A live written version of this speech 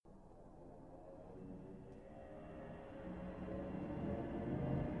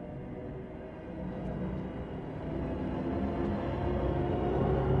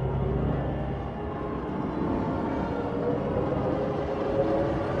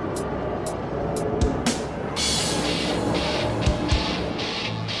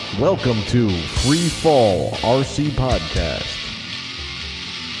Welcome to Free Fall RC Podcast.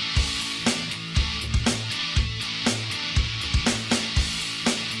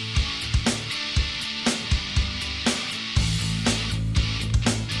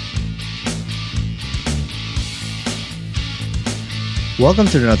 Welcome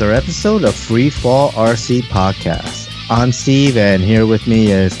to another episode of Free Fall RC Podcast. I'm Steve, and here with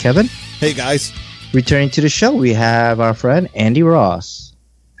me is Kevin. Hey, guys. Returning to the show, we have our friend Andy Ross.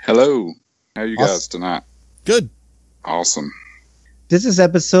 Hello. How are you guys tonight? Good. Awesome. This is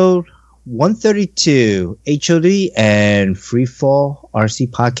episode 132, HOD and Free Fall RC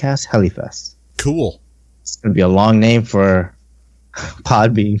Podcast Helifest. Cool. It's going to be a long name for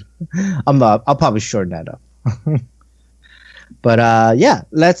Podbean. I'll probably shorten that up. But yeah,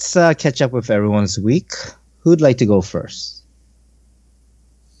 let's catch up with everyone's week. Who'd like to go first?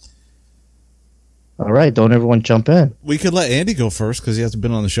 All right, don't everyone jump in. We could let Andy go first because he hasn't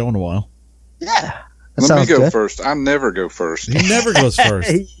been on the show in a while. Yeah. Let me go first. I never go first. He never goes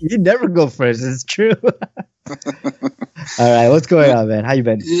first. You never go first. It's true. All right, what's going on, man? How you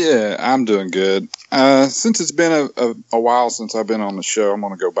been? Yeah, I'm doing good. Since it's been a while since I've been on the show, I'm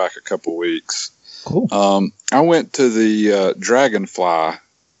going to go back a couple weeks. Cool. I went to the Dragonfly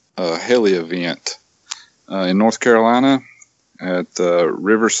heli event in North Carolina at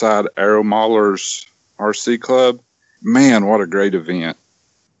Riverside Aero Maulers RC Club. Man, what a great event.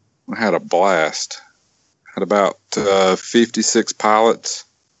 We had a blast. Had about 56 pilots,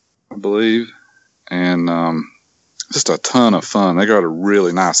 I believe, and just a ton of fun. They got a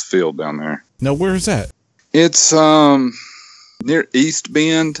really nice field down there. Now, where is that? It's near East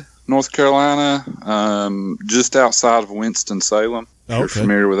Bend, North Carolina, just outside of Winston-Salem. Okay. You're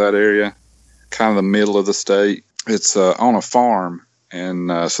familiar with that area? Kind of the middle of the state. It's on a farm,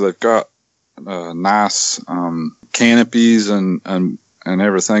 and so they've got nice canopies and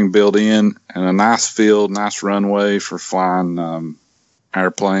everything built in, and a nice field, nice runway for flying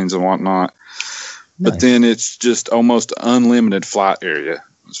airplanes and whatnot. Nice. But then it's just almost unlimited flight area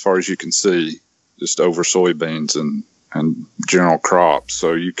as far as you can see, just over soybeans and general crops.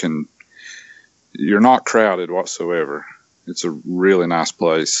 So you're not crowded whatsoever. It's a really nice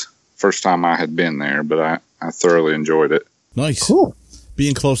place. First time I had been there, but I thoroughly enjoyed it. Nice. Cool.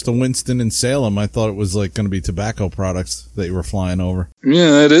 Being close to Winston and Salem, I thought it was like going to be tobacco products that you were flying over.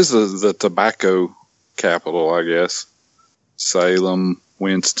 Yeah, it is the tobacco capital, I guess. Salem,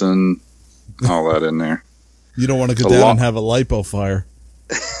 Winston, all that in there. You don't want to go down and have a lipo fire,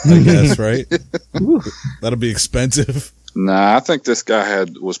 I guess, right? That'll be expensive. Nah, I think this guy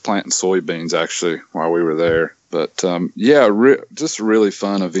was planting soybeans actually while we were there. But yeah, just a really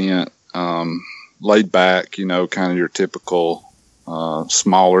fun event. Laid back, kind of your typical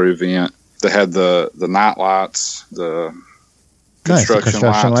smaller event. They had the night lights, the construction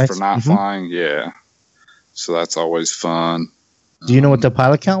lights for night flying. Yeah, so that's always fun. Do you know what the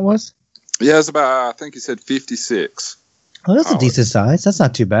pilot count was? Yeah, it's about, I think he said 56. Oh, that's a decent size. That's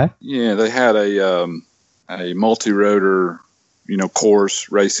not too bad. Yeah, they had a multi-rotor,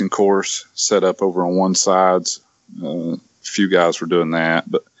 racing course set up over on one side. A few guys were doing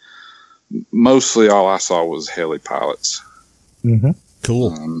that, but mostly all I saw was heli pilots. Mm-hmm.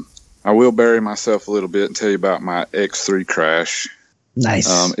 Cool. I will bury myself a little bit and tell you about my X3 crash. Nice.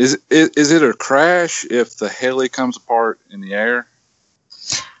 Is it a crash if the heli comes apart in the air?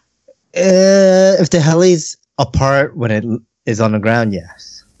 If the heli's apart when it is on the ground,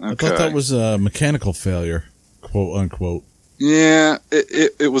 yes. Okay. I thought that was a mechanical failure, quote unquote. Yeah,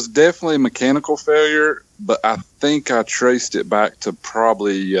 it was definitely a mechanical failure, but I think I traced it back to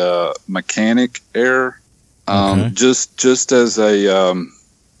probably mechanic error. Okay. Just as a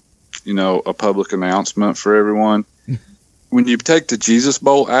a public announcement for everyone. When you take the Jesus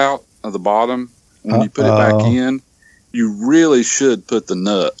bolt out of the bottom, when you put it back in, you really should put the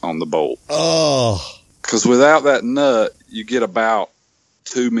nut on the bolt. Oh. Because without that nut, you get about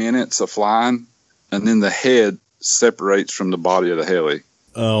 2 minutes of flying, and then the head separates from the body of the heli.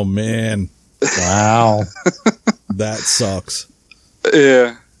 Oh, man. Wow. That sucks.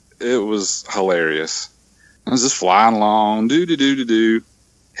 Yeah, it was hilarious. I was just flying along, do.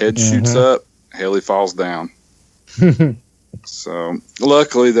 Head shoots up, heli falls down. So,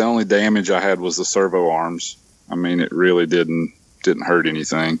 luckily, the only damage I had was the servo arms. I mean, it really didn't hurt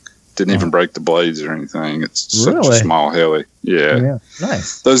anything. Didn't even break the blades or anything. It's such a small heli. Yeah.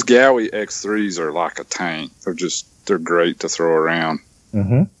 Nice. Those Gowie X3s are like a tank. They're great to throw around.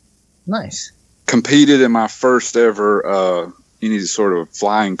 Mm-hmm. Nice. Competed in my first ever any sort of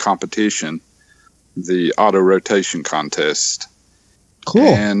flying competition, the auto rotation contest. Cool.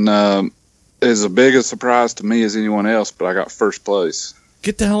 And as big a surprise to me as anyone else, but I got first place.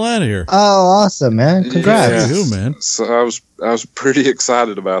 Get the hell out of here. Oh, awesome, man. Congrats. Yeah. You, man. So I was pretty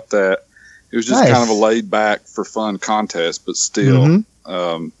excited about that. It was just kind of a laid back for fun contest, but still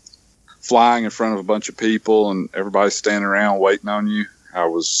flying in front of a bunch of people and everybody standing around waiting on you. I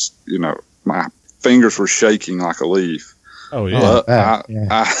was, my fingers were shaking like a leaf. Oh yeah. But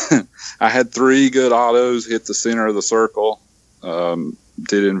I had 3 good autos, hit the center of the circle,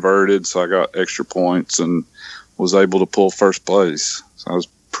 did inverted, so I got extra points and was able to pull first place. So I was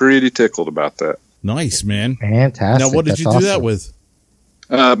pretty tickled about that. Nice, man. Fantastic. Now, what did you do that with?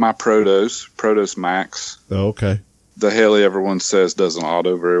 My Protos Max. Oh, okay. The heli everyone says doesn't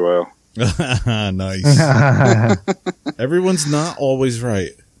auto very well. Nice. Everyone's not always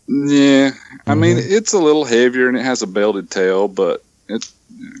right. Yeah. I mean, it's a little heavier and it has a belted tail, but it's,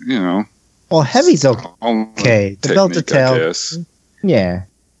 Well, heavy's okay. The belted tail. I guess. Yeah.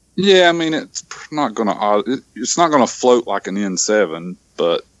 Yeah, I mean, it's not going to float like an N7,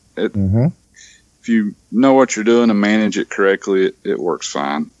 but if you know what you're doing and manage it correctly, it works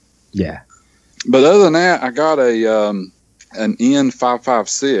fine. Yeah. But other than that, I got an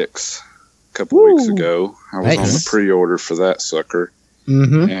N556 a couple weeks ago. I was on the pre-order for that sucker.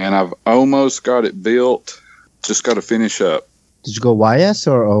 And I've almost got it built. Just got to finish up. Did you go YS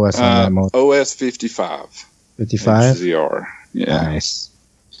or OS on that mode? OS 55. 55? HZR. Yeah. Nice.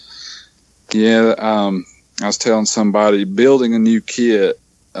 Yeah, I was telling somebody, building a new kit,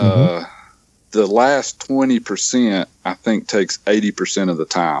 the last 20%, I think, takes 80% of the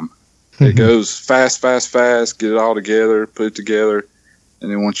time. It goes fast, get it all together, put it together, and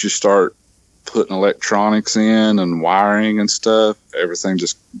then once you start putting electronics in and wiring and stuff, everything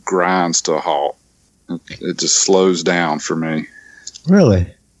just grinds to a halt. It just slows down for me.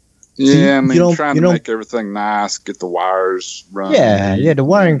 Really? Yeah, I mean, trying to make everything nice, get the wires running. Yeah, the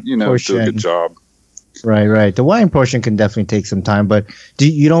wiring portion. Do a good job. Right. The wiring portion can definitely take some time, but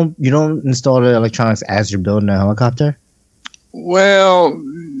you don't install the electronics as you're building a helicopter? Well,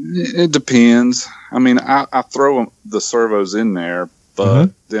 it depends. I mean, I throw the servos in there, but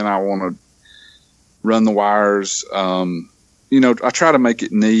then I want to run the wires. I try to make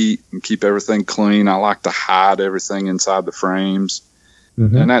it neat and keep everything clean. I like to hide everything inside the frames.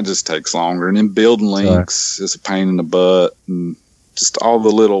 And that just takes longer. And then building links is a pain in the butt. And just all the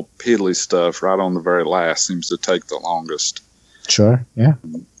little piddly stuff right on the very last seems to take the longest. Sure, yeah.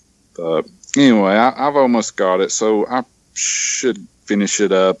 But anyway, I've almost got it. So I should finish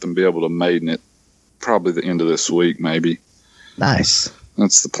it up and be able to maiden it probably the end of this week, maybe. Nice.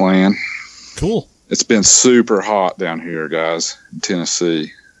 That's the plan. Cool. It's been super hot down here, guys, in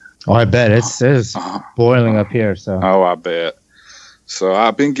Tennessee. Oh, I bet. It's boiling up here. So. Oh, I bet. So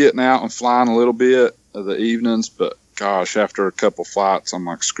I've been getting out and flying a little bit of the evenings, but gosh, after a couple flights, I'm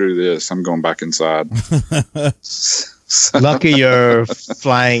like, screw this. I'm going back inside. Lucky your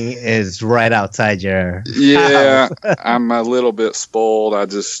flying is right outside your house. I'm a little bit spoiled. I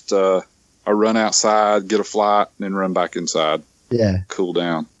just I run outside, get a flight, and then run back inside. Yeah. Cool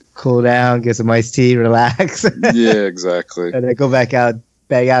down, get some iced tea, relax. Yeah, exactly. And then go back out,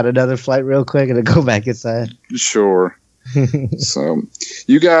 bag out another flight real quick, and then go back inside. Sure. So,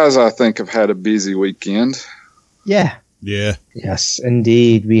 you guys, I think, have had a busy weekend. Yeah. Yeah. Yes,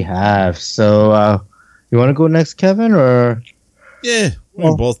 indeed, we have. So, you want to go next, Kevin, or? Yeah, we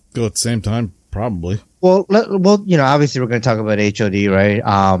can both go at the same time, probably. Well, obviously we're going to talk about HOD, right?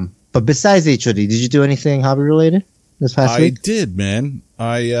 But besides HOD, did you do anything hobby related this past week? I did, man.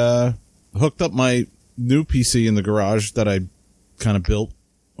 I hooked up my new PC in the garage that I kind of built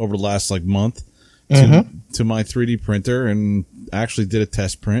over the last month to my 3D printer and actually did a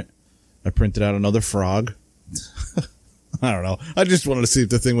test print. I printed out another frog. I don't know. I just wanted to see if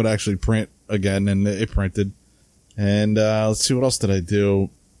the thing would actually print again, and it printed. And let's see, what else did I do?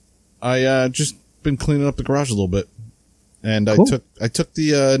 I just been cleaning up the garage a little bit, and cool. I took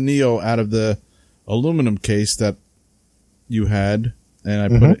the Neo out of the aluminum case that you had, and I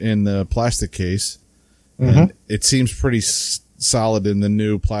put it in the plastic case, and it seems pretty solid in the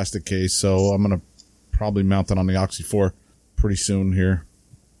new plastic case. So I'm gonna probably mount it on the Oxy 4 pretty soon here.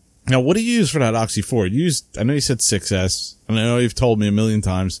 Now, what do you use for that Oxy 4? I know you said 6S, and I know you've told me a million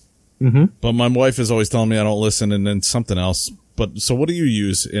times, but my wife is always telling me I don't listen, and then something else. But so what do you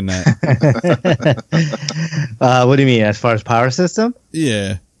use in that? What do you mean, as far as power system?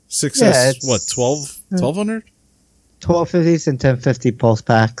 Yeah. 6S, what, 1200? 1250s and 1050 pulse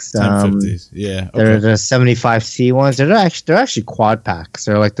packs. 1050s, yeah. Okay. They're the 75C ones. They're actually quad packs.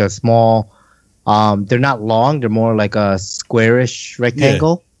 They're like the small, they're not long. They're more like a squarish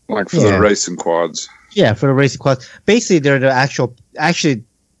rectangle. Yeah. Like for the racing quads. Yeah, for the racing quads. Basically, they're the actually,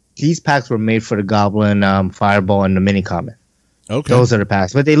 these packs were made for the Goblin, Fireball, and the Mini Comet. Okay. Those are the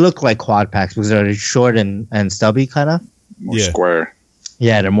packs, but they look like quad packs because they're short and stubby kind of. More Yeah. square.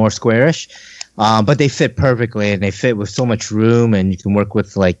 Yeah, they're more squarish, but they fit perfectly, and they fit with so much room, and you can work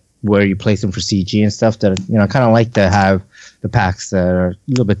with like where you place them for CG and stuff. That I kind of like to have the packs that are a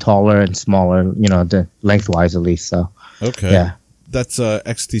little bit taller and smaller, the lengthwise at least. So Okay. yeah, That's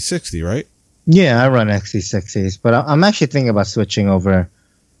XT60, right? yeah, I run XT60s, but I'm actually thinking about switching over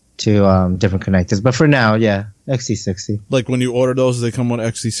to different connectors. But for now, yeah, XT60. Like when you order those, they come with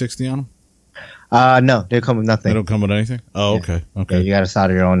XT60 on them? No, they come with They nothing. don't come with anything? Oh, Yeah. okay. Yeah, Okay. you got to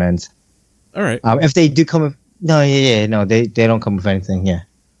solder your own ends. All right. If they do come with no, they don't come with anything. Yeah.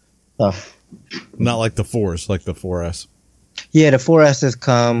 So. Not like the 4s, like the 4S. Yeah, the 4Ss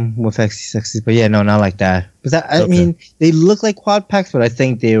come with XT60s, but yeah, no, not like that. Because I Okay. mean, they look like quad packs, but I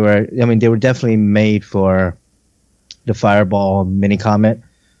think they were definitely made for the Fireball Mini Comet.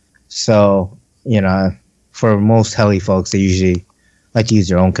 So, for most heli folks, they usually like to use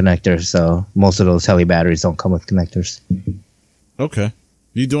their own connectors. So most of those heli batteries don't come with connectors. Okay.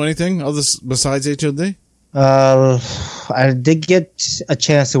 You do anything else besides HOD? I did get a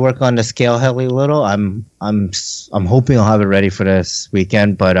chance to work on the scale heli a little. I'm hoping I'll have it ready for this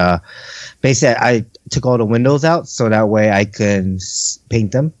weekend. But basically, I took all the windows out so that way I can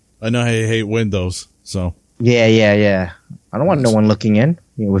paint them. I know how you hate Windows, so. Yeah. I don't want no one looking in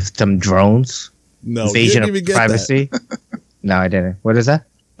with some drones. No, you Invasion didn't of even get privacy. No, I didn't. What is that?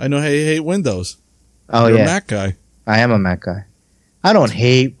 that. I know how you hate Windows. Oh You're yeah, a Mac guy. I am a Mac guy. I don't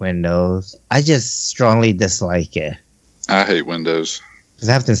hate Windows. I just strongly dislike it I hate Windows. because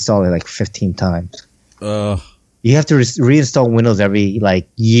I have to install it like 15 times. You have to reinstall Windows every like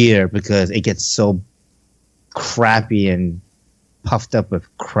year because it gets so crappy and puffed up with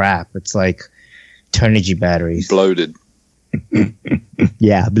crap. It's like Turnigy batteries. Bloated.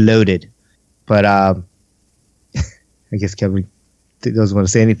 Yeah, bloated. But I guess Kevin doesn't want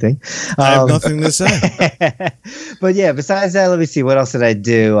to say anything. I have nothing to say. But yeah, besides that, let me see. What else did I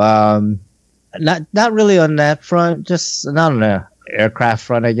do? Not really on that front. Just not on the aircraft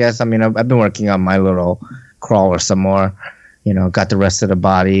front, I guess. I mean, I've been working on my little crawler some more. Got the rest of the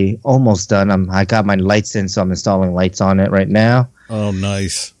body almost done. I got my lights in, so I'm installing lights on it right now. Oh,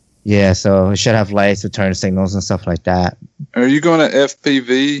 nice. Yeah, so it should have lights with turn signals and stuff like that. Are you going to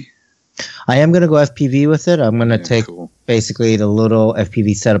FPV? I am going to go FPV with it. I'm going to take Cool. basically the little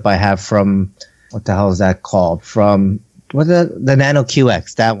FPV setup I have from, what the hell is that called? From the Nano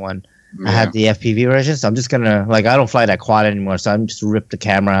QX, that one. Yeah. I have the FPV version, so I'm just going to, I don't fly that quad anymore, so I'm just rip the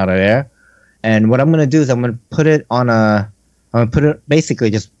camera out of there. And what I'm going to do is I'm going to put it basically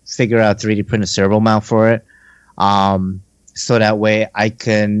just figure out 3D print a servo mount for it. So that way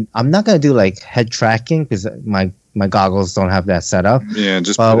I'm not going to do like head tracking because my goggles don't have that set up. Yeah,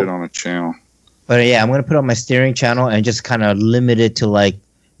 just put it on a channel. But yeah, I'm going to put it on my steering channel and just kind of limit it to like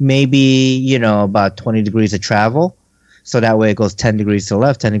maybe, about 20 degrees of travel. So that way it goes 10 degrees to the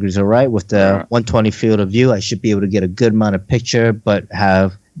left, 10 degrees to the right. With the 120 field of view, I should be able to get a good amount of picture, but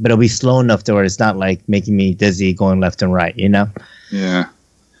it'll be slow enough to where it's not like making me dizzy going left and right, Yeah.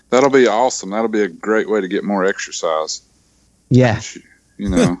 That'll be awesome. That'll be a great way to get more exercise. Yeah.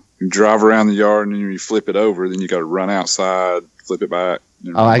 You drive around the yard and then you flip it over, then you got to run outside, flip it back.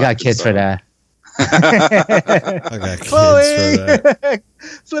 Oh, I got kids for that. I got kids Chloe! for that.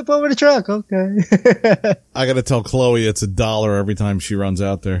 Flip over the truck, okay. I got to tell Chloe it's $1 every time she runs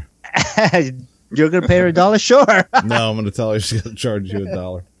out there. You're going to pay her $1? Sure. No, I'm going to tell her she's going to charge you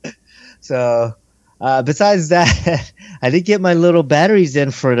 $1. So, besides that, I did get my little batteries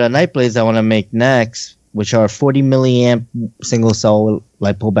in for the night blades I want to make next, which are 40 milliamp single cell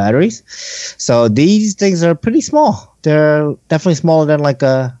LiPo batteries. So these things are pretty small. They're definitely smaller than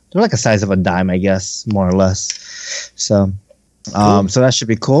they're like a size of a dime, I guess, more or less. So, so that should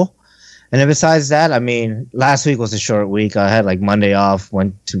be cool. And then besides that, I mean, last week was a short week. I had Monday off,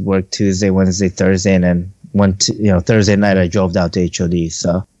 went to work Tuesday, Wednesday, Thursday, and then Thursday night I drove down to HOD.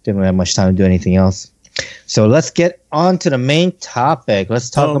 So didn't really have much time to do anything else. So let's get on to the main topic. Let's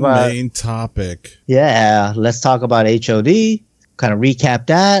talk about main topic. Yeah, let's talk about HOD. Kind of recap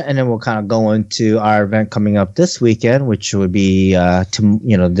that, and then we'll kind of go into our event coming up this weekend, which would be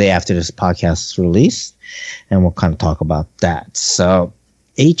the day after this podcast is released, and we'll kind of talk about that. So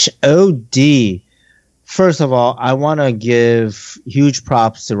HOD. First of all, I want to give huge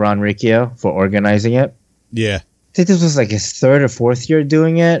props to Ron Riccio for organizing it. Yeah. I think this was his third or fourth year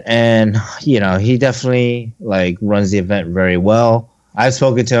doing it, and he definitely runs the event very well. I've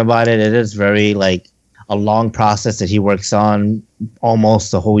spoken to him about it. It is very a long process that he works on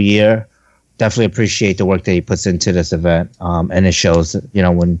almost the whole year definitely appreciate the work that he puts into this event. And it shows,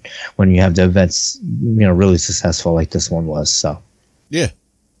 when you have the events, really successful like this one was. So, Yeah.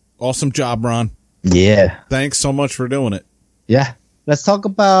 Awesome job, Ron. yeah. Thanks so much for doing it. Yeah. Let's talk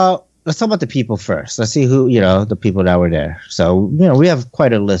about the people first. Let's see who, the people that were there. So, we have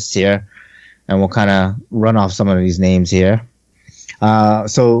quite a list here, and we'll kind of run off some of these names here.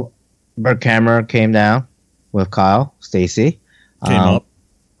 So Bert Kammerer came down with Kyle, Stacy.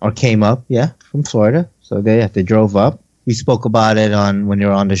 Came up, yeah, from Florida. So they drove up. We spoke about it when you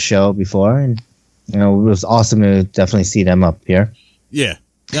were on the show before, and it was awesome to definitely see them up here. Yeah.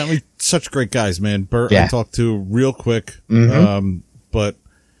 I mean, such great guys, man. Bert, Yeah. I talked to real quick. But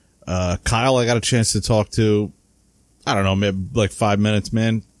Kyle, I got a chance to talk to, I don't know, maybe like 5 minutes,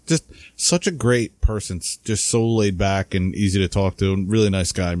 man. Just such a great person. Just so laid back and easy to talk to. And really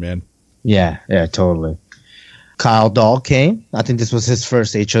nice guy, man. Yeah, totally. Kyle Dahl came. I think this was his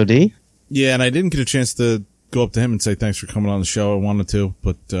first HOD. Yeah, and I didn't get a chance to go up to him and say thanks for coming on the show. I wanted to,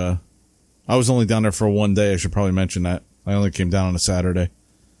 but I was only down there for one day. I should probably mention that. I only came down on a Saturday.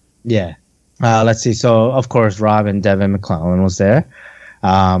 Yeah. Let's see. So, of course, Rob and Devin McClellan was there.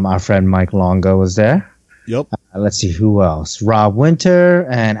 Our friend Mike Longo was there. Yep. Let's see who else. Rob Winter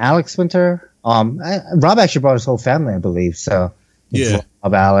and Alex Winter. Rob actually brought his whole family, I believe. So, Yeah.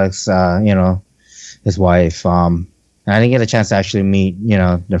 Rob, Alex, his wife. I didn't get a chance to actually meet,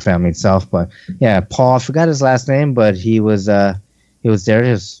 their family itself. But yeah, Paul, I forgot his last name, but he was there. He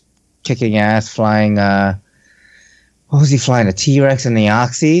was kicking ass, flying. What was he flying? A T-Rex and the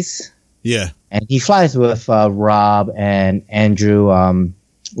Oxys. Yeah. And he flies with Rob and Andrew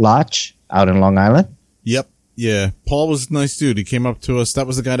Lotch out in Long Island. Yep. Yeah. Paul was a nice dude. He came up to us. That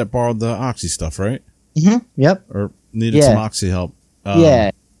was the guy that borrowed the Oxy stuff, right? Mm-hmm. Yep. Or needed some Oxy help.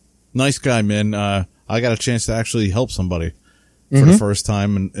 Yeah. Nice guy, man. I got a chance to actually help somebody for the first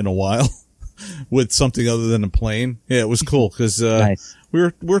time in a while with something other than a plane. Yeah, it was cool because Nice. we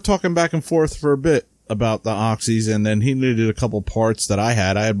were talking back and forth for a bit about the Oxys, and then he needed a couple parts that I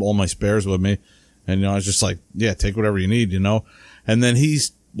had. I had all my spares with me, and I was just like, yeah, take whatever you need, And then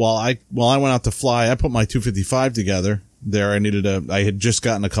while I went out to fly, I put my 255 together there. I had just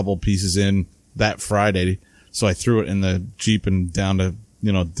gotten a couple pieces in that Friday, so I threw it in the Jeep and down to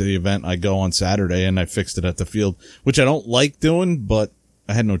the event I go on Saturday, and I fixed it at the field, which I don't like doing, but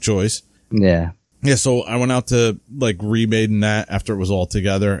I had no choice. Yeah. Yeah, so I went out to remade that after it was all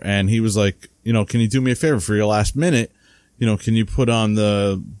together, and he was like, can you do me a favor for your last minute? Can you put on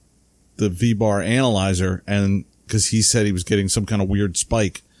the V-bar analyzer? And because he said he was getting some kind of weird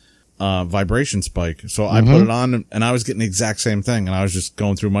spike, vibration spike. So I put it on, and I was getting the exact same thing, and I was just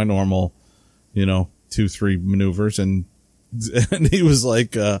going through my normal, 2-3 maneuvers, and he was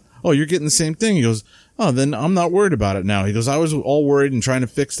like, oh, you're getting the same thing. He goes, oh, then I'm not worried about it now. He goes, I was all worried and trying to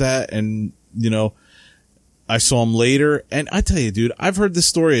fix that, and I saw him later, and I tell you, dude, I've heard this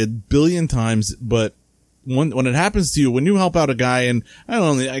story a billion times, but when it happens to you, when you help out a guy, and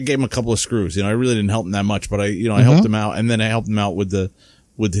I gave him a couple of screws, I really didn't help him that much, but I helped him out, and then I helped him out with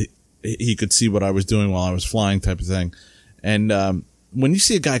he could see what I was doing while I was flying type of thing. And, when you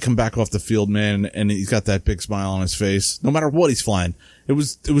see a guy come back off the field, man, and he's got that big smile on his face, no matter what he's flying, it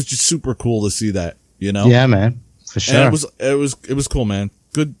was just super cool to see that, Yeah, man. For sure. And it was cool, man.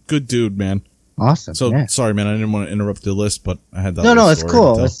 Good dude, man. Awesome. So yeah. sorry, man. I didn't want to interrupt the list, but I had that. No, it's story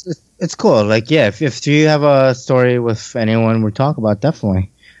cool. to tell. It's cool. If you have a story with anyone we're talking about,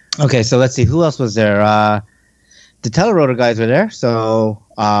 definitely. Okay, so let's see who else was there. The Telerotor guys were there. So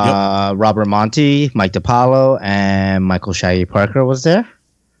Robert Monty, Mike DiPaolo, and Michael Shaggy Parker was there.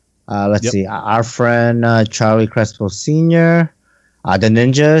 Let's see, our friend Charlie Crespo Sr., the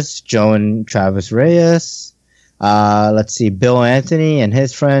Ninjas, Joe and Travis Reyes. Let's see, Bill Anthony and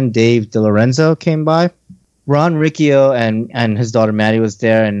his friend Dave DiLorenzo came by. Ron Riccio and his daughter Maddie was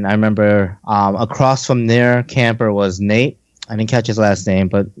there, and I remember across from their camper was Nate. I didn't catch his last name,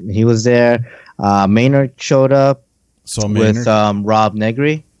 but he was there. Maynard showed up with Rob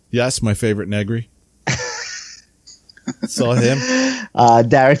Negri. Yes, my favorite Negri. Saw him.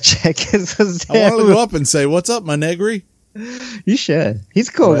 Derek Jenkins was there. I want to go up and say, "What's up, my Negri?" You should. He's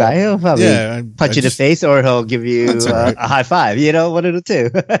a cool guy. He'll probably punch you in the face, or he'll give you a high five. One of the two.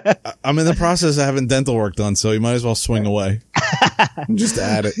 I'm in the process of having dental work done, so you might as well swing away. Just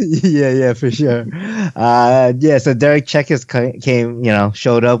add it. Yeah, for sure. So Derek Jenkins came,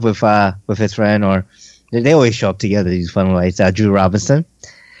 showed up with his friend, or they always show up together. These fun lights. Drew Robinson,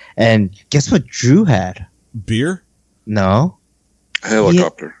 and guess what Drew had? Beer? No.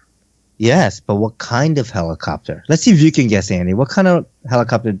 Helicopter. Yes, but what kind of helicopter? Let's see if you can guess, Andy. What kind of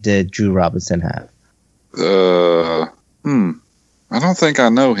helicopter did Drew Robinson have? I I don't think I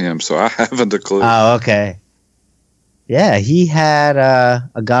know him, so I haven't a clue. Oh, okay. Yeah, he had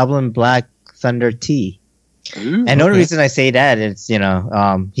a Goblin Black Thunder tee. Ooh, And the only reason I say that is,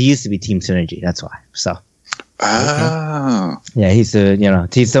 he used to be Team Synergy. That's why. So, yeah, he's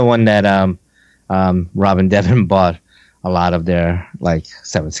the one that Robin Devin bought a lot of their like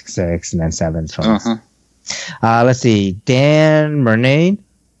 766 and then 7s from. Let's see, Dan Murnane,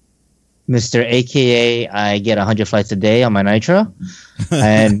 Mr. AKA I get 100 flights a day on my Nitro,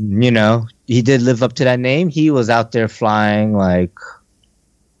 and he did live up to that name. He was out there flying like,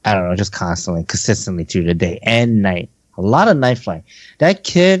 I don't know, just constantly, consistently through the day and night. A lot of night flying. That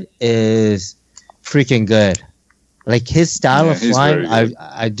kid is freaking good. Like his style of flying,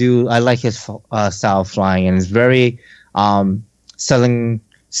 I like his style of flying, and it's very Southern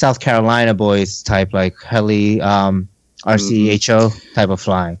South Carolina boys type, like heli RCHO type of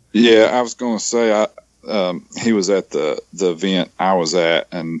flying. Yeah, I was going to say he was at the event I was at,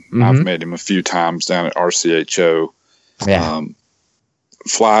 and I've met him a few times down at RCHO. Yeah.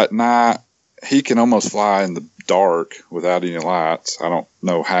 Fly at night. He can almost fly in the dark without any lights. I don't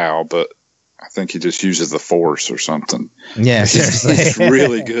know how, but I think he just uses the Force or something. Yeah, seriously. He's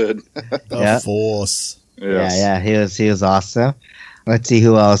really good. The Force. Yes. Yeah, he was awesome. Let's see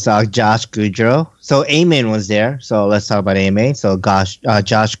who else. Josh Goudreau. So Amen was there. So let's talk about Amen. So Josh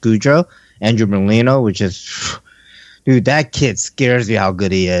Goudreau, Andrew Merlino, which is, dude, that kid scares me how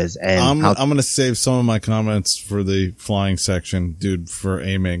good he is. And I'm gonna save some of my comments for the flying section, dude. For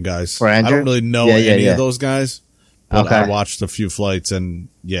Amen guys, for Andrew? I don't really know any of those guys, but I watched a few flights, and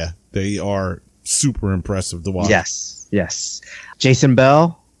yeah, they are super impressive to watch. Yes. Jason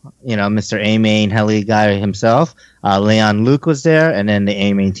Bell, Mr. Amen heli guy himself. Leon Luke was there, and then the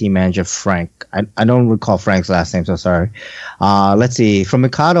Amen team manager Frank. I don't recall Frank's last name, so sorry. Let's see. From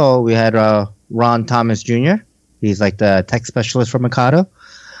Mikado, we had Ron Thomas Jr. He's like the tech specialist from Mikado.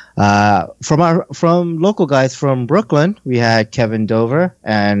 From local guys from Brooklyn, we had Kevin Dover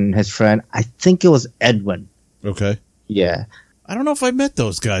and his friend. I think it was Edwin. Okay. Yeah. I don't know if I met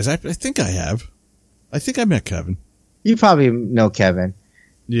those guys. I think I have. I think I met Kevin. You probably know Kevin.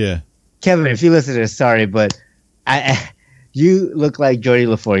 Yeah. Kevin, if you listen to this, sorry, but you look like Jordy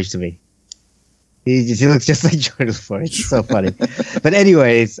LaForge to me. He looks just like Jordy LaForge. It's so funny. But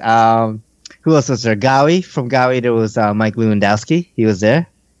anyways, who else was there? Gowie. From Gowie, there was Mike Lewandowski. He was there,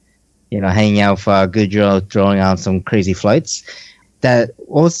 hanging out for Goudreau, throwing out some crazy flights. What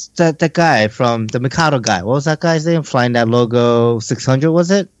was that guy from the Mikado guy? What was that guy's name? Flying that Logo 600,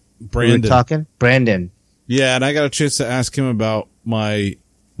 was it? Brandon. We were talking? Brandon. Yeah, and I got a chance to ask him about my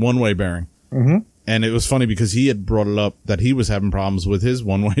one-way bearing. Mm-hmm. And it was funny because he had brought it up that he was having problems with his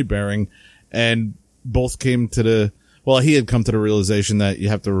one-way bearing, and both came to he had come to the realization that you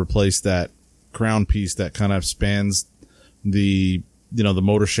have to replace that crown piece that kind of spans the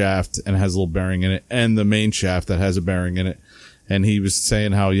motor shaft and has a little bearing in it, and the main shaft that has a bearing in it. And he was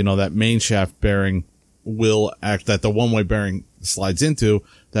saying how, that main shaft bearing will act, that the one-way bearing slides into,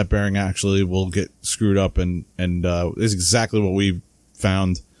 that bearing actually will get screwed up, and is exactly what we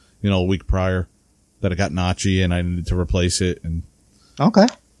found, a week prior, that it got notchy and I needed to replace it. And okay.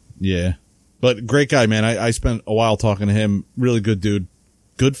 Yeah. But great guy, man. I spent a while talking to him. Really good dude.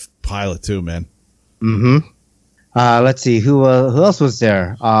 Good pilot too, man. Mm-hmm. Let's see who else was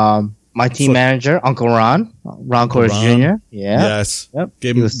there. My team manager, Uncle Ron Corus Jr. Yeah. Yes. Yep.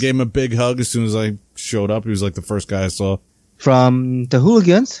 Gave him a big hug as soon as I showed up. He was like the first guy I saw. From the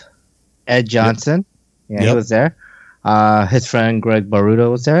Hooligans, Ed Johnson. Yep. Yeah, he was there. His friend Greg Baruto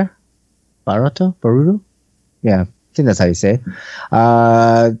was there. Baruto? Yeah, I think that's how you say it.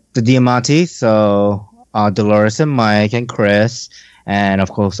 The Diamante, so Dolores and Mike and Chris, and of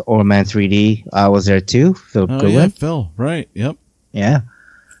course Orman 3D was there too. Phil Goodwin. Yeah, Phil. Right. Yep. Yeah.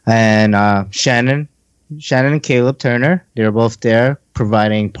 And Shannon and Caleb Turner, they were both there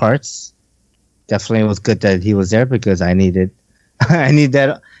providing parts. Definitely was good that he was there because I need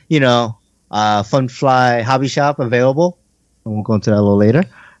that, Fun Fly hobby shop available. And we'll go into that a little later.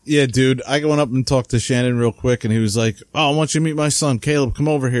 Yeah, dude, I went up and talked to Shannon real quick, and he was like, "Oh, I want you to meet my son, Caleb. Come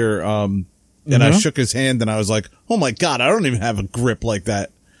over here." And I shook his hand, and I was like, "Oh my god, I don't even have a grip like that.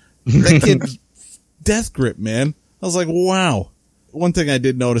 That kid's death grip, man." I was like, "Wow." One thing I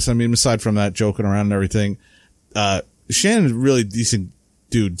did notice, I mean, aside from that joking around and everything, Shannon's a really decent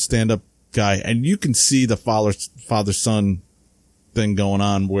dude, stand-up guy, and you can see the father-son thing going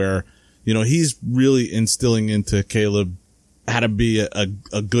on where, he's really instilling into Caleb how to be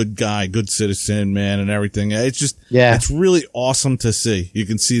a good guy, good citizen, man, and everything. It's just, it's really awesome to see. You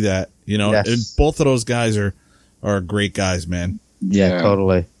can see that, Yes. And both of those guys are great guys, man. Yeah,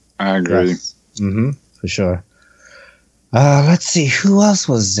 totally. I agree. Yes. Mm-hmm, for sure. Let's see, who else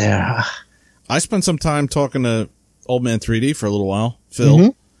was there? I spent some time talking to Old Man 3D for a little while, Phil.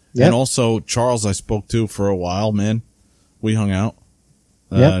 Mhm. Yep. And also Charles I spoke to for a while, man. We hung out.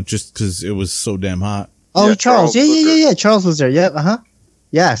 Yep. Just because it was so damn hot. Oh, Yeah, Charles. Charles Yeah, was yeah, there. yeah, yeah. Charles was there. Yep.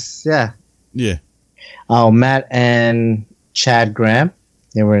 Yes. Yeah. Yeah. Oh, Matt and Chad Graham.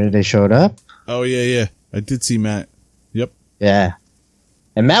 They showed up. Oh, yeah. I did see Matt. Yep. Yeah.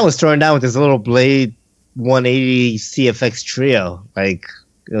 And Matt was throwing down with his little Blade 180 CFX trio. Like,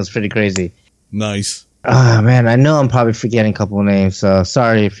 it was pretty crazy. Nice. Oh, man. I know I'm probably forgetting a couple of names, so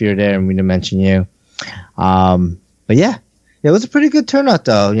sorry if you're there and we didn't mention you. But yeah. It was a pretty good turnout,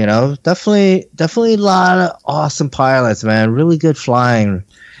 though. You know, definitely a lot of awesome pilots, man. Really good flying.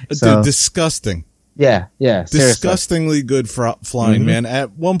 So, Dude, disgusting. yeah. Seriously. Disgustingly good flying, Mhm. man.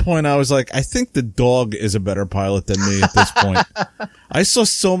 At one point, I was like, I think the dog is a better pilot than me at this point. I saw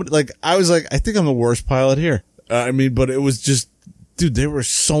so many, like, I was like, I think I'm the worst pilot here. I mean, but it was just, dude, there were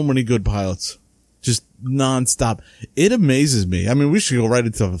so many good pilots. Just nonstop. It amazes me. I mean, we should go right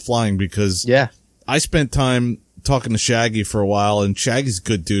into the flying because Yeah. I spent time talking to Shaggy for a while, and Shaggy's a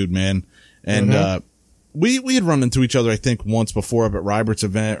good dude, man. And, we had run into each other, I think, once before up at Rybert's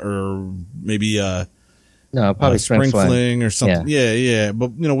event, or maybe, No, probably Spring Fling. Fling or something. Yeah.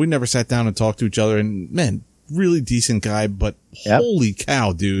 But, you know, we never sat down and talked to each other, and man, really decent guy, but Yep. holy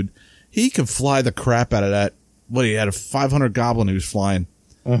cow, dude. He could fly the crap out of that. What, he had a 500 Goblin he was flying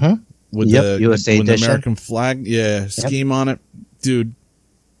Mm-hmm. with Yep, the USA with the edition. American flag, scheme on it. Dude,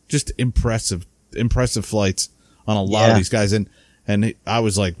 just impressive flights on a lot of these guys. And I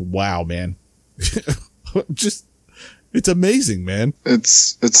was like, wow, man. Just, it's amazing, man.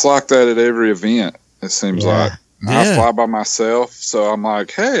 It's like that at every event. It seems like I Yeah. fly by myself, so I'm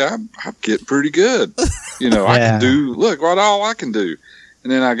like, hey, I'm getting pretty good. You know, I Yeah. can do. Look what all I can do.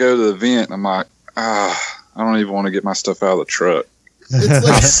 And then I go to the event, and I'm like, I don't even want to get my stuff out of the truck. It's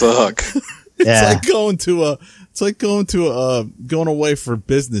I like, suck. Yeah. It's like going away for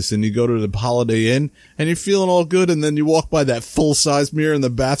business, and you go to the Holiday Inn and you're feeling all good, and then you walk by that full size mirror in the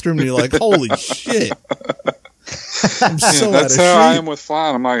bathroom and you're like, holy shit. I'm so That's out of how I shape. am with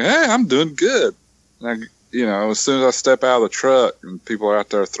flying. I'm like, hey, I'm doing good. And as soon as I step out of the truck and people are out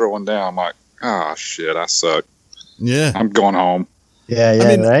there throwing down, I'm like, shit, I suck. Yeah. I'm going home. Yeah, I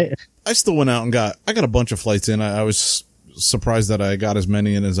mean, right? I still went out and got a bunch of flights in. I was surprised that I got as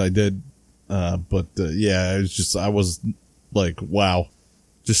many in as I did. Yeah, I was like, wow,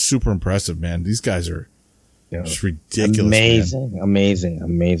 just super impressive, man. These guys are just ridiculous. Man.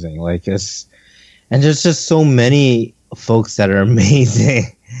 Amazing. Like, and there's just so many folks that are amazing,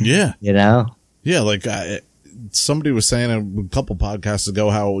 Yeah. you know? Yeah. Like, somebody was saying a couple podcasts ago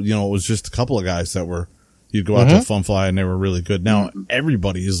how, you know, it was just a couple of guys that you'd go out to Fun Fly and they were really good. Now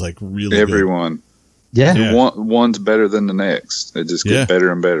everybody is like really good. Everyone. Yeah. Yeah. One's better than the next. They just get Yeah.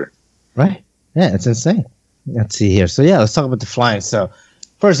 better and better. Right. Yeah, it's insane. Let's see here. So, yeah, let's talk about the flying. So,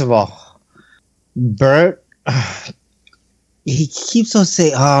 first of all, Bert, he keeps on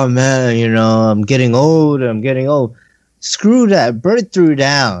saying, oh, man, you know, I'm getting old. Screw that. Bert threw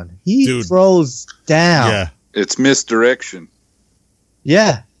down. He throws down. Yeah. It's misdirection.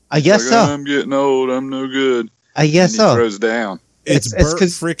 Yeah, I guess Like, so. I'm getting old. I'm no good. I guess And he so. throws down. It's It's Bert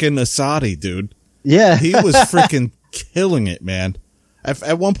 'cause- freaking Asadi, dude. Yeah. He was freaking killing it, man.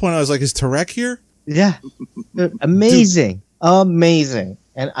 At one point, I was like, "Is Tarek here?" Yeah. Amazing. Amazing.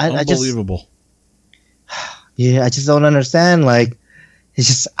 And I just, Unbelievable. I just don't understand. Like, it's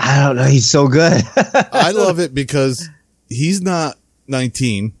just, I don't know. He's so good. I love it because he's not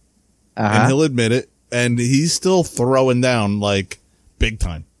 19, and Uh-huh. he'll admit it, and he's still throwing down like big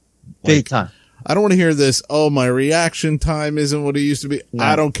time. Big time. I don't want to hear this. Oh, my reaction time isn't what it used to be. No.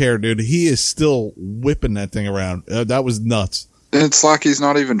 I don't care, dude. He is still whipping that thing around. That was nuts. It's like he's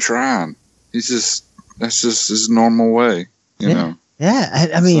not even trying. That's just his normal way, you know. Yeah.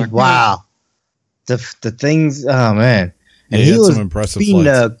 I mean, like, wow. The things, oh, man. Yeah, And he he had was some impressive beating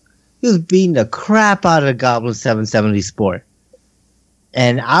flights. he was beating the crap out of the Goblin 770 Sport.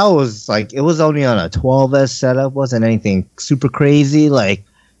 And I was like, it was only on a 12S setup, wasn't anything super crazy. Like,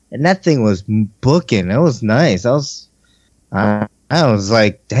 and that thing was booking. It was nice. I was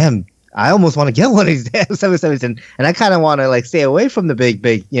like, damn, I almost want to get one of these damn 770s. And I kind of want to like stay away from the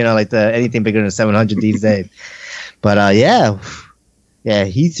big, you know, like anything bigger than 700 these days. But yeah,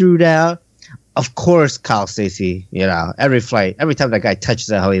 he threw down. Of course, Kyle Stacy, you know, every flight, every time that guy touches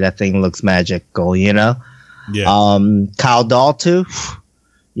a heli, that thing looks magical, you know? Yeah. Kyle Dahl, too.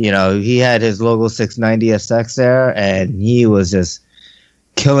 You know, he had his Logo 690 SX there, and he was just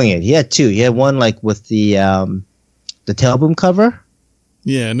killing it. He had two. He had one, like, with the tail boom cover,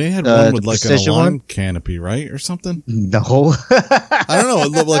 Yeah, and they had one with like an precision alarm one? canopy, right? Or something. The whole. I don't know.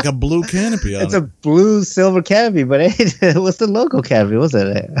 It looked like a blue canopy on It's it. a blue silver canopy, but what's the logo canopy? Was it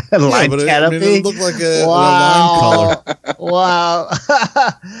a line but canopy? it looked like a Wow. lime color. Wow,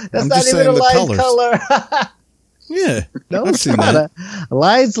 that's I'm not just even saying a the lime colors. color. Yeah, No, I've it's seen not. that.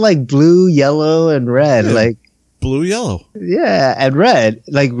 Line's like blue, yellow, and red. Yeah. Like Blue, yellow. yeah, and red.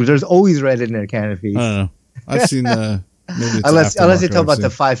 Like there's always red in their canopy. I don't know. I've seen the. Maybe it's Unless you aftermarket talk about the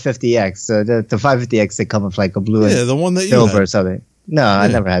I've 550X. So the 550X they come with like a blue seen. Yeah, and the one that you silver or had. something. No, I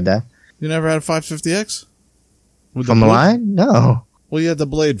Yeah. never had that. You never had a 550X? With From the a blue? line? No. Well, you had the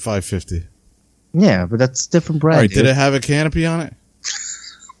Blade 550. Yeah, but that's different brand. All right, dude. did it have a canopy on it?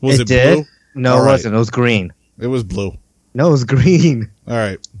 Was it did? blue? No, All it right. wasn't. It was green. It was blue. No, it was green. All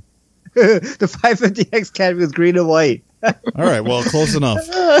right. The 550X canopy was green and white. All right. Well, close enough. It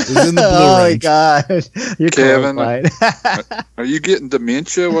was in the blue Oh range. my gosh, you're Kevin. qualified. Are you getting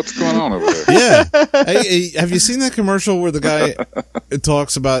dementia? What's going on over there? Yeah. Hey, have you seen that commercial where the guy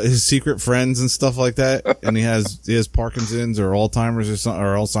talks about his secret friends and stuff like that, and he has Parkinson's or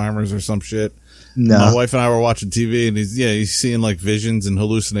Alzheimer's or some shit? No. My wife and I were watching TV, and he's seeing like visions and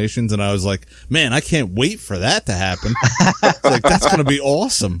hallucinations, and I was like, man, I can't wait for that to happen. It's like that's gonna be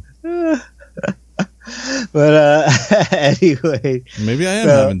awesome. But anyway, Maybe I am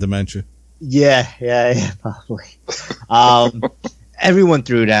So- having dementia. yeah, probably. Everyone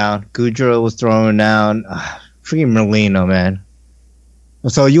threw down. Goudreau was throwing down. Freaking Merlino, man.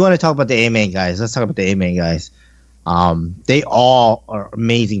 So you want to talk about the A-main guys? Let's talk about the A-main guys. They all are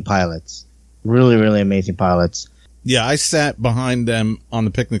amazing pilots. Really, really amazing pilots. Yeah, I sat behind them on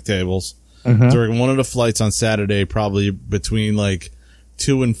the picnic tables Mhm. during one of the flights on Saturday, probably between like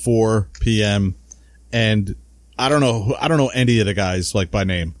 2 and 4 p.m. And I don't know any of the guys like by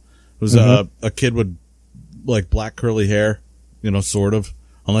name. It was a kid with like black curly hair, sort of.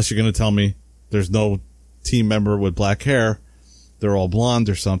 Unless you're going to tell me there's no team member with black hair, they're all blonde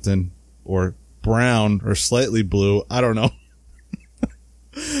or something, or brown or slightly blue. I don't know.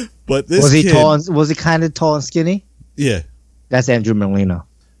 But this Was he kid, tall? Was he kind of tall and skinny? yeah. That's Andrew Merlino.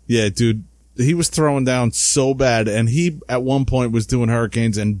 Yeah, dude, he was throwing down so bad, and he at one point was doing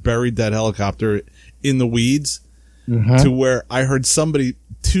hurricanes and buried that helicopter in the weeds to where I heard somebody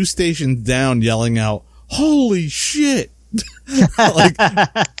 2 stations down yelling out, "Holy shit!" Like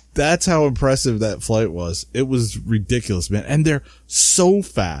that's how impressive that flight was. It was ridiculous, man, and they're so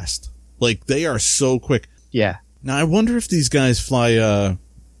fast. Like they are so quick. Yeah. Now I wonder if these guys fly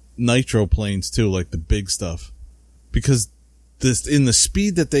nitro planes too, like the big stuff, because this in the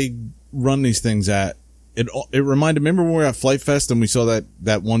speed that they run these things at, it reminded. Remember when we were at Flight Fest and we saw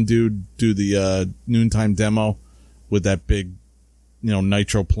that one dude do the noontime demo with that big,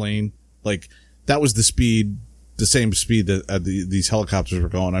 nitro plane? Like that was the same speed that these helicopters were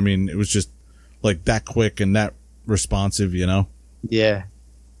going. I mean, it was just like that quick and that responsive, Yeah.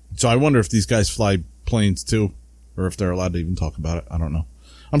 So I wonder if these guys fly planes too, or if they're allowed to even talk about it. I don't know.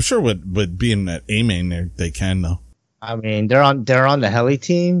 I'm sure with being at A-Main they can though. I mean, they're on the heli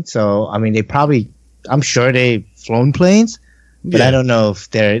team, so I mean, I'm sure they've flown planes, but Yeah. I don't know if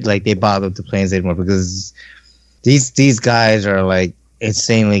they bother with the planes anymore because these guys are like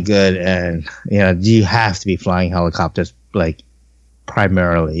insanely good, and you have to be flying helicopters like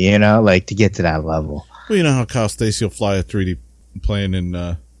primarily, like to get to that level. Well, you know how Kyle Stacy will fly a 3D plane,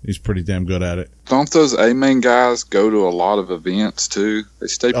 and he's pretty damn good at it. Don't those A-main guys go to a lot of events too? They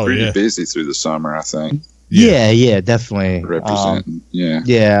stay Oh, pretty yeah. busy through the summer, I think, Yeah, definitely. representing.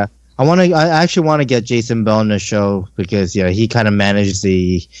 Yeah. I actually want to get Jason Bell on the show because he kind of manages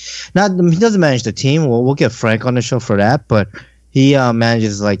he doesn't manage the team. We'll get Frank on the show for that, but he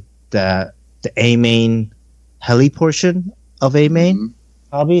manages like the A-main heli portion of A-main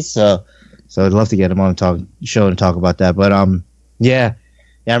hobbies. So I'd love to get him on the show and talk about that. But yeah,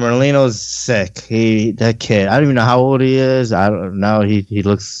 Merlino's sick. That kid, I don't even know how old he is. I don't know. He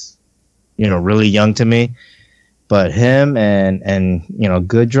looks really young to me. But him and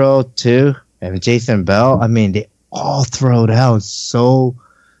Goudreau too, and Jason Bell, I mean, they all throw down so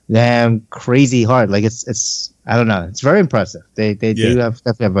damn crazy hard. Like it's I don't know, it's very impressive. They do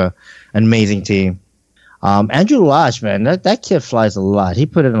definitely have an amazing team. Andrew Lash, man, that kid flies a lot. He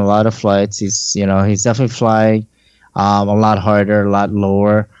put in a lot of flights. He's definitely flying a lot harder, a lot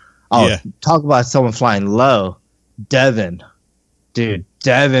lower. Oh, Yeah. talk about someone flying low, Devin. Dude,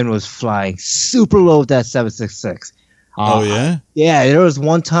 Devin was flying super low with that 766. Oh yeah. Yeah, there was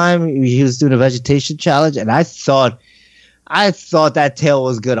one time he was doing a vegetation challenge, and I thought that tail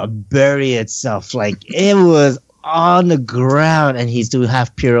was gonna bury itself. Like it was on the ground, and he's doing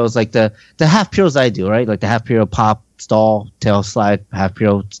half pirouettes, like the half pirouettes I do, right? Like the half pirouette pop stall, tail slide, half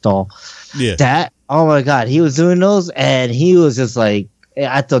pure stall. Yeah. That, oh my God, he was doing those, and he was just like,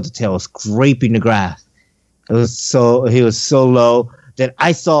 I thought the tail was scraping the grass. He was so low. Then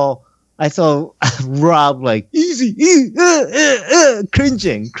I saw Rob like easy,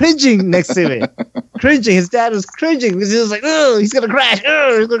 cringing next to me, cringing. His dad was cringing because he was like, oh, he's gonna crash.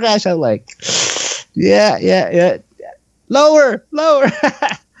 I'm like, yeah, lower. No,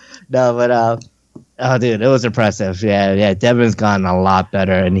 but oh, dude, it was impressive. Yeah. Devin's gotten a lot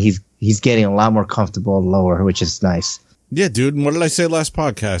better, and he's getting a lot more comfortable lower, which is nice. Yeah, dude. And what did I say last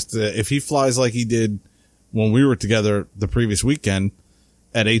podcast? If he flies like he did when we were together the previous weekend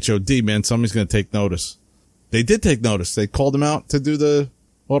at HOD, man, somebody's going to take notice. They did take notice. They called him out to do the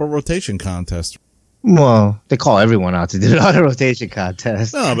auto rotation contest. Well, they call everyone out to do the auto rotation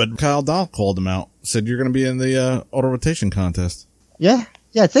contest. No, but Kyle Dahl called him out. Said, you're going to be in the auto rotation contest. Yeah,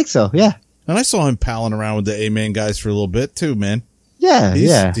 I think so, yeah. And I saw him palling around with the A-Man guys for a little bit, too, man. Yeah,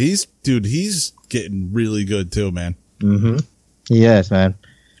 He's getting really good, too, man. Mm-hmm. Yes, man.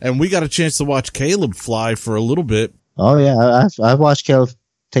 And we got a chance to watch Caleb fly for a little bit. Oh, yeah. I've watched Caleb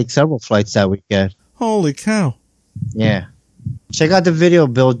take several flights that weekend. Holy cow. Yeah. Check out the video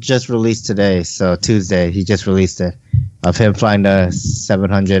Bill just released today. So Tuesday, he just released it of him flying the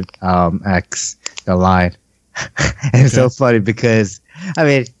 700X, the line. And it's so funny because, I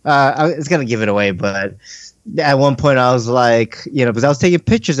mean, it's going to give it away, but at one point I was like, because I was taking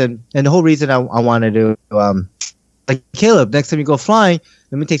pictures and the whole reason I wanted to, like, Caleb, next time you go flying,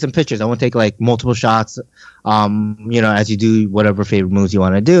 let me take some pictures. I want to take like multiple shots, as you do whatever favorite moves you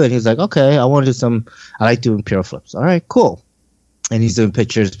want to do. And he's like, okay, I want to do I like doing piro flips. All right, cool. And he's doing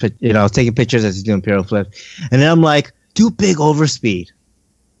pictures, taking pictures as he's doing piro flip. And then I'm like, do big overspeed.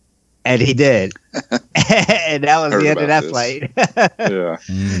 And he did. And that was the end of that flight.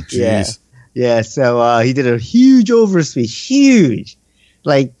 Yeah. Yeah. So he did a huge overspeed, huge.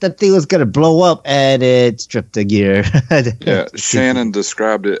 Like, that thing was going to blow up, and it stripped the gear. Yeah, Shannon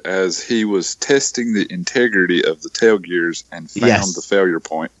described it as he was testing the integrity of the tail gears and found the failure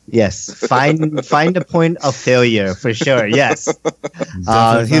point. Yes, find the point of failure, for sure, yes. He's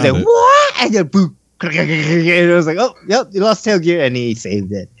like, it. what? And then, boop. And it was like, oh, yep, you lost tail gear, and he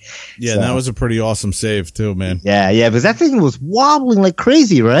saved it. Yeah, and that was a pretty awesome save, too, man. Yeah, because that thing was wobbling like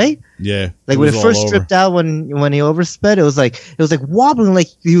crazy, right? Yeah. Like when it first stripped out when he oversped, it was like wobbling like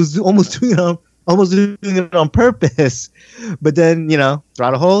he was almost doing it on purpose. But then,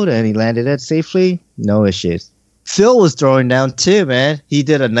 throttle hold and he landed it safely, no issues. Phil was throwing down too, man. He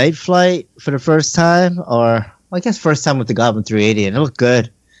did a night flight for the first time, or I guess first time with the Goblin 380, and it looked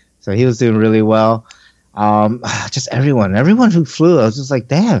good. So he was doing really well. Just everyone who flew, I was just like,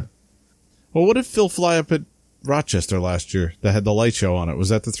 damn. Well, what did Phil fly up at Rochester last year that had the light show on it? Was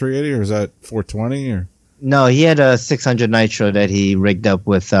that the 380 or was that 420 or? No, he had a 600 Nitro that he rigged up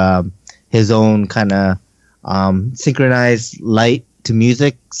with his own kind of synchronized light to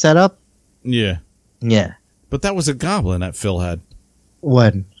music setup. Yeah. But that was a Goblin that Phil had.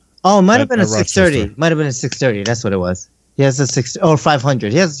 What? Oh, it might have been a Rochester. 630. Might have been a 630. That's what it was. He has a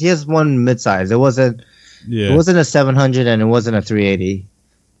 500. He has one midsize. It wasn't a 700 and it wasn't a 380.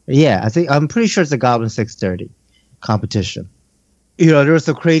 Yeah, I'm pretty sure it's a Goblin 630 competition. There was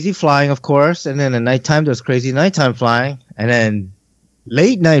some crazy flying, of course, and then at nighttime there was crazy nighttime flying, and then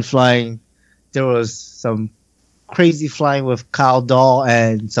late night flying there was some crazy flying with Kyle Dahl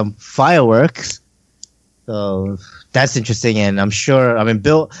and some fireworks. So that's interesting, and I'm sure.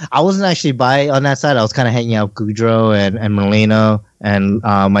 Bill, I wasn't actually on that side. I was kind of hanging out with Goudreau and Merlino and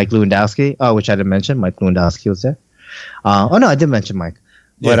Mike Lewandowski. Oh, which I didn't mention. Mike Lewandowski was there. Oh no, I did mention Mike.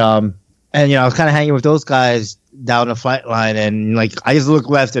 But and I was kind of hanging with those guys down the flight line, and like I just look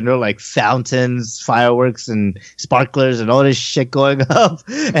left, and there are like fountains, fireworks, and sparklers, and all this shit going up,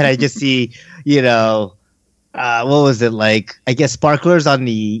 and I just see, what was it like? I guess sparklers on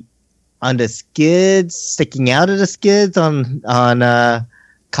the skids, sticking out of the skids on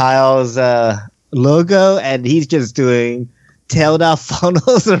Kyle's logo, and he's just doing tailed out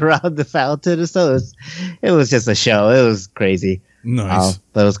funnels around the fountain. So it was just a show. It was crazy. Nice.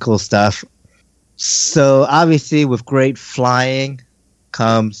 But it was cool stuff. So obviously with great flying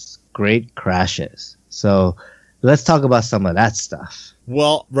comes great crashes. So let's talk about some of that stuff.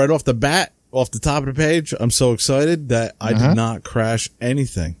 Well, right off the bat, off the top of the page, I'm so excited that I did not crash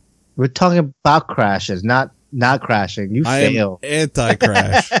anything. We're talking about crashes, not crashing. You fail. I am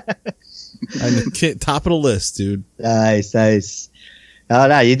anti-crash. I'm top of the list, dude. Nice. Oh,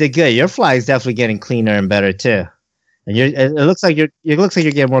 no, you did good. Your flying is definitely getting cleaner and better too. And it looks like you're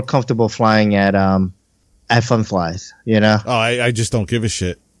getting more comfortable flying at Fun Flies. Oh, I just don't give a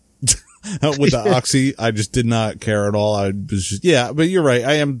shit. with the Oxy, I just did not care at all. I was just, yeah, but you're right.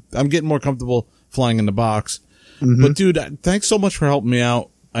 I'm getting more comfortable flying in the box. Mm-hmm. But dude, thanks so much for helping me out.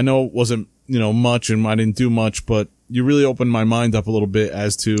 I know it wasn't, much and I didn't do much, but you really opened my mind up a little bit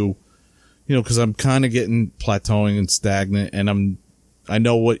as to, cause I'm kind of getting plateauing and stagnant, and I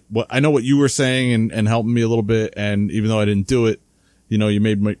know what you were saying and helping me a little bit. And even though I didn't do it, you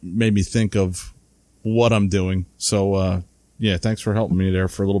made me think of what I'm doing. So, yeah, thanks for helping me there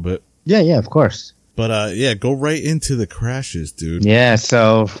for a little bit. Yeah, of course. But, yeah, go right into the crashes, dude. Yeah.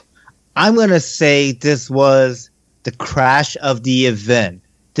 So I'm going to say this was the crash of the event.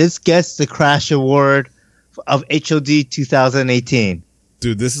 This gets the crash award of HOD 2018.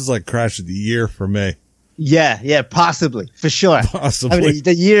 Dude, this is like crash of the year for me. Yeah, possibly, for sure. Possibly. I mean,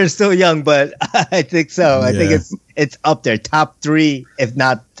 the year is still young, but I think so. I think it's up there, top 3, if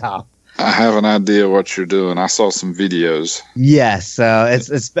not top. I have an idea what you're doing. I saw some videos. Yes,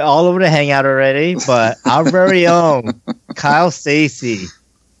 it's all over the Hangout already. But our very own Kyle Stacy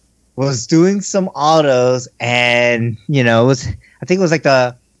was doing some autos, and I think it was like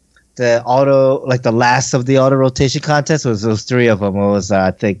the auto, like the last of the auto rotation contest was those 3 of them. It was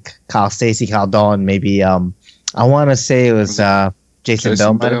I think Kyle Stacy, Kyle Dawn, maybe I want to say it was Jason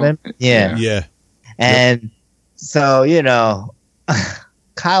Bell might have been. Yeah. And so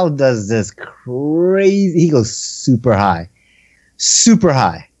Kyle does this crazy. He goes super high,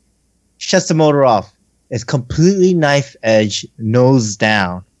 shuts the motor off. It's completely knife edge, nose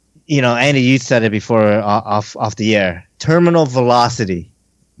down. Andy, you said it before off the air. Terminal velocity.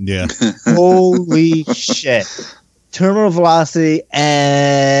 Yeah. Holy shit. Terminal velocity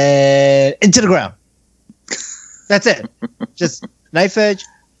and into the ground. That's it. Just knife edge.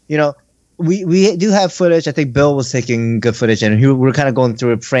 We do have footage. I think Bill was taking good footage, and we're kind of going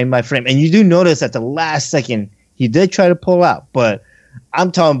through it frame by frame. And you do notice at the last second, he did try to pull out. But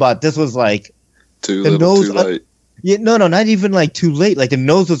I'm talking about this was like too late. No, not even like too late. Like the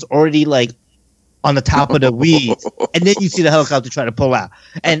nose was already like on the top of the weeds, and then you see the helicopter trying to pull out,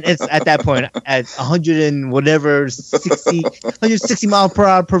 and it's at that point at 100 and whatever 160 mile per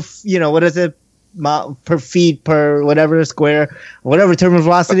hour per what is it, mile per feet per whatever square, whatever terminal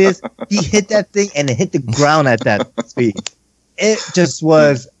velocity is. He hit that thing and it hit the ground at that speed. It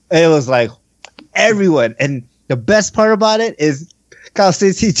was like everyone, and the best part about it is Kyle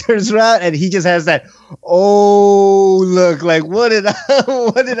Stacy turns around and he just has that, oh look, like what did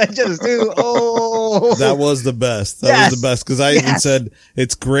I just do? Oh, that was the best. That was the best, because I even said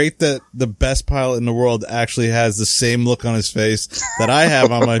it's great that the best pilot in the world actually has the same look on his face that I have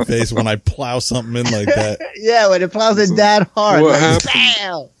on my face when I plow something in like that. Yeah, when it plows it that hard. What like, happened?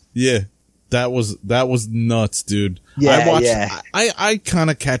 Bam! Yeah. That was nuts, dude. Yeah, I kind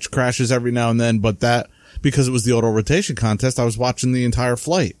of catch crashes every now and then, but that, because it was the auto rotation contest, I was watching the entire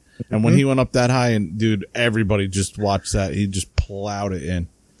flight. And when he went up that high, and dude, everybody just watched that. He just plowed it in.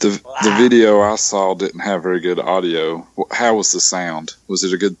 The video I saw didn't have very good audio. How was the sound? Was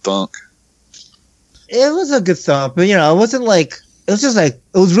it a good thunk? It was a good thump, but it wasn't like, it was just like,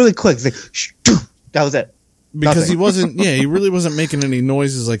 it was really quick. It's like, that was it. Because he wasn't, he really wasn't making any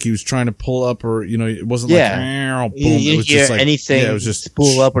noises like he was trying to pull up, or, it wasn't like, boom. You it was hear just like, anything, it was just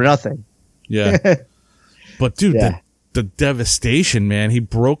pull up or nothing. Yeah. But dude, the devastation, man. He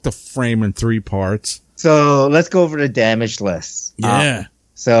broke the frame in 3 parts. So let's go over the damage list. Yeah.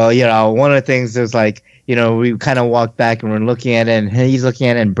 So, one of the things is like, we kind of walked back and we're looking at it, and he's looking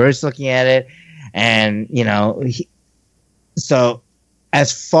at it, and Bert's looking at it. And, so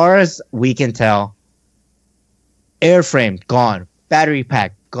as far as we can tell, airframe gone, battery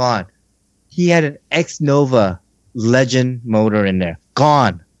pack gone. He had an X-Nova Legend motor in there.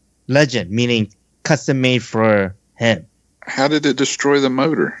 Gone. Legend, meaning custom made for him. How did it destroy the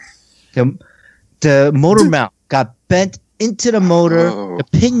motor? The motor mount got bent into the motor. The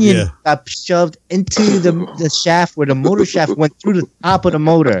pinion got shoved into the shaft, where the motor shaft went through the top of the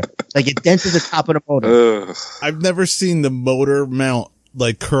motor. Like it dented the top of the motor. I've never seen the motor mount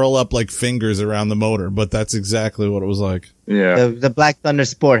like curl up like fingers around the motor, but that's exactly what it was like. Yeah. The Black Thunder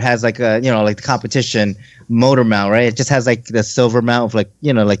Sport has like a, like the competition motor mount, right? It just has like the silver mount of like,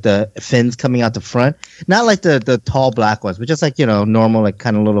 like the fins coming out the front. Not like the tall black ones, but just like, normal, like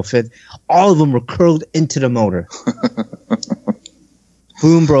kind of little fins. All of them were curled into the motor.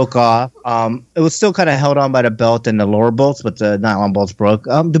 Boom broke off. It was still kind of held on by the belt and the lower bolts, but the nylon bolts broke.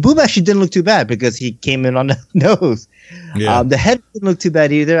 The boom actually didn't look too bad because he came in on the nose. Yeah. The head didn't look too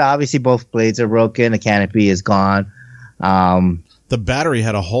bad either. Obviously, both blades are broken. The canopy is gone. The battery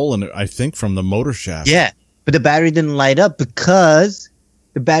had a hole in it, I think, from the motor shaft. Yeah, but the battery didn't light up because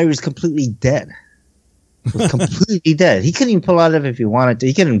the battery was completely dead. was completely dead. He couldn't even pull out of it if he wanted to.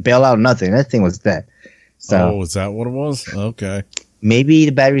 He couldn't bail out nothing. That thing was dead. So is that what it was? Okay. maybe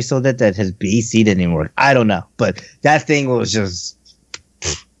the battery so that his BC didn't even work. I don't know, but that thing was just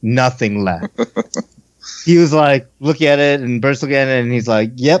nothing left. He was like, look at it, and Bert's looking at it, and he's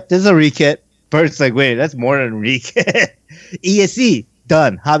like, yep, this is a rekit. Bert's like, wait, that's more than a rekit. ESC,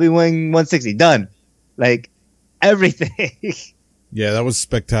 done. Hobby Wing 160, done. Like, everything. Yeah, that was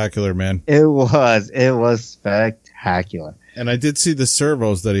spectacular, man. It was spectacular. And I did see the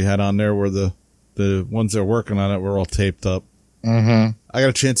servos that he had on there where the ones that are working on it were all taped up. Mm-hmm. I got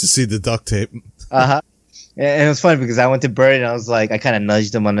a chance to see the duct tape. Uh-huh. And it was funny because I went to Bert and I was like, I kind of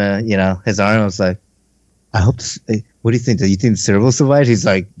nudged him on his arm. I was like, I hope, what do you think? Do you think the servo survived? He's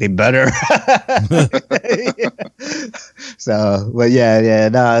like, they better. So, but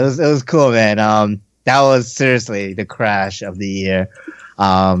no, it was cool, man. That was seriously the crash of the year.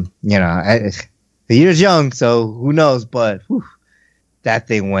 The year's young, so who knows? But that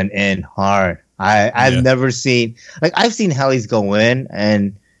thing went in hard. I've never seen, like, I've seen helis go in,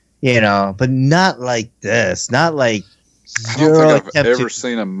 and but not like this. Not like I don't think I've ever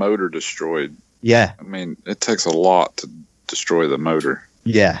seen a motor destroyed. Yeah. I mean, it takes a lot to destroy the motor.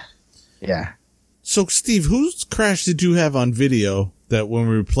 Yeah. So, Steve, whose crash did you have on video that when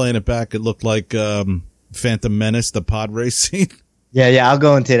we were playing it back, it looked like Phantom Menace, the pod race scene? Yeah, I'll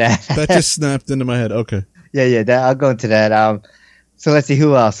go into that. That just snapped into my head. Okay. Yeah, I'll go into that. So let's see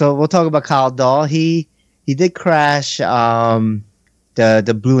who else. So we'll talk about Kyle Dahl. He did crash the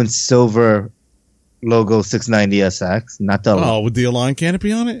blue and silver logo 690SX, not the with the Align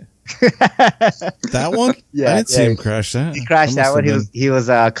canopy on it. That one? Yeah, I didn't see him crash that. He crashed that one. He was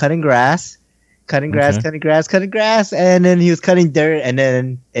cutting grass, and then he was cutting dirt, and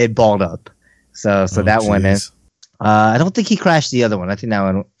then it balled up. So that went in. I don't think he crashed the other one. I think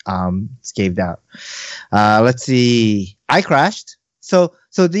that one scaved out. Let's see. I crashed. So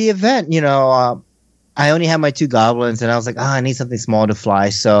the event, I only had my 2 goblins, and I was like, I need something small to fly.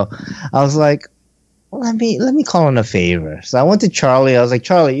 So I was like, well, let me call in a favor. So I went to Charlie. I was like,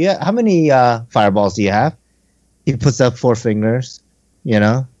 Charlie, how many fireballs do you have? He puts up 4 fingers,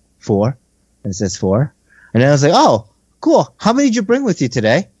 4. And it says 4. And then I was like, oh, cool. How many did you bring with you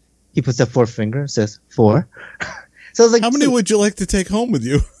today? He puts up 4 fingers, says 4. So I was like, how many would you like to take home with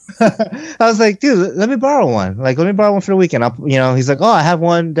you? I was like, dude, let me borrow one. Like, let me borrow one for the weekend. He's like, oh, I have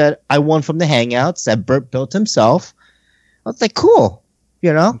one that I won from the Hangouts that Bert built himself. I was like, cool,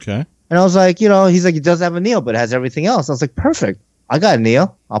 Okay. And I was like, he's like, it does have a Neo, but it has everything else. I was like, perfect. I got a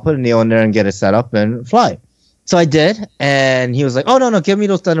Neo. I'll put a Neo in there and get it set up and fly. So I did. And he was like, oh, no, give me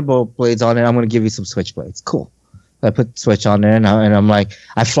those Thunderbolt blades on it. I'm going to give you some Switch blades. Cool. So I put Switch on there and I'm like,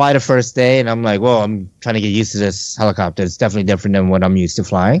 I fly the first day and I'm like, whoa, I'm trying to get used to this helicopter. It's definitely different than what I'm used to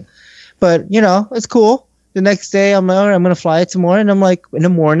flying. But, it's cool. The next day I'm like, all right, I'm going to fly it some more. And I'm like, in the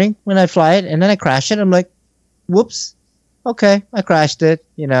morning when I fly it and then I crash it, I'm like, whoops. Okay, I crashed it.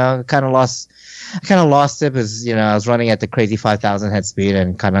 I kind of lost it because I was running at the crazy 5,000 head speed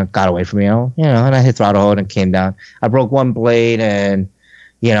and kind of got away from me. And I hit throttle hold and came down. I broke one blade and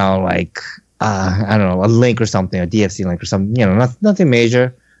I don't know, a link or something, a DFC link or something. Nothing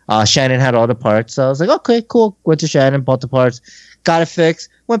major. Shannon had all the parts, so I was like, okay, cool. Went to Shannon, bought the parts, got it fixed,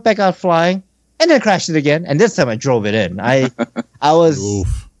 went back out flying, and then crashed it again. And this time I drove it in. I was.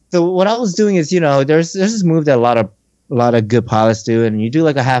 Oof. So what I was doing is, there's this move that a lot of good pilots do, and you do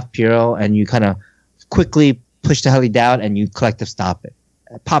like a half Puro, and you kind of quickly push the heli down, and you collective stop it,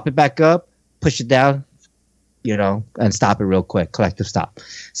 pop it back up, push it down, and stop it real quick, collective stop.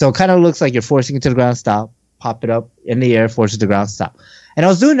 So it kind of looks like you're forcing it to the ground, stop, pop it up in the air, force it to the ground, stop. And I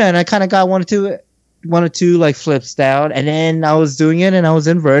was doing that, and I kind of got one or two like flips down, and then I was doing it, and I was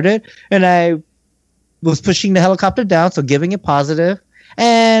inverted, and I was pushing the helicopter down, so giving it positive,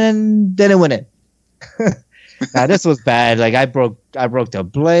 and then it went in. Now this was bad. Like I broke the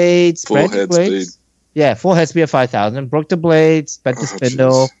blades, full head blades. Speed. Yeah, full head speed of 5,000. Broke the blades, bent the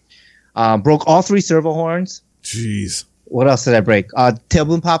spindle, broke all 3 servo horns. Jeez. What else did I break? Tail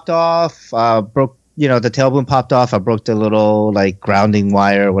boom popped off. Broke. The tail boom popped off. I broke the little like grounding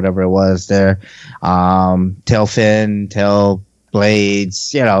wire, whatever it was there. Tail fin, tail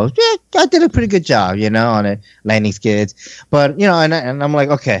blades. I did a pretty good job. On it, landing skids. But and I'm like,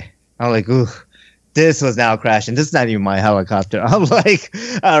 okay. I'm like, ooh. This was now crashing. This is not even my helicopter. I'm like,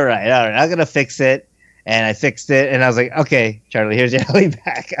 all right. I'm going to fix it. And I fixed it. And I was like, okay, Charlie, here's your heli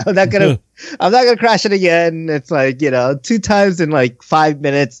back. I'm not going to crash it again. It's like, 2 times in like 5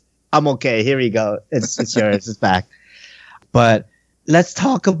 minutes. I'm okay. Here you go. It's yours. It's back. But let's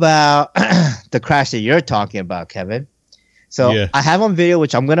talk about the crash that you're talking about, Kevin. So I have on video,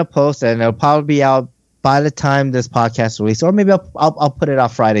 which I'm going to post, and it'll probably be out by the time this podcast releases, or maybe I'll put it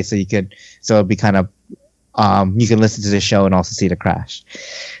out Friday so it'll be kind of you can listen to the show and also see the crash.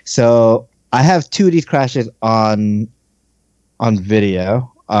 So I have 2 of these crashes on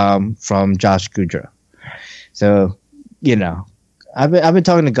video from Josh Goudreau. So I've been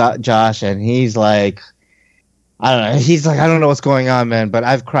talking to Josh, and he's like, I don't know. He's like, I don't know what's going on, man, but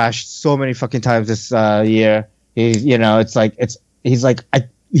I've crashed so many fucking times this year. He's like,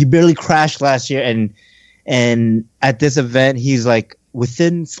 he barely crashed last year, and at this event, he's like,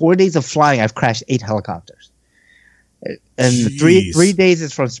 within 4 days of flying, I've crashed 8 helicopters. And Jeez. 3 days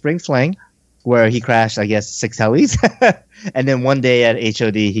is from Spring Fling, where he crashed, I guess, 6 helis. And then one day at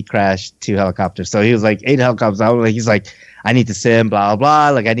HOD, he crashed 2 helicopters. So he was like, 8 helicopters. He's like, I need to sim, blah, blah,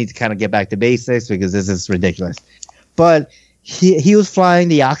 blah. Like, I need to kind of get back to basics because this is ridiculous. But he was flying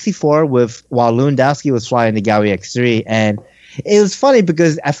the Oxy 4 while Lewandowski was flying the Gaui X3. And it was funny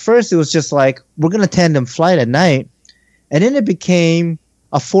because at first it was just like, we're going to tandem flight at night. And then it became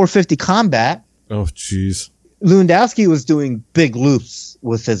a 450 combat. Oh, jeez. Lewandowski was doing big loops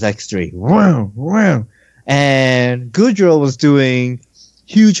with his X3. And Goudreau was doing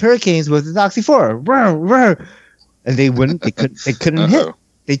huge hurricanes with his Oxy 4. And they couldn't hit.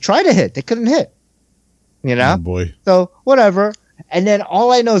 They tried to hit. They couldn't hit. Oh, boy. So, whatever. And then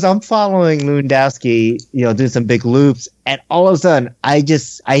all I know is I'm following Lewandowski, doing some big loops. And all of a sudden, I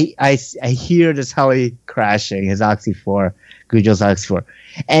hear this heli crashing, his Oxy 4, Goudreau's Oxy 4.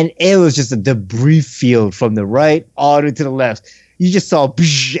 And it was just a debris field from the right all the way to the left. You just saw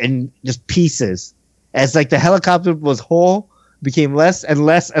and just pieces. As like the helicopter was whole, became less and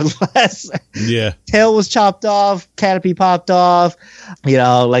less and less. Yeah. Tail was chopped off, canopy popped off,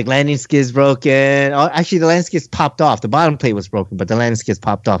 like landing skids broken. Oh, actually, the landing skids popped off. The bottom plate was broken, but the landing skids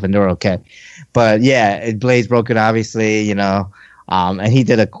popped off and they were okay. But yeah, blades broken, obviously, and he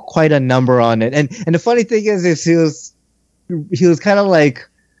did quite a number on it. And the funny thing is he was kind of like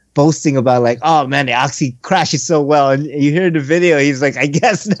boasting about like, oh man, the Oxy crashes so well. And you hear the video, he's like, I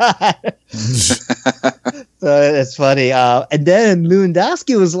guess not. So it's funny. And then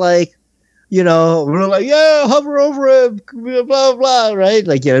Lewandowski was like, we're like, yeah, hover over him, blah, blah, blah, right?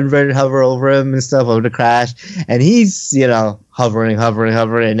 Like, inverted hover over him and stuff over the crash. And he's, hovering,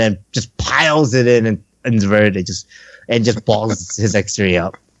 and then just piles it in and inverted and just balls his X3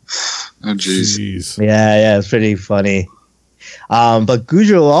 up. Oh, jeez. Yeah, it's pretty funny. But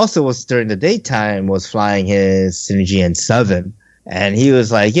Goudreau also was during the daytime was flying his Synergy N7, and he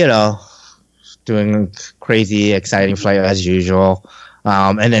was like, doing crazy, exciting flight as usual.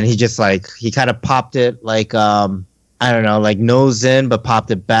 And then he just he kind of popped it like, I don't know, like nose in, but popped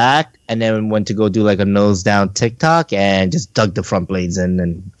it back, and then went to go do like a nose down TikTok and just dug the front blades in,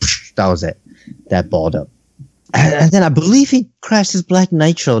 and that was it. That balled up. And then I believe he crashed his Black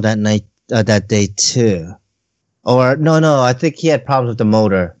Nitro that day too. Or no, I think he had problems with the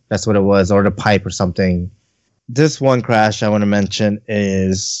motor. That's what it was, or the pipe or something. This one crash I want to mention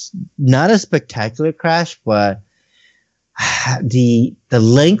is not a spectacular crash, but the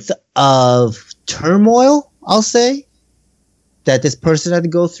length of turmoil, I'll say, that this person had to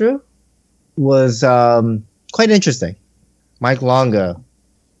go through was quite interesting. Mike Longo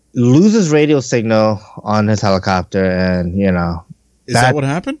loses radio signal on his helicopter, and is that what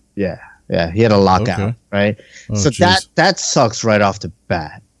happened? Yeah, he had a lockout, Okay. right? Oh, so geez. that sucks right off the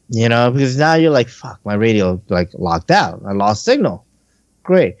bat, because now you're like, fuck, my radio locked out. I lost signal.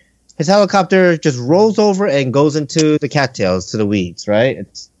 Great. His helicopter just rolls over and goes into the cattails, to the weeds, right?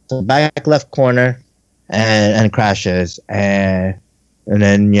 It's the back left corner and crashes. And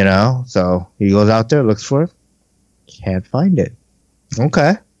then, so he goes out there, looks for it. Can't find it.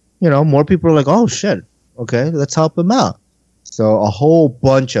 Okay. More people are like, oh, shit. Okay, let's help him out. So a whole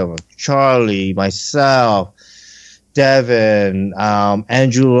bunch of them, Charlie, myself, Devin,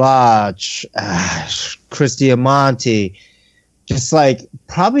 Andrew Lodge, Chris Diamante, just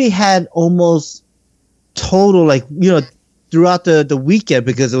probably had almost total, throughout the weekend,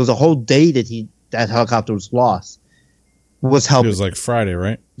 because it was a whole day that helicopter was lost, was helping. It was like Friday,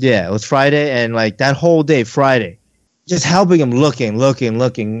 right? Yeah, it was Friday, and that whole day, Friday. Just helping him looking. They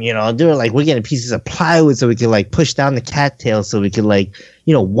were we're getting pieces of plywood so we could push down the cattails so we could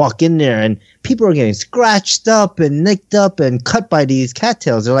walk in there, and people are getting scratched up and nicked up and cut by these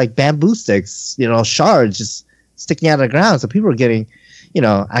cattails. They're like bamboo sticks, shards just sticking out of the ground. So people are getting,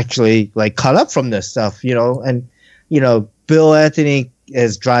 actually cut up from this stuff, and Bill Anthony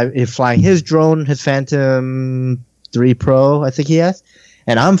is flying his drone, his Phantom 3 Pro, I think he has.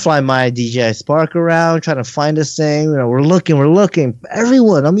 And I'm flying my DJI Spark around, trying to find this thing. We're looking.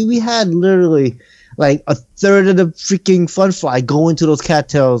 Everyone. I mean, we had literally a third of the freaking fun fly go into those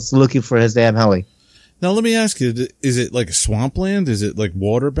cattails looking for his damn heli. Now let me ask you: is it like a swampland? Is it like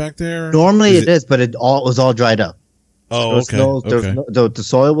water back there? Normally it is, but it was all dried up. Oh, okay. The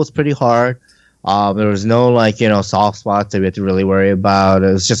soil was pretty hard. There was no like soft spots that we had to really worry about.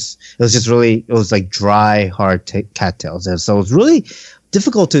 It was like dry, hard cattails, and so it was really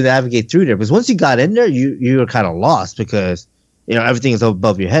difficult to navigate through there. Because once you got in there, you were kind of lost because everything is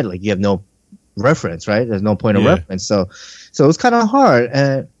above your head. Like you have no reference, right? There's no point of reference. So it was kind of hard,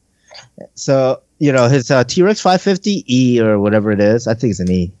 and so his T-Rex 550E or whatever it is, I think it's an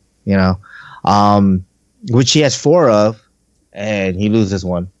E. Which he has 4 of, and he loses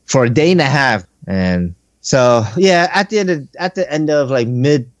one for a day and a half. And so, at the end of like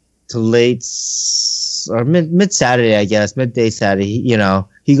mid to late or mid Saturday, I guess, midday Saturday,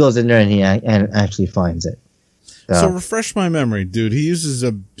 he goes in there and he actually finds it. So refresh my memory, dude. He uses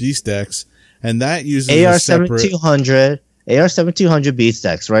a Beast X, and that uses AR-7200 Beast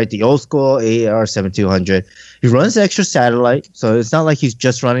X, right? The old school AR-7200. He runs extra satellite, so it's not like he's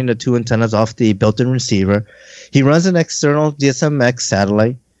just running the 2 antennas off the built-in receiver. He runs an external DSM-X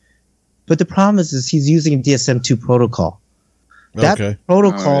satellite, but the problem is he's using a DSM-2 protocol. That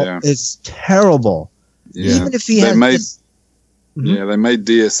protocol is terrible. Yeah. Even if he they made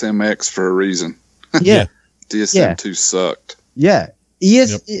DSM-X for a reason. Yeah. DSM-2 sucked. Yeah.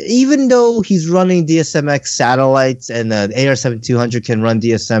 Even though he's running DSM-X satellites and the AR-7200 can run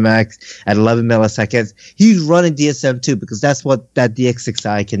DSM-X at 11 milliseconds, he's running DSM-2 because that's what that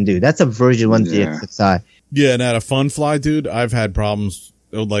DX6i can do. That's a version 1 DX6i. Yeah, and at a Fun Fly, dude, I've had problems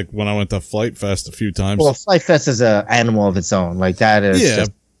like when I went to Flight Fest a few times. Well, Flight Fest is an animal of its own. Like that is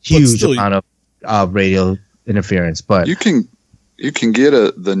just huge amount of radio interference. But you can get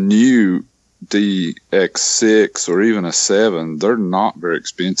the new DX6 or even a 7. They're not very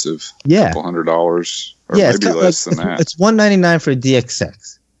expensive. Yeah, $200 or maybe less than that. It's $199 for a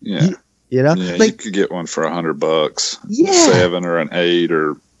DX6. Yeah, yeah, you could get one for $100. Yeah, 7 or an 8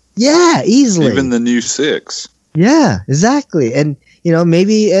 or easily even the new 6. Yeah, exactly. And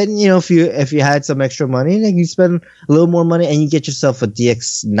maybe if you had some extra money, then you spend a little more money and you get yourself a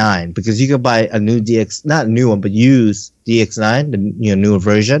DX9 because you could buy a new DX, not a new one, but used DX9, the newer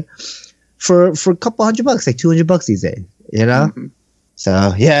version. For a couple $100, like $200 these days, Mm-hmm. So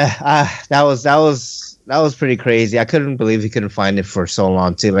that was pretty crazy. I couldn't believe he couldn't find it for so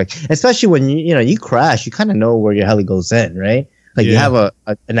long too. Like especially when you crash, you kind of know where your heli goes in, right? Like you have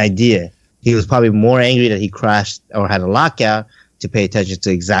an idea. He was probably more angry that he crashed or had a lockout to pay attention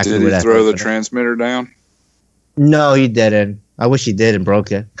to exactly. Did he throw the transmitter down? No, he didn't. I wish he did and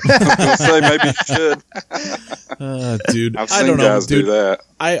broke it. I was going to say maybe you should. Dude, I've seen guys do that.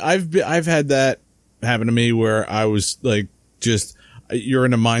 I've had that happen to me where I was like, just you're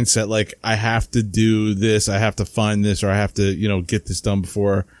in a mindset like I have to do this, I have to find this, or I have to get this done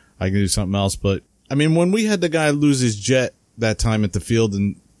before I can do something else. But I mean, when we had the guy lose his jet that time at the field,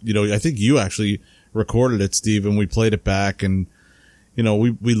 and I think you actually recorded it, Steve, and we played it back, and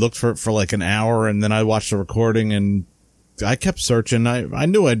we looked for it for like an hour, and then I watched the recording and I kept searching. I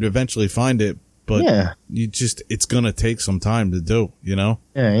knew I'd eventually find it, but it's gonna take some time to do, Yeah.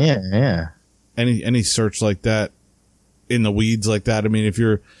 Any search like that in the weeds like that. I mean, if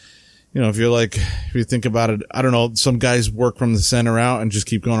you think about it, I don't know, some guys work from the center out and just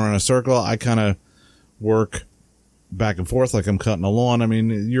keep going around a circle. I kind of work back and forth like I'm cutting a lawn. I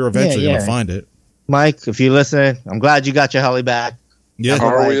mean, you're eventually gonna find it. Mike, if you listen, I'm glad you got your heli back. Yeah.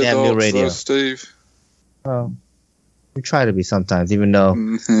 Are we adults though, Steve? Oh. We try to be sometimes, even though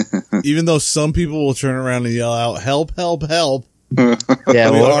some people will turn around and yell out, "Help! Help! Help!" Yeah,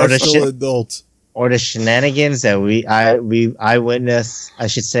 we are still adults. Or the shenanigans that I witnessed, I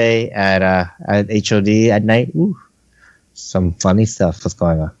should say, at HOD at night. Ooh, some funny stuff was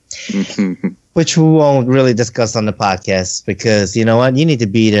going on, which we won't really discuss on the podcast because you know what, you need to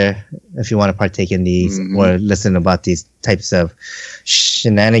be there if you want to partake in these or listen about these types of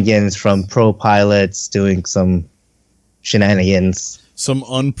shenanigans from pro pilots doing some shenanigans, some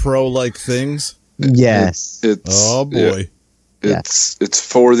unpro like things. Yes. Oh boy. It's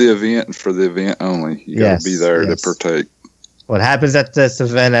for the event and for the event only. You gotta be there to partake. What happens at this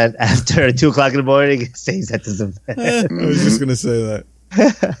event after 2:00 in the morning stays at this event. I was just gonna say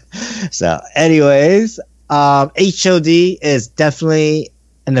that. So, anyways, HOD is definitely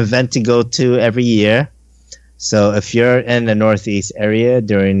an event to go to every year. So if you're in the Northeast area I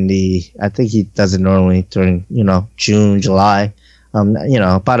think he does it normally during, June, July,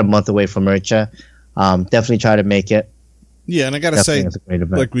 about a month away from IRCHA. Definitely try to make it. Yeah, and I got to say,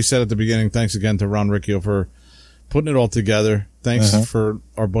 like we said at the beginning, thanks again to Ron Riccio for putting it all together. Thanks for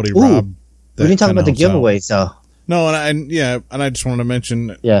our buddy Rob. We didn't talk about the giveaway, so. No, and I just wanted to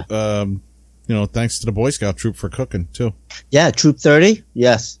mention, thanks to the Boy Scout troop for cooking too. Yeah, Troop 30.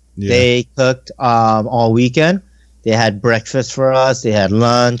 Yes. Yeah. They cooked all weekend. They had breakfast for us. They had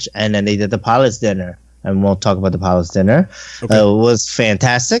lunch, and then they did the pilot's dinner. And we'll talk about the pilot's dinner. Okay. It was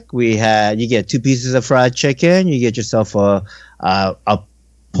fantastic. You get 2 pieces of fried chicken. You get yourself a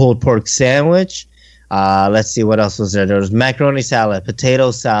pulled pork sandwich. Let's see what else was there. There was macaroni salad, potato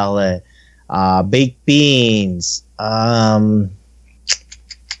salad, baked beans. There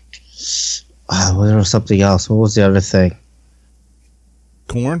was something else. What was the other thing?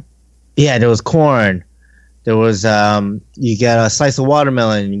 Corn? Yeah, there was corn. There was you get a slice of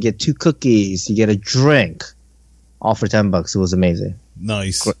watermelon. You get 2 cookies. You get a drink, all for $10. It was amazing.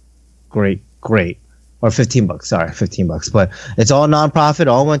 Nice. Great. Or $15. Sorry, $15. But it's all nonprofit.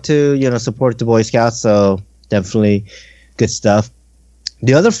 All went to support the Boy Scouts. So definitely good stuff.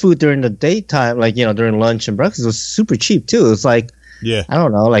 The other food during the daytime, like during lunch and breakfast, was super cheap too. It was like Yeah. I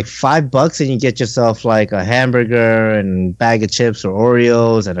don't know, like $5, and you get yourself like a hamburger and bag of chips or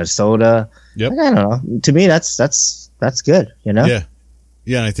Oreos and a soda. Yep. Like, I don't know. To me, that's good. Yeah.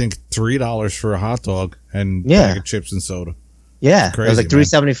 Yeah, and I think $3 for a hot dog and bag of chips and soda. Yeah, Crazy, it was like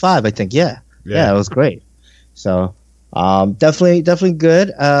 $3.75, I think. Yeah, it was great. So, definitely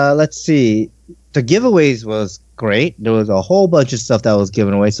good. Let's see. The giveaways was great. There was a whole bunch of stuff that was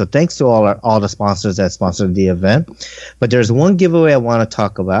given away. So thanks to all the sponsors that sponsored the event. But there's one giveaway I want to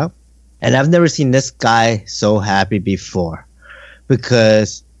talk about, and I've never seen this guy so happy before,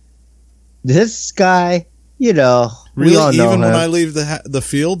 because this guy, we all know even him. when I leave the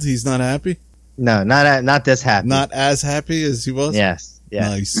field, he's not happy. No, not this happy. Not as happy as he was. Yes. Yeah.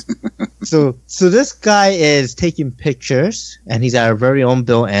 Nice. So this guy is taking pictures, and he's our very own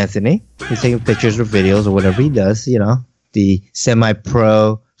Bill Anthony. He's taking pictures or videos or whatever he does, the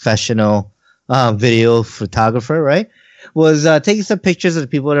semi-pro professional video photographer, right? Was taking some pictures of the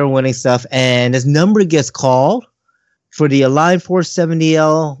people that are winning stuff, and his number gets called for the Align 470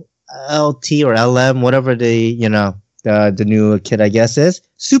 LT or LM, whatever the new kit, I guess, is.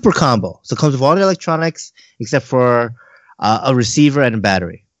 Super combo. So it comes with all the electronics except for a receiver and a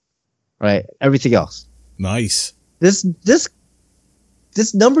battery. Right? Everything else. Nice. This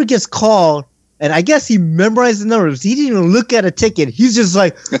number gets called, and I guess he memorized the numbers. He didn't even look at a ticket. He's just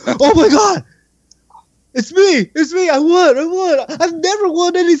like, oh my God, it's me. I won. I've never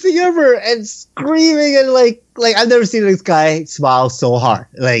won anything ever. And screaming and like I've never seen this guy smile so hard,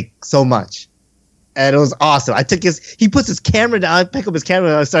 like so much. And it was awesome. He puts his camera down, I pick up his camera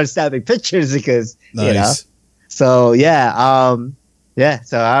and I start snapping pictures because, Nice. So yeah,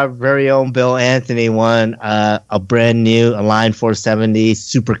 so our very own Bill Anthony won a brand new Align 470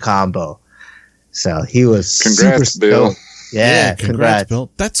 Super Combo. So he was Congrats, super Bill. stoked. Yeah, congrats. Bill.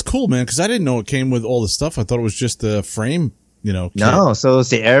 That's cool, man, because I didn't know it came with all the stuff. I thought it was just the frame, kit. No, so it's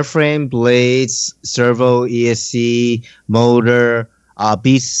the airframe, blades, servo, ESC, motor,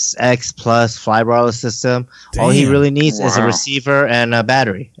 Beast X Plus flybarless system. Damn. All he really needs is a Wow. receiver and a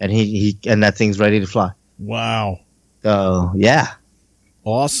battery, and he that thing's ready to fly. Wow. So yeah.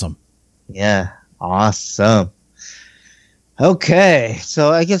 Awesome. Yeah, awesome. Okay,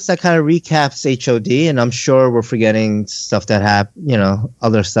 so I guess that kind of recaps HOD, and I'm sure we're forgetting stuff that happened,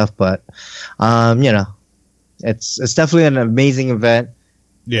 other stuff, but, it's definitely an amazing event.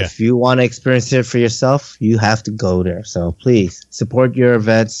 Yeah. If you want to experience it for yourself, you have to go there. So please support your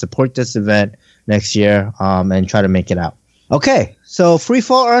event, support this event next year, and try to make it out. Okay, so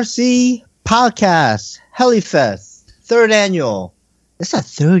Freefall RC podcast, Helifest, 3rd annual. It's our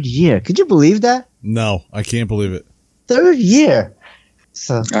 3rd year. Could you believe that? No, I can't believe it. 3rd year.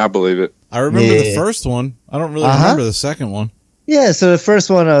 So I believe it. I remember the Yeah. first one. I don't really Uh-huh. remember the second one. yeah, so the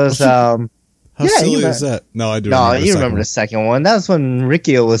first one was How Yeah, silly you is that? No, I do. no, remember the you second remember one. the second one. That was when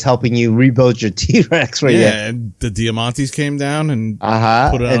Riccio was helping you rebuild your T-Rex right Yeah, and the Diamantes came down and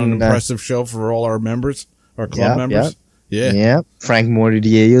Uh-huh. put on an and, impressive show for all our members, our club Yep, members. Yeah, Yeah. Frank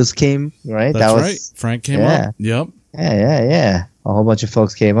Mortadillos came, right? that's that was right. Frank came yeah. up. Yep. Yeah. A whole bunch of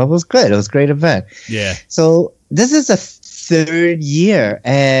folks came up. It was good. It was a great event. Yeah. So this is a 3rd year,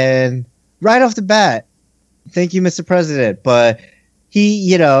 and right off the bat, thank you, Mr. President. But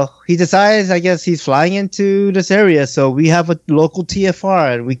he decides, I guess he's flying into this area, so we have a local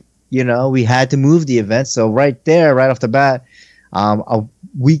TFR, and we had to move the event. So right off the bat,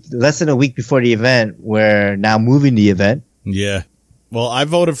 less than a week before the event, we're now moving the event. Yeah. Well, I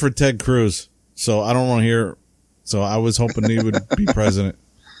voted for Ted Cruz, so I don't want to hear. So I was hoping he would be president.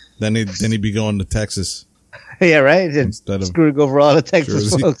 Then he'd be going to Texas. Yeah, right. And Instead of screwing over all the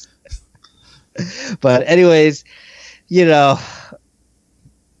Texas Jersey. folks. But anyways, it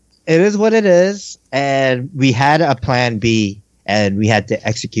is what it is, and we had a plan B, and we had to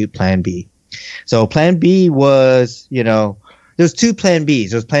execute plan B. So plan B was, there's two plan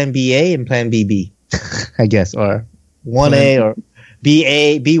Bs. There's plan BA and plan BB, I guess, or 1A or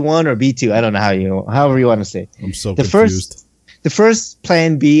BA, B1 or B2. I don't know however you want to say. I'm so confused. The first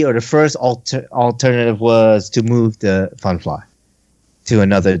plan B or the first alternative was to move the Fun Fly to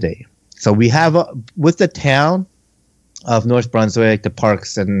another day. So we have, with the town of North Brunswick, the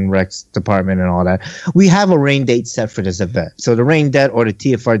Parks and Recs department and all that, we have a rain date set for this event. So the rain date or the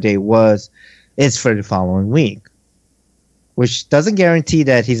TFR date is for the following week, which doesn't guarantee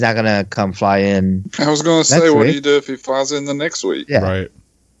that he's not going to come fly in. I was going to say, what do you do if he flies in the next week? Yeah. Right.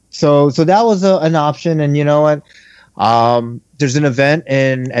 So that was an option. And you know what? There's an event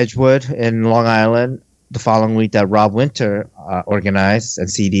in Edgewood in Long Island the following week that Rob Winter organized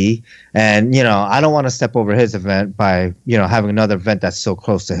and CD. And, I don't want to step over his event by, having another event that's so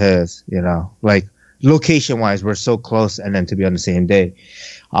close to his, like location-wise, we're so close and then to be on the same day.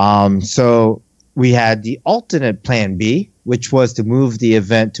 So we had the alternate plan B, which was to move the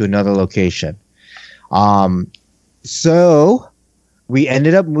event to another location. So we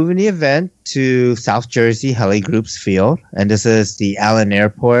ended up moving the event to South Jersey Heli Group's field. And this is the Allen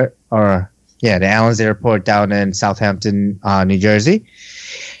Airport, the Allen's Airport down in Southampton, New Jersey.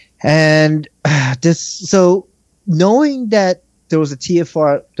 And so knowing that there was a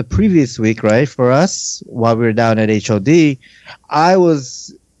TFR the previous week, right, for us while we were down at HOD, I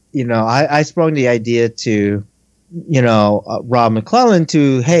was, I sprung the idea to, Rob McClellan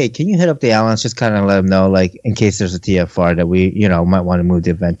to, hey, can you hit up the Allens, just kind of let them know, like, in case there's a TFR that we, might want to move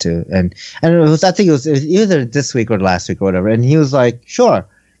the event to. And I think it was either this week or last week or whatever. And he was like, sure.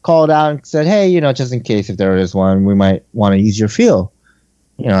 Called out and said, hey, just in case if there is one, we might want to use your field.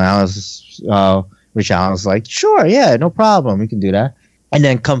 Rich Allen was like, sure, yeah, no problem. We can do that. And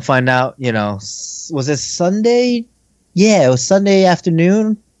then come find out, was it Sunday? Yeah, it was Sunday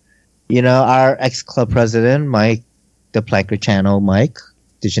afternoon. Our ex-club president, Mike, the Planker Channel, Mike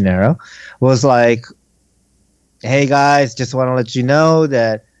DeGennaro, was like, hey, guys, just want to let you know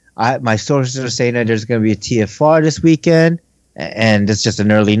that my sources are saying that there's going to be a TFR this weekend. And it's just an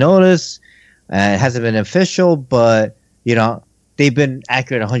early notice. It hasn't been official, but, they've been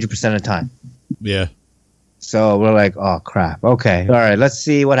accurate 100% of the time. Yeah. So we're like, oh, crap. Okay. All right. Let's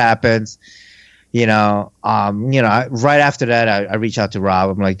see what happens. Right after that, I reach out to Rob.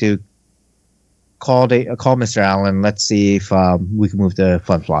 I'm like, dude, call Mr. Allen. Let's see if we can move the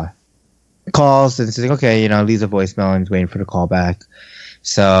Fun Fly. Calls and says, okay, leaves a voicemail and he's waiting for the call back.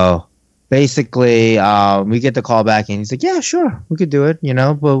 So basically, we get the call back and he's like, yeah, sure, we could do it,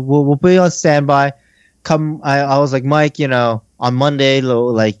 but we'll be on standby. I was like, Mike, on Monday,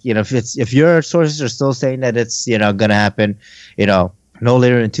 like, if your sources are still saying that it's, going to happen, no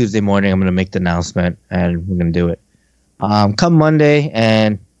later than Tuesday morning, I'm going to make the announcement and we're going to do it. Come Monday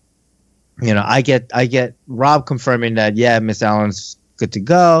and, I get Rob confirming that, yeah, Miss Allen's good to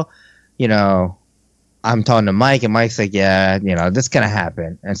go, I'm talking to Mike, and Mike's like, yeah, this is going to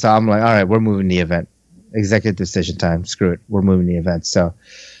happen. And so I'm like, all right, we're moving the event. Executive decision time. Screw it. We're moving the event. So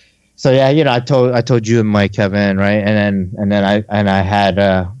yeah, I told you and Mike, Kevin, right? And then I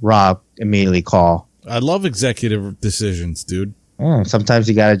had Rob immediately call. I love executive decisions, dude. Sometimes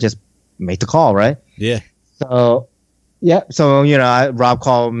you got to just make the call, right? Yeah. So, yeah. So, Rob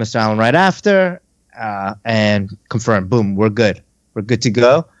called Mr. Allen right after and confirmed, boom, we're good. We're good to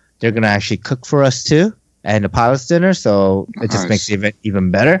go. They're going to actually cook for us too, and the pilot's dinner, so it just makes the event even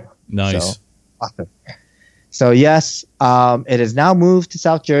better. Nice. So, awesome. So yes, it is now moved to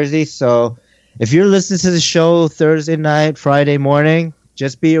South Jersey. So if you're listening to the show Thursday night, Friday morning,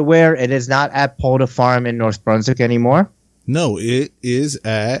 just be aware it is not at Polda Farm in North Brunswick anymore. No, it is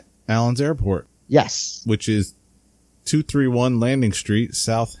at Allen's Airport. Yes. Which is 231 Landing Street,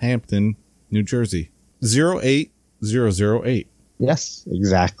 Southampton, New Jersey. 08008. Yes,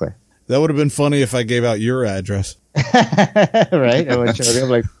 exactly. That would have been funny if I gave out your address. Right? I'm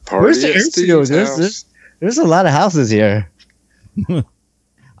like, where's the studio? There's a lot of houses here.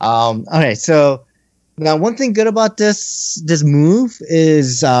 All right. So now one thing good about this move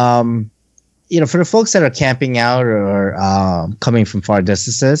is, for the folks that are camping out or coming from far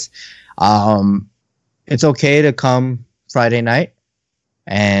distances, it's okay to come Friday night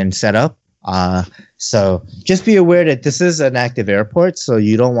and set up. So just be aware that this is an active airport, so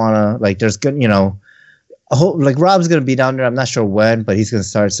you don't want to, like, there's good, Rob's going to be down there. I'm not sure when, but he's going to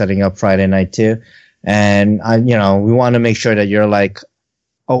start setting up Friday night too. And we want to make sure that you're like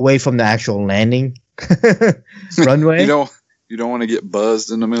away from the actual landing runway. You don't want to get buzzed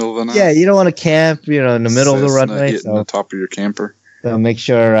in the middle of the night. Yeah, you don't want to camp, in the middle of the runway. Hitting the top of your camper. So make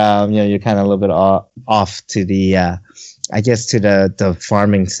sure you're kind of a little bit off to the I guess to the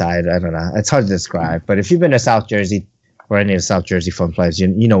farming side. I don't know. It's hard to describe. But if you've been to South Jersey or any of the South Jersey fun flies,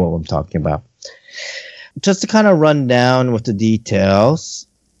 you know what I'm talking about. Just to kind of run down with the details,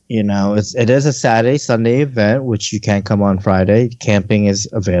 it is a Saturday, Sunday event, which you can't come on Friday. Camping is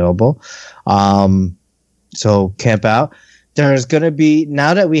available. So camp out. There's going to be,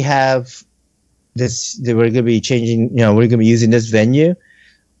 now that we have this, we're going to be changing, we're going to be using this venue.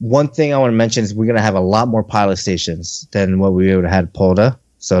 One thing I want to mention is we're going to have a lot more pilot stations than what we would have had at Polda.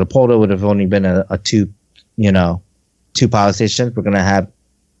 So the Polda would have only been a two pilot stations. We're going to have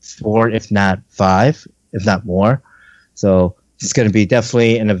 4, if not 5, if not more. So it's going to be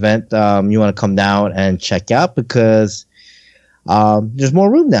definitely an event you want to come down and check out because there's more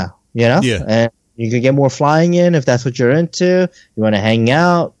room now, Yeah. And you can get more flying in if that's what you're into. You want to hang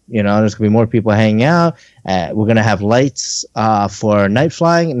out, there's going to be more people hanging out. We're going to have lights for night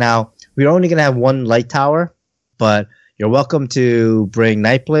flying. Now, we're only going to have one light tower, but you're welcome to bring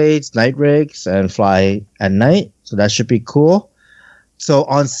night blades, night rigs, and fly at night. So that should be cool. So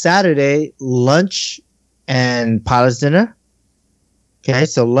on Saturday, lunch and pilot's dinner. Okay,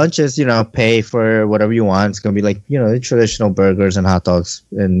 so lunch is, pay for whatever you want. It's going to be like, the traditional burgers and hot dogs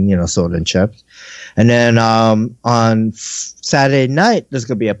and, soda and chips. And then on Saturday night, there's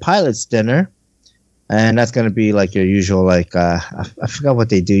going to be a pilot's dinner. And that's going to be like your usual, like, I forgot what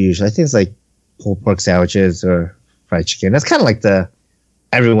they do usually. I think it's like pulled pork sandwiches or fried chicken. That's kind of like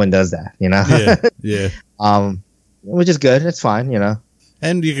everyone does that, Yeah. Which is good. It's fine,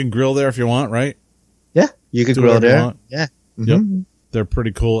 And you can grill there if you want, right? Yeah, you can Do grill whatever you there. want. Yeah. Yep. Mhm. They're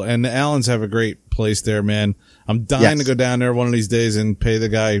pretty cool. And the Allens have a great place there, man. I'm dying to go down there one of these days and pay the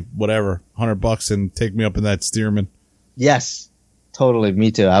guy, whatever, $100 and take me up in that Stearman. Yes, totally.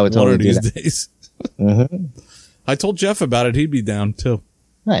 Me too. I would One totally of do these that. days. Mm-hmm. I told Jeff about it. He'd be down too.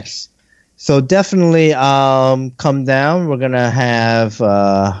 Nice. So definitely come down. We're going to have,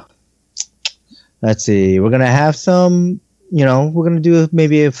 let's see, we're going to have some, we're going to do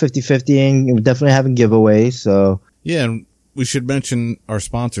maybe a 50-50 and we're definitely having giveaways. So Yeah, and we should mention our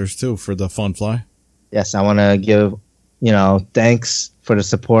sponsors too for the Fun Fly. yes, I want to give, thanks for the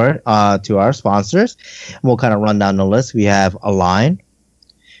support to our sponsors. And we'll kind of run down the list. We have Align,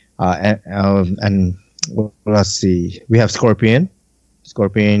 and let's see, we have Scorpion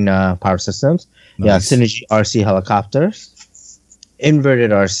Power Systems. Nice. Yeah, Synergy RC Helicopters,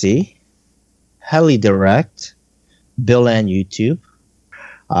 Inverted RC, Heli Direct, Bill and YouTube,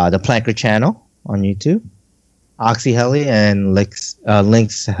 the Planker Channel on YouTube, Oxy Heli, and Lynx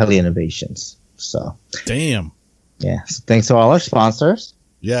Heli Innovations. So, Damn. yeah. So thanks to all our sponsors.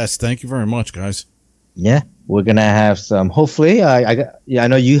 Yes, thank you very much, guys. Yeah, we're gonna have some. Hopefully, I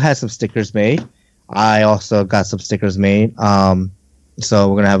know you had some stickers made. I also got some stickers made. So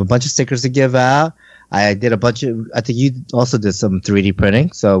we're gonna have a bunch of stickers to give out. I did a bunch of. I think you also did some 3D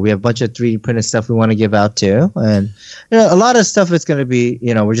printing. So we have a bunch of 3D printed stuff we want to give out too, and a lot of stuff is gonna be.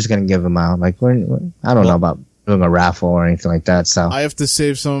 We're just gonna give them out. Like I don't know about doing a raffle or anything like that. So I have to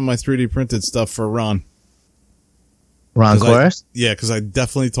save some of my 3D printed stuff for Ron. Ron Chorus. Yeah, because I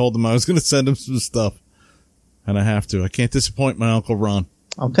definitely told him I was going to send him some stuff. And I have to. I can't disappoint my Uncle Ron.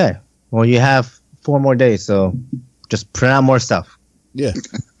 Okay. Well, you have 4 more days, so just print out more stuff. Yeah.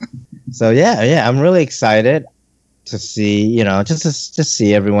 So yeah, I'm really excited to see, just to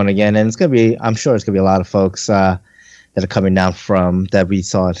see everyone again, and I'm sure it's gonna be a lot of folks that are coming down from that we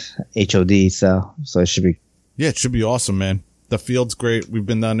saw at HOD. So it should be. Yeah, it should be awesome, man. The field's great. We've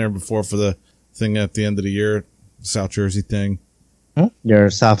been down there before for the thing at the end of the year, South Jersey thing. Your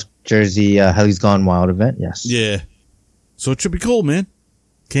South Jersey Heli's Gone Wild event, yes. Yeah. So it should be cool, man.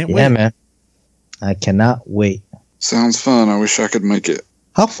 Can't wait. Yeah, man. I cannot wait. Sounds fun. I wish I could make it.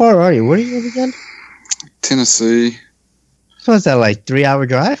 How far are you? Where are you again? Tennessee. So is that like 3-hour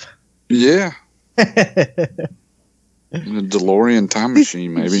drive? Yeah. In a DeLorean time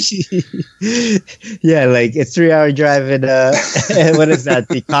machine, maybe. Yeah, like it's 3-hour drive in what is that?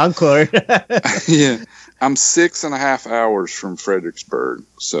 The Concorde. Yeah. I'm 6.5 hours from Fredericksburg.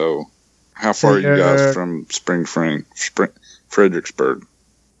 So how far are you guys from Fredericksburg?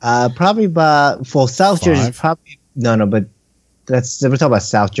 Probably about South 5? Jersey. Probably no, but we're talking about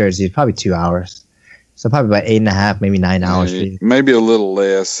South Jersey. Probably 2 hours. So probably about 8.5, maybe 9 hours. Maybe a little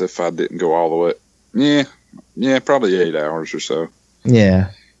less if I didn't go all the way. Yeah, probably 8 hours or so.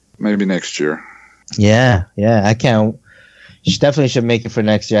 Yeah. Maybe next year. Yeah. I can't. You definitely should make it for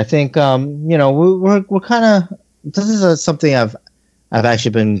next year. I think we're kind of. This is something I've actually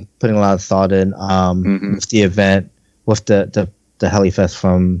been putting a lot of thought in with the event, with the Helifest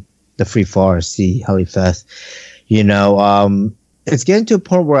from the Free Fall RC Helifest. It's getting to a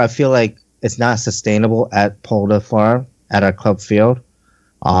point where I feel like it's not sustainable at Polda Farm at our club field.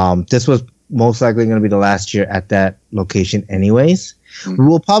 This was most likely going to be the last year at that location anyways. We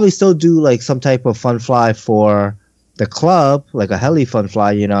will probably still do like some type of fun fly for the club, like a heli fun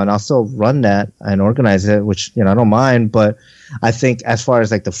fly, and I'll still run that and organize it, which, I don't mind. But I think as far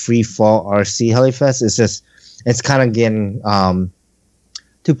as like the free fall RC Heli Fest, it's kind of getting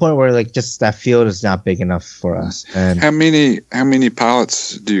to a point where like just that field is not big enough for us. And how many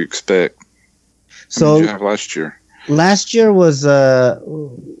pilots do you expect? How many did you have last year? Last year was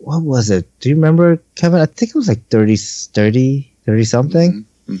what was it? Do you remember, Kevin? I think it was like 30 something.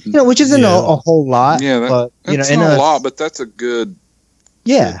 Mm-hmm. Which isn't a whole lot. Yeah, but that's not a lot, but that's a good,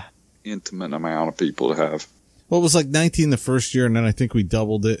 intimate amount of people to have. Well, it was like 19 the first year, and then I think we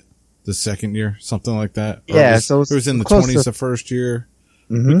doubled it the second year, something like that. Yeah, it was in the 20s the first year.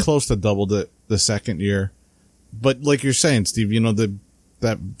 Mm-hmm. We close to doubled it the second year. But like you're saying, Steve,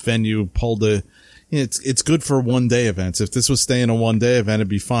 that venue pulled it's good for one day events. If this was staying a one day event, it'd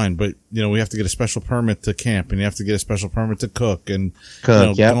be fine. But, we have to get a special permit to camp, and you have to get a special permit to cook. And,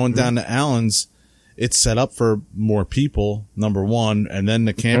 going down to Allen's, it's set up for more people, number one. And then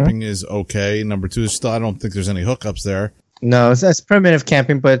the camping is okay. Number two is still, I don't think there's any hookups there. No, that's primitive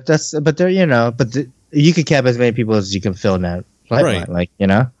camping, but you can camp as many people as you can fill in that. Right.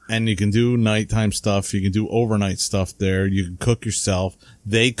 And you can do nighttime stuff. You can do overnight stuff there. You can cook yourself.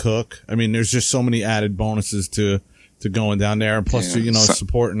 They cook. I mean, there's just so many added bonuses to going down there. And plus,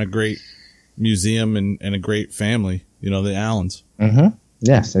 supporting a great museum and a great family, the Allens. Mm-hmm.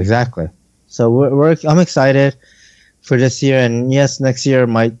 Yes, exactly. So I'm excited for this year. And yes, next year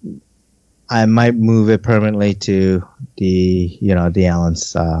I might move it permanently to the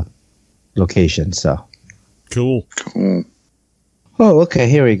Allens location. So cool. Oh, okay.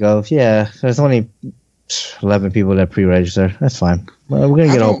 Here we go. Yeah, there's only 11 people that pre-register. That's fine. Well, we're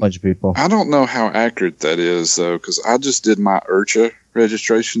gonna get a whole bunch of people. I don't know how accurate that is though, because I just did my IRCHA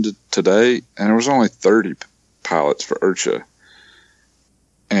registration today, and there was only 30 pilots for IRCHA.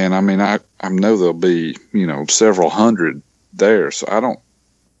 And I mean, I know there'll be several hundred there, so I don't.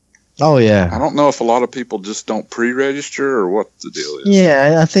 Oh yeah. I don't know if a lot of people just don't pre-register or what the deal is.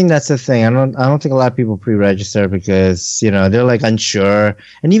 Yeah, I think that's the thing. I don't think a lot of people pre-register because they're like unsure,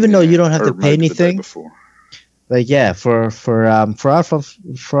 and even though you don't have to pay anything. Like for our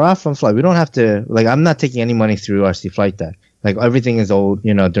fun flight, we don't have to. Like, I'm not taking any money through RC Flight Deck. Like, everything is owed,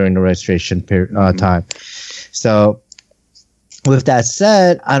 during the registration period time. So, with that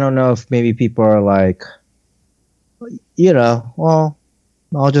said, I don't know if maybe people are like, well,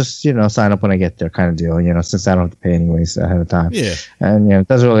 I'll just, sign up when I get there kind of deal, since I don't have to pay anyways ahead of time. Yeah. And, it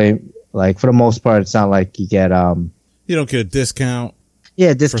doesn't really, like, for the most part, it's not like you get, you don't get a discount.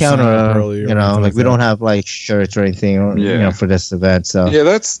 Yeah, discount or we don't have, like, shirts or anything, or, for this event, so. Yeah,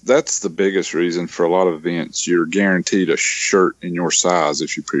 that's the biggest reason for a lot of events. You're guaranteed a shirt in your size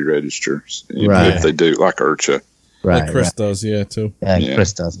if you pre-register. Right. If they do, like IRCHA. Right. Like Chris does, too. Yeah,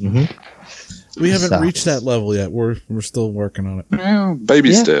 Chris does. Mm-hmm. We haven't reached that level yet. We're still working on it. Well,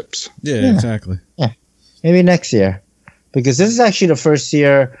 baby steps. Yeah, exactly. Yeah, maybe next year, because this is actually the first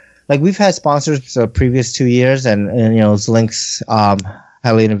year. Like, we've had sponsors the previous 2 years, and it's Lynx,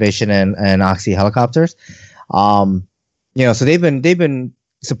 Heli Innovation, and Oxy Helicopters. So they've been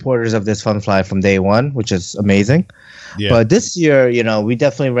supporters of this fun fly from day one, which is amazing. Yeah. But this year, we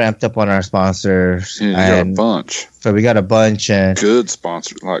definitely ramped up on our sponsors. Yeah, you got a bunch. So we got a bunch, and good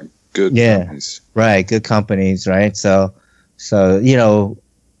sponsors, like. Good companies. Right, good companies, right? So it's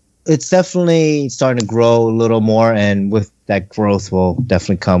definitely starting to grow a little more, and with that growth will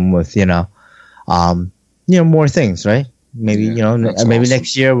definitely come with more things, right? Maybe maybe awesome.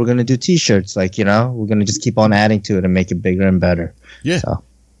 Next year we're gonna do T-shirts, like we're gonna just keep on adding to it and make it bigger and better. Yeah. So,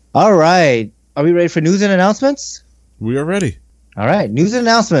 all right, are we ready for news and announcements? We are ready. All right, news and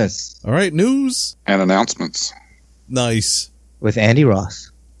announcements. All right, news and announcements. Nice. With Andy Ross.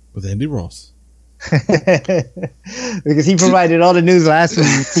 Because he provided all the news last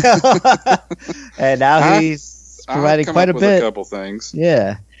week, and now he's providing quite a bit. A couple things.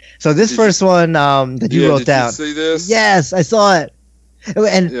 Yeah. So this first one that you wrote down. Did you see this? Yes, I saw it.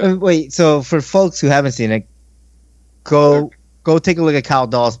 And wait, so for folks who haven't seen it, go take a look at Kyle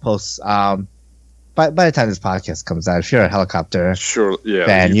Dahl's posts. By the time this podcast comes out, if you're a helicopter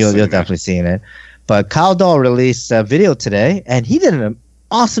fan, you'll definitely seen it. But Kyle Dahl released a video today, and he did an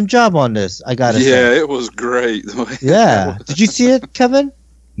awesome job on this, I gotta say. Yeah, it was great. Yeah. Did you see it, Kevin?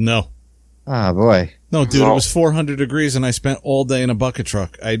 No. Oh, boy. No, dude, it was 400 degrees, and I spent all day in a bucket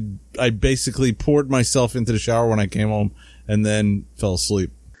truck. I basically poured myself into the shower when I came home, and then fell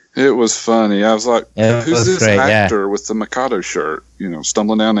asleep. It was funny. I was like, who's this actor with the Mikado shirt,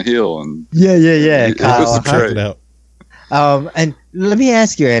 stumbling down the hill? And Yeah. It was great. It out. And let me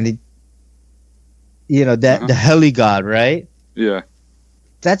ask you, Andy. You know that the Heli God, right? Yeah.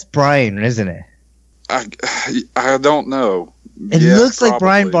 That's Brian, isn't it? I don't know. It looks like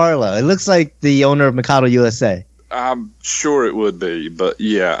Brian Barlow. It looks like the owner of Mikado USA. I'm sure it would be, but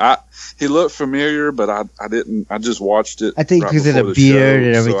yeah, he looked familiar, but I didn't. I just watched it. I think because of the beard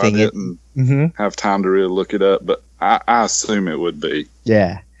and everything, so I didn't have time to really look it up. But I assume it would be.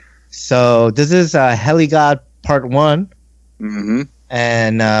 Yeah. So this is Heli God Part 1,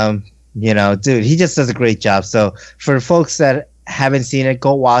 and you know, dude, he just does a great job. So for folks that haven't seen it,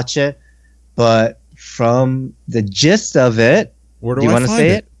 go watch it. But from the gist of it, where do you want to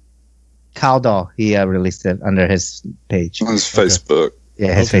say it? Kyle Dahl, he released it under his page. On his Facebook.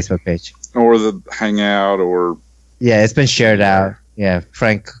 Yeah, his Facebook page. Or the Hangout, or... Yeah, it's been shared out. Yeah,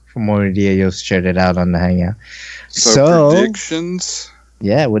 Frank from Moridia shared it out on the Hangout. So predictions?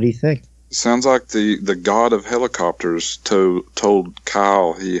 Yeah, what do you think? Sounds like the god of helicopters told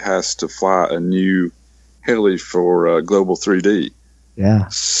Kyle he has to fly a new heli for Global 3D. Yeah.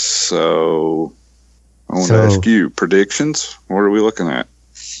 So, I want to ask you, predictions? What are we looking at?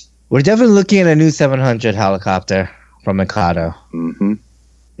 We're definitely looking at a new 700 helicopter from Mikado.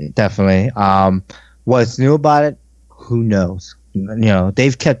 Definitely. What's new about it? Who knows? You know,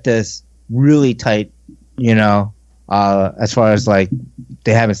 they've kept this really tight, you know, as far as like,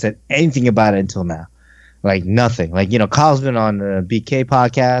 they haven't said anything about it until now. Like nothing. Like, you know, Kyle's been on the BK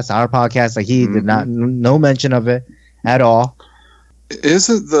podcast, our podcast. Like he did not, no mention of it at all.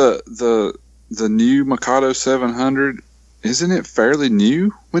 Isn't the new Mikado 700, isn't it fairly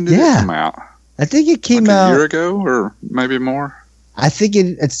new? When did it come out? I think it came out a year ago or maybe more. I think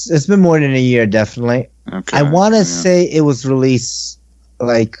it's been more than a year, definitely. Okay. I want to say it was released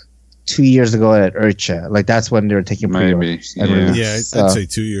like 2 years ago at IRCHA. Like that's when they were taking pre-orders. Yeah, I'd say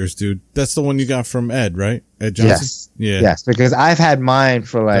 2 years, dude. That's the one you got from Ed, right? Ed Johnson? Yes, because I've had mine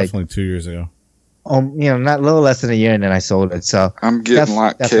for like definitely 2 years ago. You know, not a little less than a year, and then I sold it. So I'm getting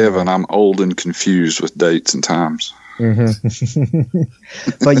like Kevin. I'm old and confused with dates and times.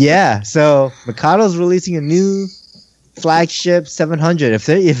 But yeah, so Mikado's releasing a new flagship 700.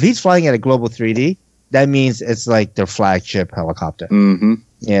 If he's flying at a Global 3D, that means it's like their flagship helicopter.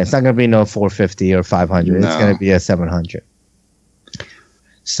 Yeah, it's not going to be no 450 or 500. It's going to be a 700.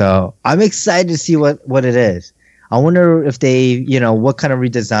 So I'm excited to see what it is. I wonder if they, you know, what kind of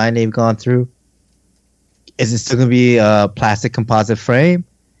redesign they've gone through. Is it still going to be a plastic composite frame?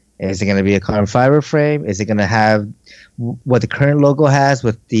 Is it going to be a carbon fiber frame? Is it going to have what the current logo has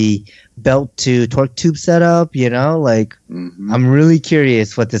with the belt to torque tube setup? You know, like I'm really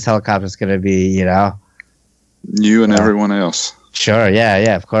curious what this helicopter is going to be. You know, you and everyone else. Sure,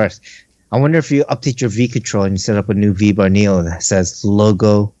 yeah, of course. I wonder if you update your V control and you set up a new V Barneal that says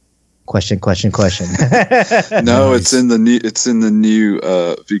logo question. No, it's in the new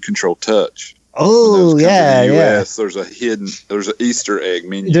V Control Touch. Oh yeah, US, there's an Easter egg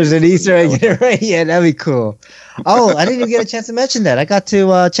menu. There's an Easter egg, right? Yeah, that'd be cool. Oh, I didn't even get a chance to mention that. I got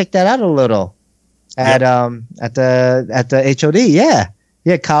to check that out a little at the HOD.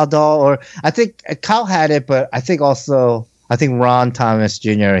 Yeah, Kyle Dahl, or I think Kyle had it, but I think Ron Thomas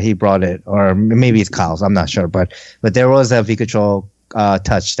Jr. he brought it, or maybe it's Kyle's. I'm not sure, but there was a V Control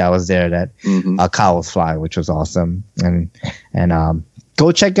Touch that was there that Kyle was flying, which was awesome, and go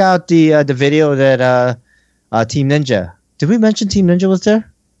check out the video that Team Ninja. Did we mention Team Ninja was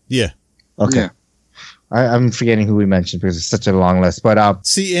there? Yeah. Okay. Yeah. I'm forgetting who we mentioned because it's such a long list. But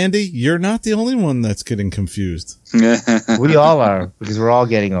see, Andy, you're not the only one that's getting confused. We all are because we're all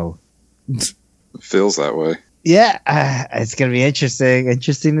getting old. It feels that way. Yeah, it's gonna be interesting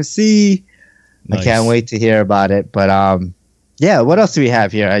to see. Nice. I can't wait to hear about it. But yeah, what else do we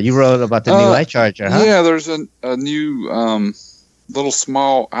have here? You wrote about the new iCharger, huh? Yeah, there's a new little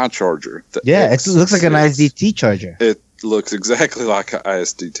small iCharger. Yeah, it looks like an ISDT charger. It looks exactly like an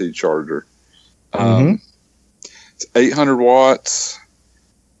ISDT charger. It's 800 watts.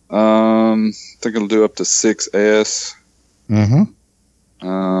 I think it'll do up to 6S.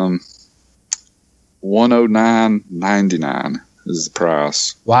 $109.99 is the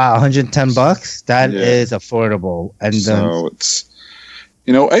price. Wow, $110. That is affordable. And so it's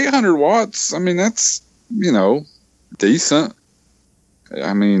 800 watts. I mean, that's decent.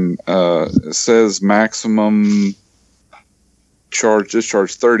 I mean, it says maximum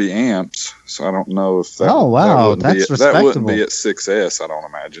discharge 30 amps. So I don't know if that. Oh wow, that's respectable. That wouldn't be at 6S, I don't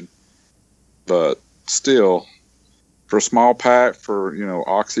imagine. But still, for a small pack, for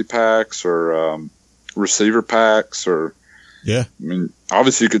oxy packs or receiver packs, or I mean,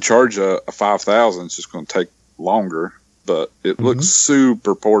 obviously you could charge a 5000. It's just going to take longer, but it looks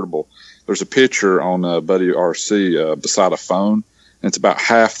super portable. there's a picture on Buddy RC beside a phone, and it's about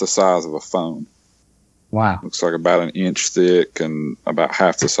half the size of a phone. Wow. Looks like about an inch thick and about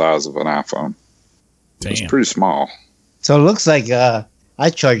half the size of an iPhone. Damn. It's pretty small. So it looks like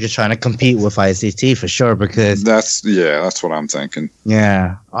iCharge is trying to compete with ICT for sure because That's what I'm thinking.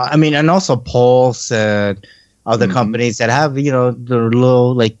 yeah, I mean, and also Pulse and other companies that have the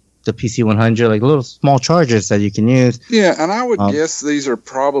little like the PC100 like little small chargers that you can use. Yeah, and I would guess these are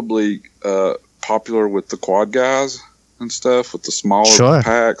probably popular with the quad guys and stuff, with the smaller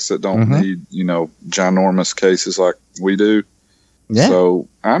packs that don't need ginormous cases like we do. Yeah. So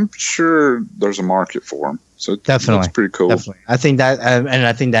I'm sure there's a market for them. So Definitely. that's pretty cool. Definitely, I think that, and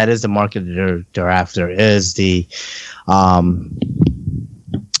I think that is the market that they're after is the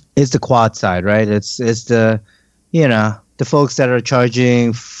quad side, right? It's the the folks that are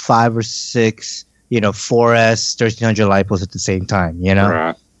charging 5 or 6 4S 1300 lipos at the same time,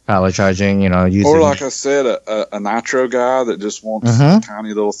 Right. Parallel charging, using Or like I said, a nitro guy that just wants a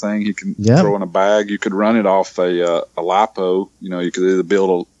tiny little thing he can throw in a bag. You could run it off a lipo. You could either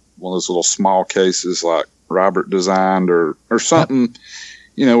build one of those little small cases like Robert designed or something,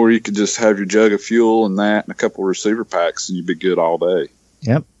 where you could just have your jug of fuel and that and a couple of receiver packs and you'd be good all day.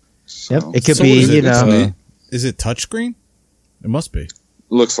 Yep. So, Yep. It could be, Is it touchscreen? It must be.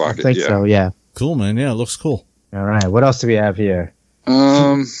 Looks like I think so, yeah. Cool, man. Yeah, it looks cool. All right. What else do we have here?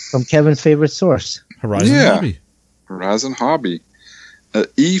 From Kevin's favorite source. Horizon Hobby. Horizon Hobby.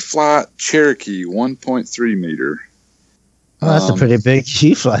 E-Flight Cherokee 1.3 meter. Oh, that's a pretty big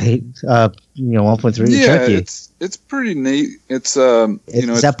E-Flight. 1.3 Cherokee. It's pretty neat. It's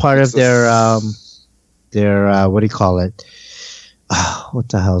is that part of their what do you call it? What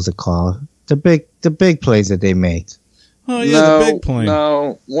the hell is it called? The big planes that they make. Oh yeah, the big plane.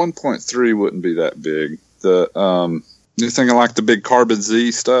 No, 1.3 wouldn't be that big. You're thinking like the big Carbon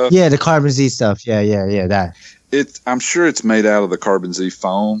Z stuff? Yeah, the Carbon Z stuff. Yeah, that. I'm sure it's made out of the Carbon Z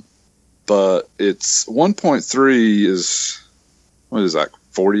foam, but it's 1.3 is, what is that,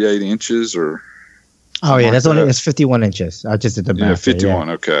 48 inches or? Oh yeah, it's 51 inches. I just did the math. Yeah, 51.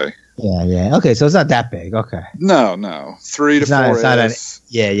 Okay. Yeah. Okay, so it's not that big. Okay. No, 3 to 4.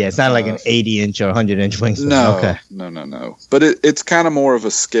 It's not like an 80-inch or 100-inch wingspan. No, okay. No. But it's kind of more of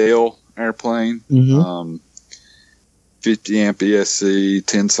a scale airplane. 50 amp ESC,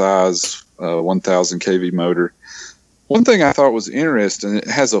 10 size, 1000 kV motor. One thing I thought was interesting, it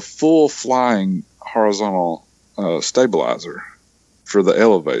has a full flying horizontal stabilizer for the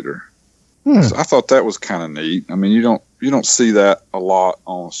elevator. So I thought that was kind of neat. I mean, you don't see that a lot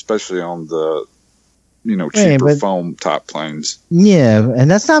especially on the cheaper foam type planes. Yeah, and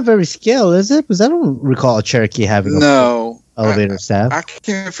that's not very scale, is it? Because I don't recall a Cherokee having a elevator staff. I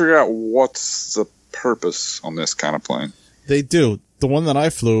can't figure out what's the purpose on this kind of plane. They do. The one that I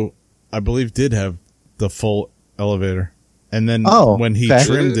flew, I believe, did have the full elevator. And then when he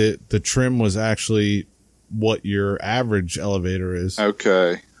trimmed it, the trim was actually what your average elevator is.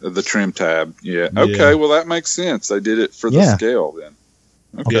 Okay. The trim tab. Yeah. Okay. Well, that makes sense. They did it for the scale then.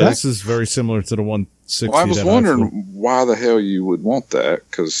 Okay. Yeah, this is very similar to the 160. Well, I was wondering why the hell you would want that,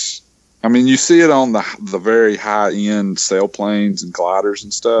 because I mean, you see it on the very high end sailplanes and gliders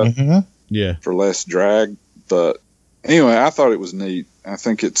and stuff. Yeah. For less drag, but anyway, I thought it was neat. I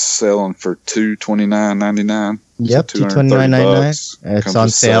think it's selling for $229.99. Yep, $229.99. It's on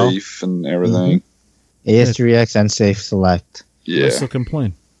sale. Safe and everything. AS3X and Safe Select. Yeah. Nice looking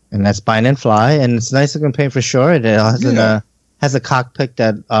plane. And that's Bind and Fly, and it's a nice looking plane for sure. It has a cockpit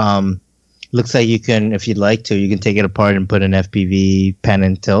that looks like you can, if you'd like to, you can take it apart and put an FPV pen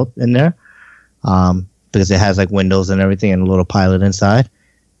and tilt in there, because it has like windows and everything and a little pilot inside.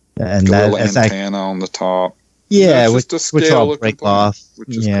 And a little antenna on the top. Yeah, which all break off.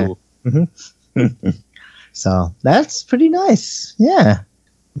 Which is cool. So that's pretty nice. Yeah.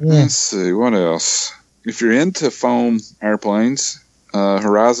 Let's see, what else? If you're into foam airplanes,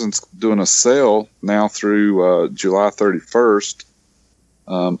 Horizon's doing a sale now through July 31st,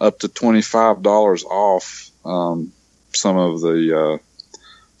 up to $25 off some of the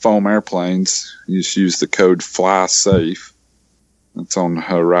foam airplanes. You just use the code FlySafe. It's on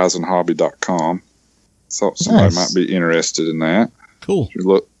horizonhobby.com. Thought somebody might be interested in that. Cool. If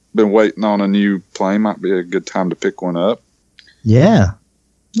you've been waiting on a new plane, might be a good time to pick one up. Yeah.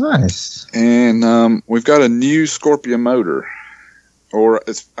 Nice. And we've got a new Scorpion motor. Or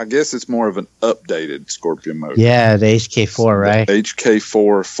I guess it's more of an updated Scorpion motor. Yeah, the HK4, right? The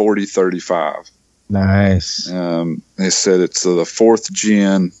HK4 4035. Nice. They said it's the 4th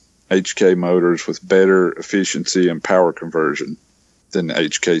gen HK motors with better efficiency and power conversion than the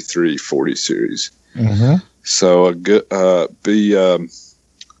HK3 40 series. So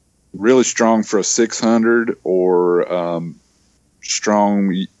really strong for a 600, or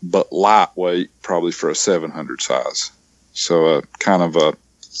strong but lightweight probably for a 700 size. So kind of a,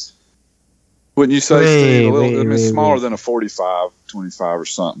 wouldn't you say, Steve? It's smaller than a 45, 25 or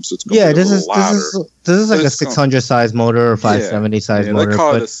something. So it's going to be a little lighter. This is like a 600 size motor or 570 size motor. They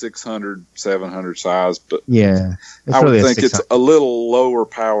call it a 600, 700 size, but yeah, I would think it's a little lower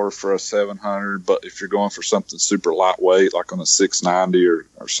power for a 700. But if you're going for something super lightweight, like on a 690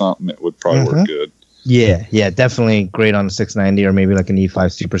 or something, it would probably work good. Yeah, definitely great on a 690 or maybe like an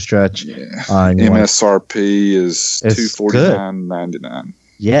E5 Super Stretch. Yeah, MSRP is $249.99.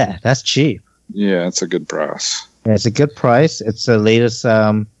 Yeah, that's cheap. Yeah, it's a good price. Yeah, it's a good price. It's the latest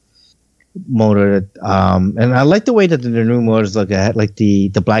motor, and I like the way that the new motors look at. Like the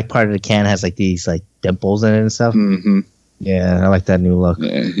black part of the can has like these like dimples in it and stuff. Mm-hmm. Yeah, I like that new look.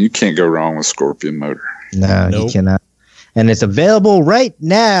 Yeah, you can't go wrong with Scorpion motor. No, you cannot. And it's available right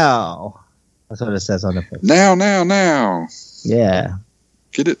now. That's what it says on the face. Now. Yeah.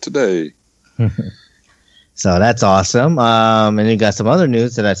 Get it today. So that's awesome. And you got some other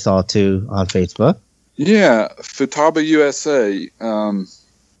news that I saw too on Facebook. Yeah, Futaba USA.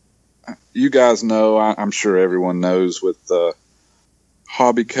 You guys know, I'm sure everyone knows, with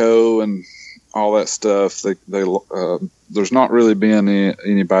Hobbyco and all that stuff. They there's not really been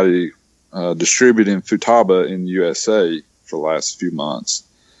anybody distributing Futaba in USA for the last few months.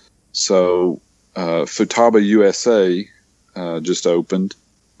 So Futaba USA just opened.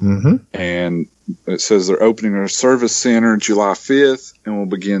 Mm-hmm. And it says they're opening their service center July 5th and will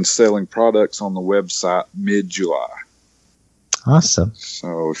begin selling products on the website mid-July. Awesome.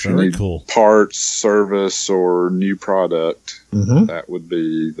 So if you need parts, service, or new product, that would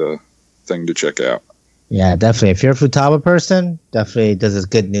be the thing to check out. Yeah, definitely. If you're a Futaba person, definitely this is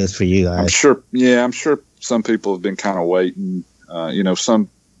good news for you guys. I'm sure some people have been kind of waiting. Some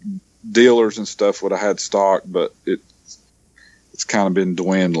dealers and stuff would have had stock, but it's kind of been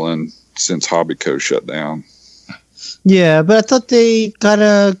dwindling since Hobbyco shut down. Yeah, but I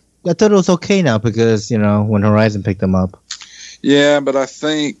thought it was okay now because, when Horizon picked them up. Yeah, but I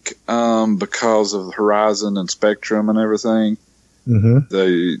think because of Horizon and Spectrum and everything,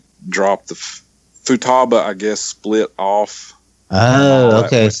 they dropped the Futaba, I guess, split off. Oh,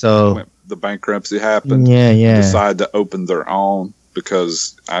 okay. So the bankruptcy happened. Yeah. Decided to open their own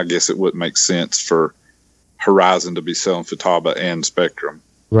because I guess it wouldn't make sense for Horizon to be selling Futaba and Spectrum.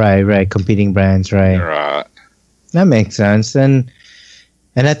 Right. Competing brands, right. Right. That makes sense. And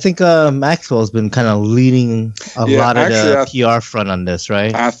I think Maxwell's been kind of leading a lot of the PR front on this,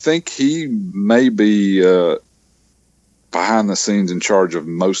 right? I think he may be behind the scenes in charge of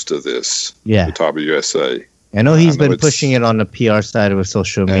most of this. Yeah. Futaba USA. I know he's been pushing it on the PR side with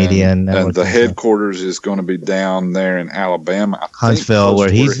social media. And the headquarters is going to be down there in Alabama. Huntsville, where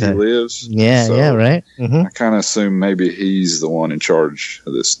he lives. Yeah, right. I kind of assume maybe he's the one in charge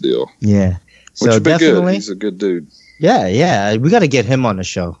of this deal. Yeah. Which would be good. He's a good dude. Yeah. We got to get him on the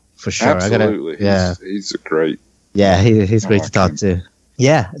show for sure. Absolutely. He's a great. Yeah, he's great to talk to.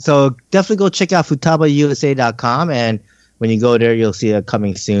 Yeah. So definitely go check out futabausa.com. And when you go there, you'll see a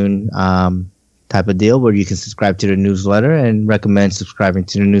coming soon type of deal where you can subscribe to the newsletter, and recommend subscribing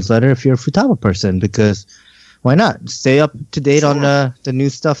to the newsletter if you're a Futaba person, because why not? Stay up to date on the new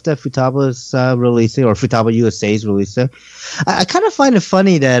stuff that Futaba is releasing, or Futaba USA is releasing. I kind of find it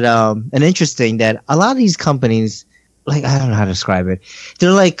funny that and interesting that a lot of these companies, like, I don't know how to describe it.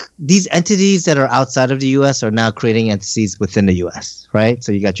 They're like these entities that are outside of the US are now creating entities within the US, right?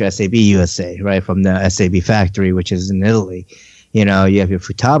 So you got your SAB USA, right, from the SAB factory, which is in Italy. You have your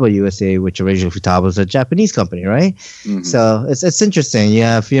Futaba USA, which originally Futaba was a Japanese company, right? Mm-hmm. So it's interesting. You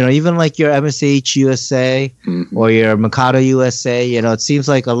have, even like your MSH USA or your Mikado USA. It seems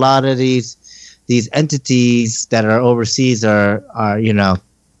like a lot of these entities that are overseas are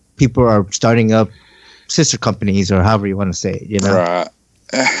people are starting up sister companies, or however you want to say it. Right.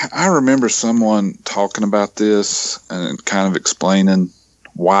 I remember someone talking about this and kind of explaining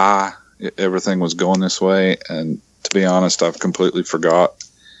why everything was going this way, and to be honest, I've completely forgot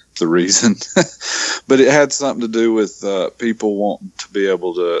the reason, but it had something to do with people wanting to be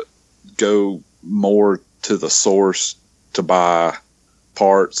able to go more to the source to buy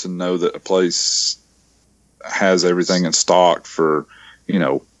parts and know that a place has everything in stock for,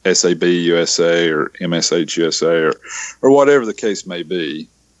 SAB USA or MSH USA or whatever the case may be.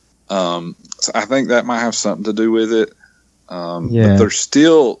 So I think that might have something to do with it. But they're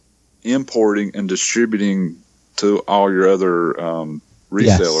still importing and distributing to all your other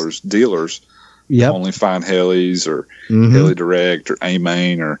resellers, dealers. Yep. Only find Helis or Heli Direct or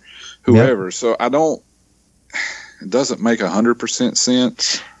A-Main or whoever. Yep. So it doesn't make 100%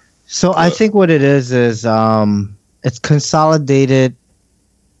 sense. So I think what it is it's consolidated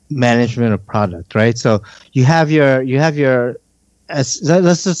management of product, right? So you have your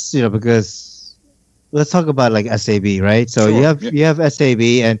let's just because let's talk about like SAB, right? So Sure, you have SAB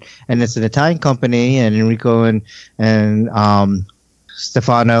and it's an Italian company, and Enrico and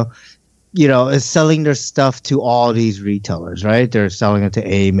Stefano, is selling their stuff to all these retailers, right? They're selling it to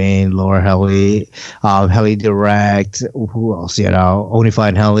A-Main, Lower Heli, Heli Direct, who else,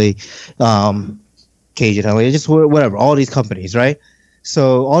 Onify Heli, Cajun Heli, just whatever, all these companies, right?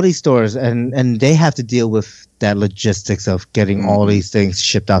 So all these stores, and they have to deal with that logistics of getting all these things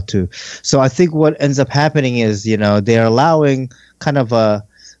shipped out to. So I think what ends up happening is, they're allowing kind of a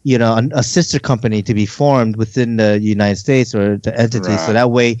sister company to be formed within the United States or the entity. Right. So that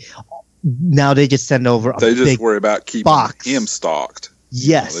way, now they just send over They a just big worry about keeping box. him stocked.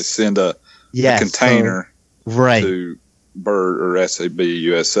 Yes. They send a Yes. container Right. to Bird or SAB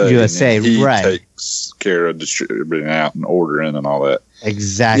USA. USA, and then he right. takes care of distributing out and ordering and all that.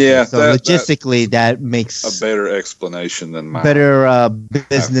 Exactly. Yeah, so logistically, that makes A better explanation than mine. better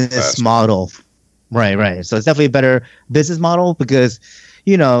business faster. model. Right. So it's definitely a better business model because,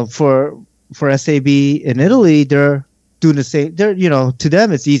 for SAB in Italy, they're doing the same. They're, to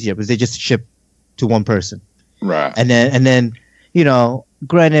them it's easier because they just ship to one person. Right. And then,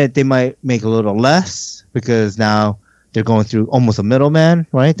 granted, they might make a little less because now they're going through almost a middleman,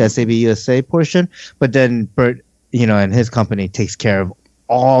 right? The SAB USA portion. But then Bert, and his company takes care of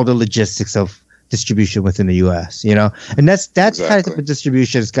all the logistics of distribution within the US, and that's kind of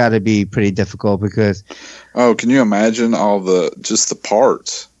distribution has got to be pretty difficult because. Oh, can you imagine all the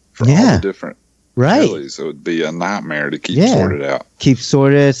parts for all the different right. Helis? It would be a nightmare to keep sorted out. Keep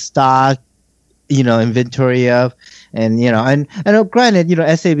sorted, stock, inventory of, and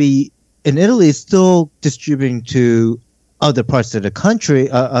granted, SAB in Italy is still distributing to other parts of the country,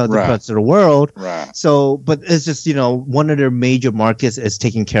 other parts of the world. Right. So, but it's just, one of their major markets is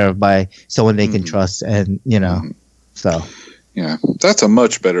taken care of by someone they can trust, and so. Yeah, that's a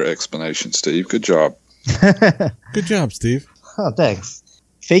much better explanation, Steve. Good job. Good job, Steve. Oh, thanks.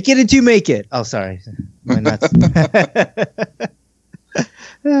 Fake it until you make it. Oh, sorry.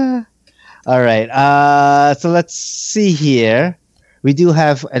 All right. So let's see here. We do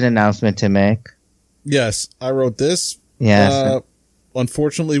have an announcement to make. Yes, I wrote this. Yes.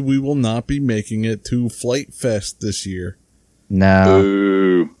 Unfortunately, we will not be making it to Flight Fest this year. No.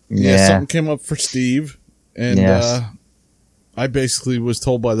 Boo. Yeah, something came up for Steve, and Yes. I basically was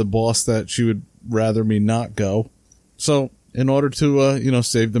told by the boss that she would rather me not go. So, in order to,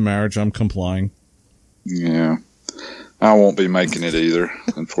 save the marriage, I'm complying. Yeah. I won't be making it either,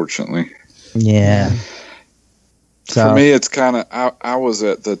 unfortunately. Yeah. So, For me, it's kind of, I was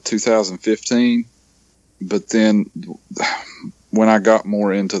at the 2015, but then when I got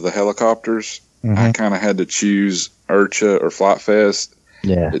more into the helicopters, I kind of had to choose IRCHA or Flight Fest.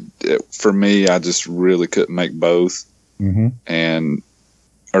 yeah. For me, I just really couldn't make both. And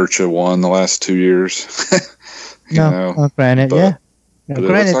IRCHA won the last 2 years. Granted, but- yeah. but it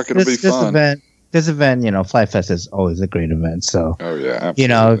Granted, looks like it'll be fun. This event, Fly Fest is always a great event. So, Oh, yeah,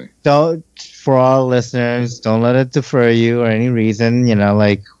 absolutely. don't, for all listeners, don't let it defer you or any reason,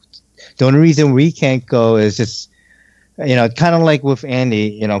 the only reason we can't go is just, kind of like with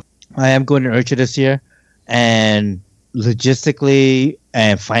Andy, I am going to IRCHA this year, and logistically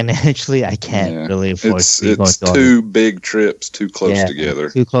and financially, I can't really afford to be going It's to all two big trips too close together.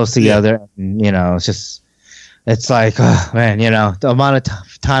 Too close together. And, it's just, it's like, oh, man, the amount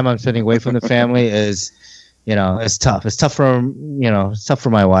of time I'm spending away from the family is, it's tough. It's tough for, it's tough for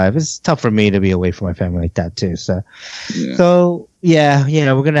my wife. It's tough for me to be away from my family like that too. So, we're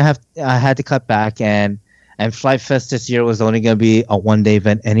going to I had to cut back, and Flight Fest this year was only going to be a 1-day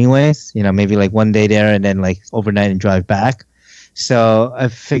event anyways, maybe like 1 day there and then like overnight and drive back. So I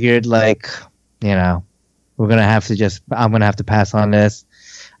figured we're going to have to I'm going to have to pass on this.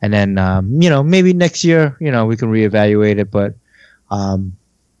 And then, maybe next year, we can reevaluate it. But,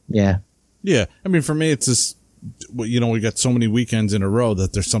 yeah. Yeah. I mean, for me, it's just, we got so many weekends in a row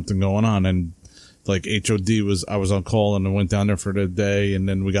that there's something going on. And like HOD I was on call and I went down there for the day. And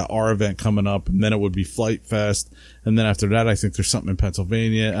then we got our event coming up, and then it would be Flight Fest. And then after that, I think there's something in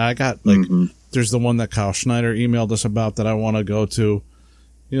Pennsylvania. I got there's the one that Kyle Schneider emailed us about that I want to go to.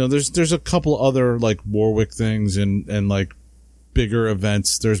 There's a couple other like Warwick things and like bigger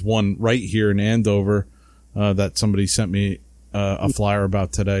events. There's one right here in Andover that somebody sent me a flyer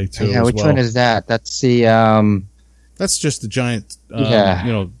about today too. Yeah, which one is that? That's the that's just the giant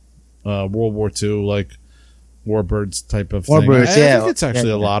World War II like Warbirds type of thing. Warbirds, I think it's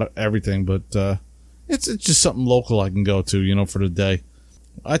actually a lot of everything, but it's just something local I can go to, for the day.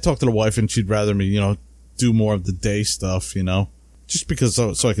 I talked to the wife, and she'd rather me, do more of the day stuff, just because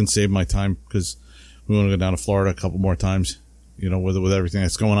so I can save my time, because we want to go down to Florida a couple more times, with everything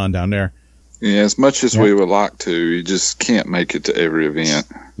that's going on down there. Yeah, as much as we would like to, you just can't make it to every event.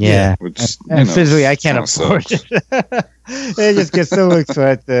 Yeah, which, and physically I can't afford it. It just gets so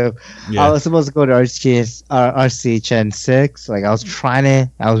expensive. Yeah. I was supposed to go to RCHN 6. Like I was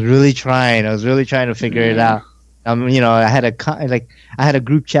really trying to figure it out. I had a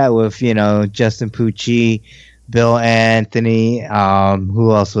group chat with Justin Pucci, Bill Anthony.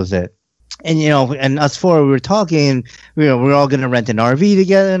 Who else was it? And and us four, we were talking. We're all gonna rent an RV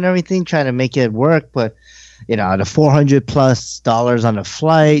together and everything, trying to make it work. But the $400+ on the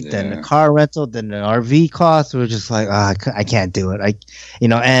flight, then the car rental, then the RV cost. We're just like, I can't do it.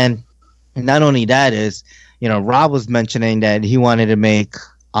 And not only that is, Rob was mentioning that he wanted to make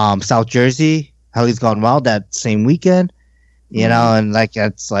South Jersey, Hellie's Gone Wild that same weekend. And like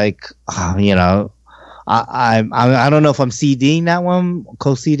it's like, I don't know if I'm CDing that one,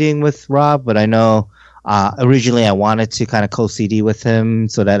 co-CDing with Rob, but I know originally I wanted to kind of co-CD with him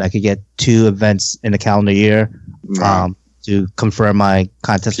so that I could get 2 events in the calendar year to confirm my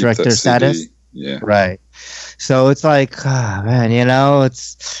contest director status. Yeah. Right. So it's like, man,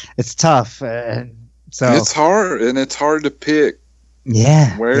 it's tough. So it's hard, and it's hard to pick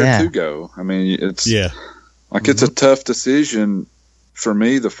where to go. I mean, it's it's a tough decision for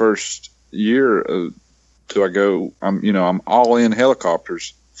me the first year. Do I go? I'm all in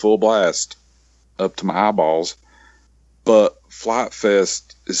helicopters, full blast, up to my eyeballs. But Flight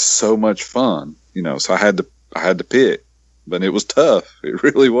Fest is so much fun, So I had to pick, but it was tough. It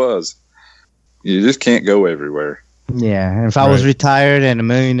really was. You just can't go everywhere. Yeah, and if I was retired and a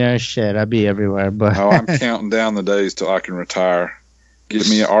millionaire, shit, I'd be everywhere. But I'm counting down the days till I can retire. Get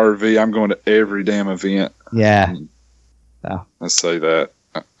me an RV. I'm going to every damn event. Yeah. Let's say that.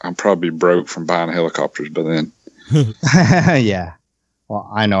 I'm probably broke from buying helicopters by then. Yeah. Well,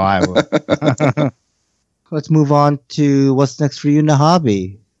 I know I will. Let's move on to what's next for you in the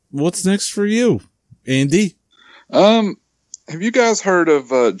hobby. What's next for you, Andy? Have you guys heard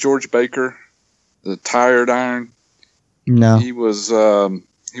of George Baker, the Tired Iron? No. He was on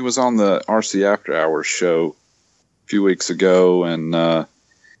the RC After Hours show a few weeks ago, and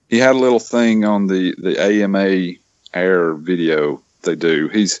he had a little thing on the AMA Air video they do.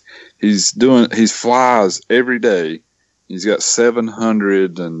 He flies every day. He's got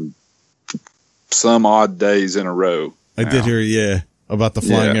 700 and some odd days in a row. I did hear, about the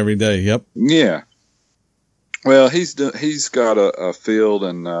flying every day. Yep. Yeah. Well, he's got a field,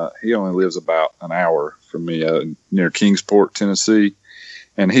 and he only lives about an hour from me, near Kingsport, Tennessee.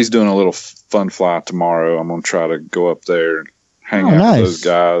 And he's doing a little fun fly tomorrow. I'm going to try to go up there and hang out with those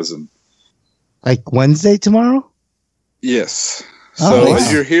guys. And like Wednesday tomorrow? Yes. So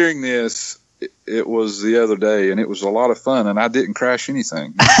as you're hearing this, it was the other day, and it was a lot of fun, and I didn't crash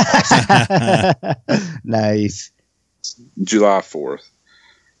anything. Nice. July 4th.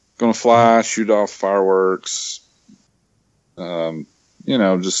 Going to fly, shoot off fireworks,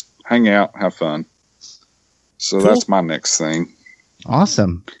 just hang out, have fun. So that's my next thing.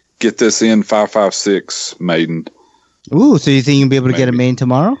 Awesome. Get this in 556 maiden. Ooh, so you think you'll be able to get a maiden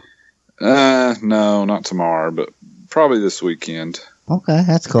tomorrow? No, not tomorrow, but probably this weekend. Okay,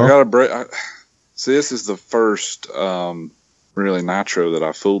 that's cool. I got to break. See, this is the first really nitro that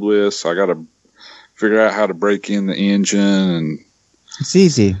I fooled with, so I got to figure out how to break in the engine, and it's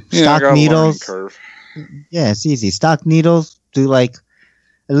easy. Stock needles. Curve. Yeah, it's easy. Stock needles. Do like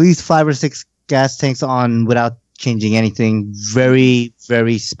at least 5 or 6 gas tanks on without changing anything. Very,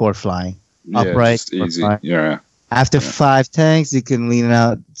 very sport flying. Upright. Just easy. Flying. Yeah. After 5 tanks, you can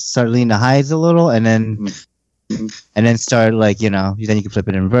start leaning the highs a little, and then. And then start then you can flip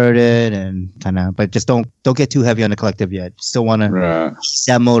it inverted and kind of, but just don't get too heavy on the collective yet. You still want to ease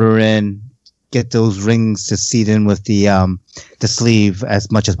that motor in, get those rings to seat in with the sleeve as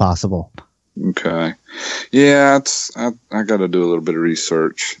much as possible. Okay. Yeah, I got to do a little bit of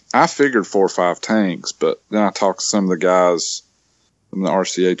research. I figured 4 or 5 tanks, but then I talked to some of the guys, some of the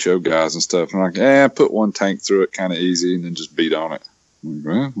RCHO guys and stuff, and I'm like, put 1 tank through it kind of easy and then just beat on it.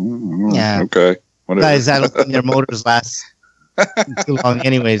 Like, yeah. Okay. Whatever. Guys, I don't think their motors last too long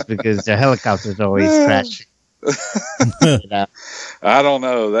anyways, because their helicopters always crash. I don't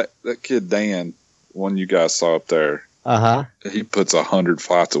know. That kid Dan, one you guys saw up there, he puts 100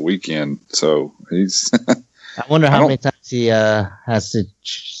 flights a weekend, so he's I wonder how many times he has to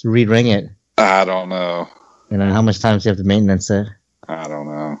re-ring it. I don't know. How much times you have to maintenance it. I don't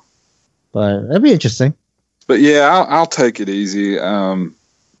know. But that'd be interesting. But yeah, I'll take it easy.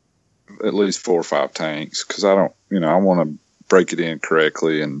 At least 4 or 5 tanks, because I don't, I want to break it in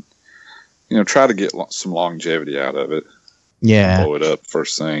correctly, and try to get some longevity out of it. Yeah, blow it up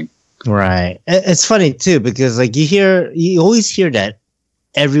first thing. Right. It's funny too because like you always hear that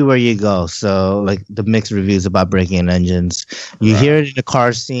everywhere you go. So like the mixed reviews about breaking in engines, you hear it in the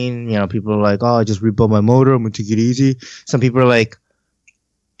car scene. People are like, "Oh, I just rebuilt my motor. I'm gonna take it easy." Some people are like,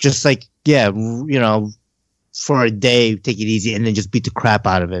 just like, yeah, for a day, take it easy, and then just beat the crap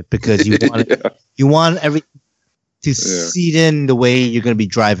out of it because you want you want everything to seat in the way you're gonna be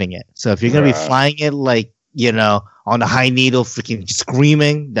driving it. So if you're gonna be flying it like on the high needle, freaking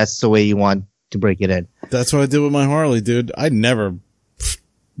screaming, that's the way you want to break it in. That's what I did with my Harley, dude. I never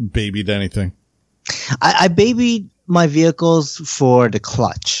babied anything. I babied my vehicles for the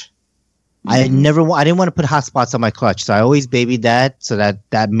clutch. I didn't want to put hot spots on my clutch, so I always babied that, so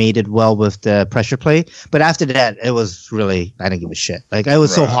that made it well with the pressure plate. But after that, it was really, I didn't give a shit. Like it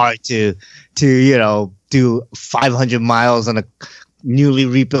was so hard to do 500 miles on a newly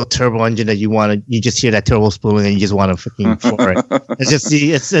rebuilt turbo engine that you just hear that turbo spooling and you just want to freaking floor it.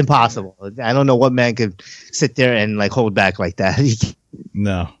 It's impossible. I don't know what man could sit there and like hold back like that.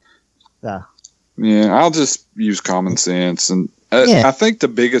 No. Yeah, I'll just use common sense, and I think the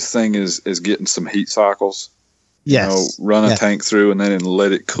biggest thing is getting some heat cycles. Yes. Run a tank through and then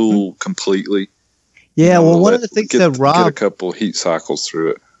let it cool completely. Yeah, one of the things that Rob get a couple heat cycles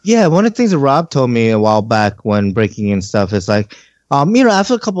through it. Yeah, one of the things that Rob told me a while back when breaking in stuff is like,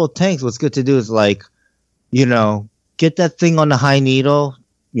 after a couple of tanks, what's good to do is like, get that thing on the high needle,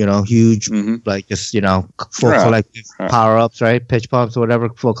 huge, like just, full collective power ups, right? Pitch pumps or whatever,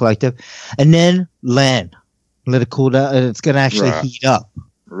 full collective. And then land. Let it cool down. And it's going to actually heat up.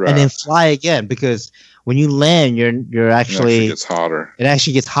 Right. And then fly again because when you land, you're actually. It actually gets hotter. It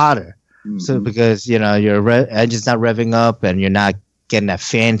actually gets hotter. Mm-hmm. So because, your engine's not revving up and you're not getting that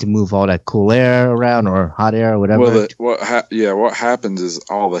fan to move all that cool air around or hot air or whatever. Well, what happens is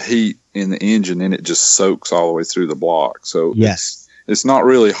all the heat in the engine and it just soaks all the way through the block. So it's not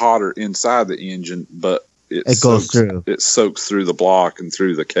really hotter inside the engine, but it goes through. It soaks through the block and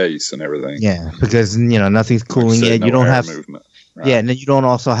through the case and everything. Yeah, because nothing's cooling it. You don't have movement. Right. Yeah, and then you don't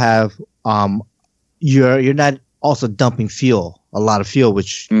also have you're not also dumping a lot of fuel,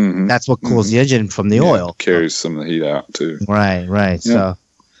 which that's what cools the engine from the oil. Carries some of the heat out too. Right. Yeah.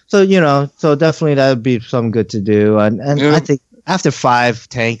 So definitely that would be something good to do. And I think after 5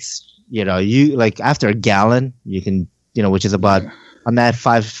 tanks, you like after a gallon, you can, which is about on that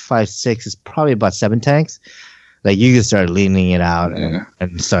 5.6 is probably about 7 tanks. Like you can start leaning it out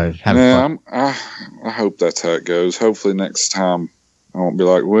and start having fun. I hope that's how it goes. Hopefully next time I won't be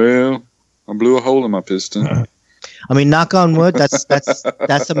like, well, I blew a hole in my piston. I mean, knock on wood. That's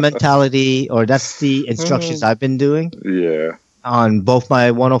the mentality, or that's the instructions I've been doing. Yeah. On both my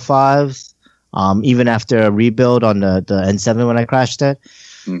 105s, even after a rebuild on the N7 when I crashed it,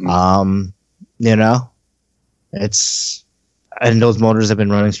 and those motors have been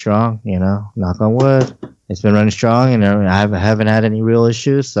running strong. Knock on wood, it's been running strong, and I haven't had any real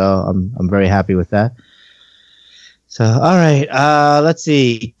issues. So I'm very happy with that. So all right, let's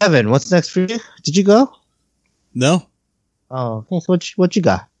see, Kevin, what's next for you? Did you go? No. Oh, okay. So what you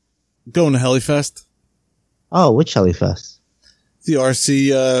got? Going to Helifest. Oh, which Helifest? The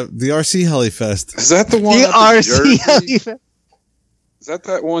RC Helifest. Is that the one? The RC Helifest. Is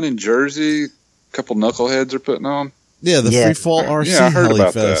that one in Jersey? A couple knuckleheads are putting on. Yeah, the Free Fall RC I heard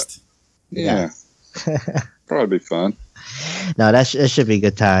about Helifest. That. Yeah. Probably be fun. No, it should be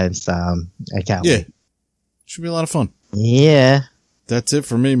good times. I can't wait. Should be a lot of fun. Yeah. That's it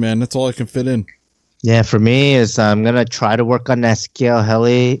for me, man. That's all I can fit in. Yeah, for me is I'm gonna try to work on that scale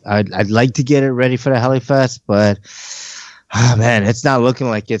heli. I'd like to get it ready for the Helifest, but man, it's not looking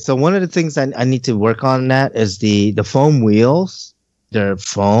like it. So one of the things I need to work on that is the foam wheels. They're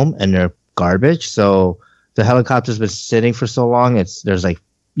foam and they're garbage. So the helicopter's been sitting for so long. There's like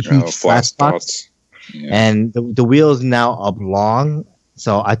huge flat spots, and the wheel is now oblong.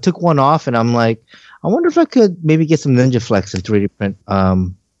 So I took one off, and I'm like, I wonder if I could maybe get some Ninja Flex and 3D print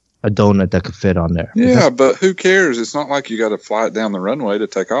a donut that could fit on there. Yeah, but who cares? It's not like you got to fly it down the runway to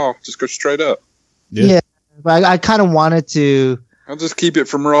take off. Just go straight up. Yeah, but I kind of wanted to. I'll just keep it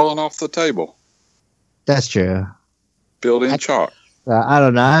from rolling off the table. That's true. Built-in chalk. I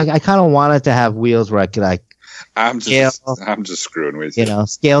don't know. I kind of wanted to have wheels where I could like. I'm just screwing with you.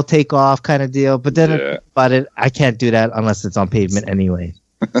 Scale takeoff kind of deal. But then, I can't do that unless it's on pavement anyway.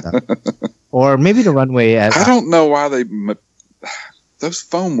 So. Or maybe the runway. I don't know why those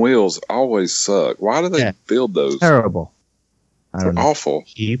foam wheels always suck. Why do they build those? Terrible. They're awful.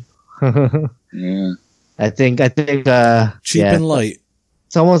 Cheap. Yeah. I think cheap and light.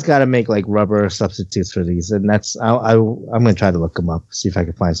 Someone's got to make like rubber substitutes for these, and I'm gonna try to look them up, see if I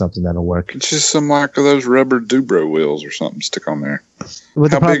can find something that'll work. It's just some like of those rubber Dubro wheels or something stick on there. Well,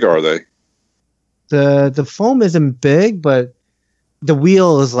 How big are they? The foam isn't big, but the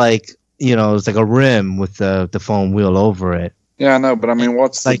wheel is like, it's like a rim with the foam wheel over it. Yeah, I know, but I mean,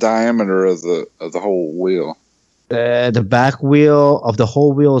 what's the Like- diameter of the whole wheel? The back wheel of the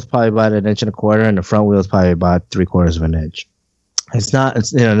whole wheel is probably about 1.25 inches, and the front wheel is probably about 3/4 inch.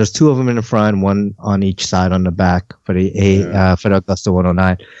 There's two of them in the front, one on each side on the back for the for the Augusta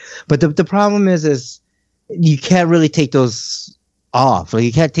 109. But the problem is you can't really take those off. Like,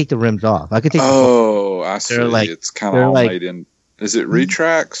 you can't take the rims off. I could take I see. It's kind of all like- made in. Is it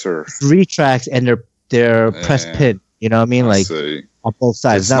retracts or? the retracts, and they're press Yeah. pin. You know what I mean? I like see. on both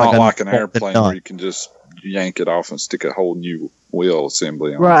sides. It's not like an I'm airplane done. where you can just yank it off and stick a whole new wheel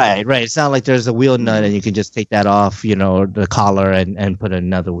assembly on. Right. It's not like there's a wheel nut and you can just take that off, the collar and put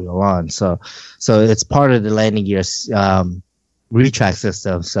another wheel on. So it's part of the landing gear retract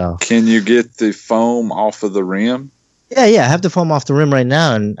system. So Can you get the foam off of the rim? yeah, I have the foam off the rim right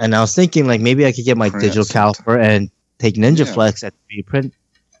now, and I was thinking like maybe I could get my Print digital something. caliper and take Ninja Yeah. Flex at 3D print.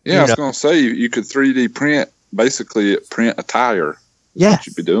 Yeah, I was going to say you could 3D print, basically print a tire. Yeah, What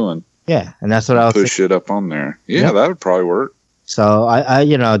you'd be doing. yeah, and that's what I was thinking. Push it up on there. Yeah, Yep. that would probably work. So I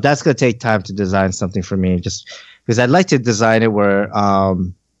that's gonna take time to design something for me, just because I'd like to design it where,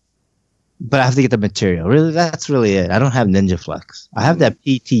 but I have to get the material. Really, that's really it. I don't have Ninja Flex. I have that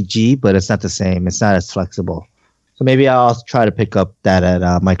PTG, but it's not the same. It's not as flexible. So maybe I'll try to pick up that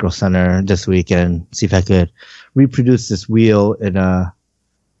at Micro Center this week and see if I could reproduce this wheel in a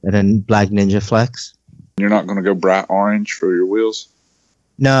black Ninja Flex. You're not going to go bright orange for your wheels?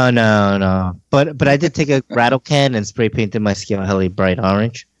 No. But I did take a rattle can and spray painted my Scale Heli bright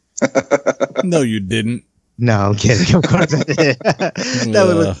orange. No, you didn't. No, I'm kidding. Of course I did. That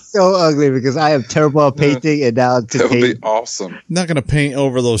would look so ugly because I am terrible at painting, and now to That would be paint. awesome. Not going to paint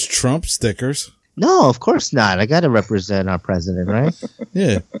over those Trump stickers. No, of course not. I got to represent our president, right?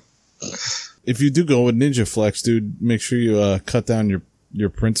 Yeah. If you do go with Ninja Flex, dude, make sure you cut down your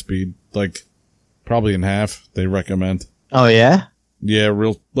print speed, like probably in half. They recommend. Oh yeah. Yeah,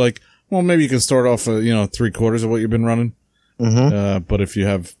 maybe you can start off, 3/4 of what you've been running. Mm-hmm. But if you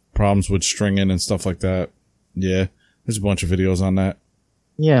have problems with stringing and stuff like that, yeah, there's a bunch of videos on that.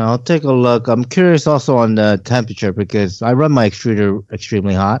 Yeah, I'll take a look. I'm curious also on the temperature because I run my extruder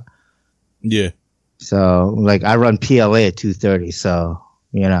extremely hot. Yeah. So like I run PLA at 230. So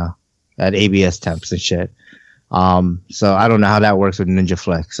at ABS temps and shit. So I don't know how that works with Ninja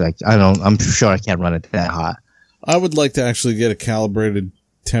Flex. Like I'm sure I can't run it that hot. I would like to actually get a calibrated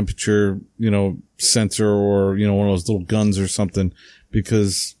temperature, sensor or, one of those little guns or something,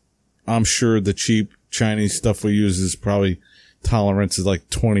 because I'm sure the cheap Chinese stuff we use is probably tolerance is like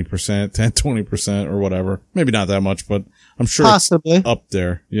 20%, 10-20% or whatever. Maybe not that much, but I'm sure Possibly. it's up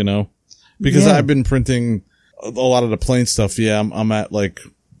there, because Yeah. I've been printing a lot of the plain stuff. Yeah, I'm at like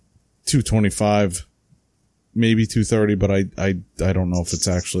 225, maybe 230, but I don't know if it's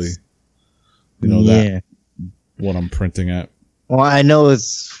actually, that what I'm printing at. Well, I know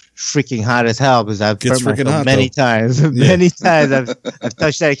it's freaking hot as hell because I've Gets burnt freaking myself hot, many though. times. Many times I've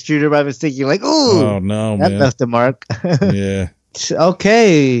touched that extruder by mistake. You're like, ooh, Oh no, that man. left a mark. Yeah.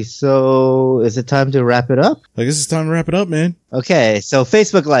 Okay, so is it time to wrap it up? I guess it's time to wrap it up, man. Okay, so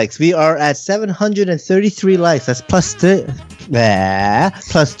Facebook likes. We are at 733 likes. That's plus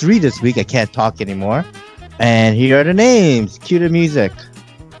 3 this week. I can't talk anymore. And here are the names. Cue the music.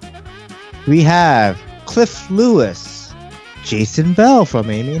 We have Cliff Lewis, Jason Bell from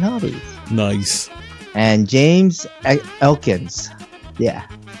Amy and Hobbies, Nice. and James Elkins. Yeah.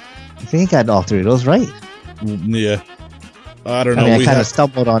 I think I got all three of those right. Yeah. I don't I know. mean, I we, kind of have,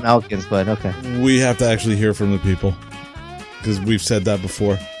 stumbled on Elkins, but okay. we have to actually hear from the people because we've said that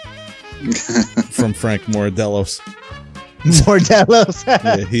before. From Frank Mordellos. Mordellos.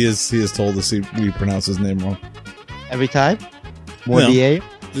 Yeah, he has told us we pronounce his name wrong. Every time? Mordier?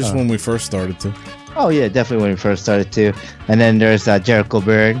 Just when we first started to. Oh, yeah, definitely when we first started to. And then there's Jericho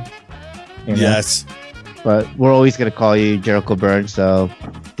Byrne. you know. Yes. But we're always going to call you Jericho Byrne, so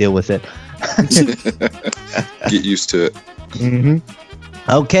deal with it. Get used to it. Mm-hmm.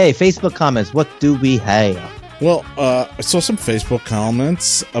 Okay, Facebook comments. What do we have? Well, I saw some Facebook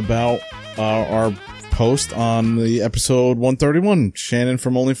comments about our post on the episode 131, Shannon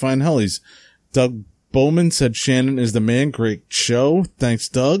from Only Fine Hellies. Doug Bowman said Shannon is the man. Great show. Thanks,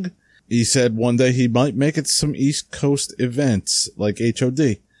 Doug. He said one day he might make it to some East Coast events like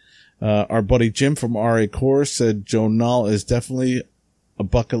HOD. Our buddy Jim from RA Core said Joe Null is definitely a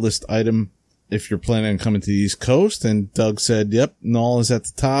bucket list item if you're planning on coming to the East Coast. And Doug said, yep, Null is at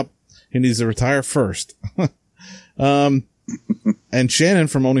the top. He needs to retire first. And Shannon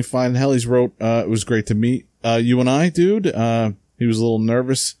from Only Fine Hellies wrote, it was great to meet you and I, dude. He was a little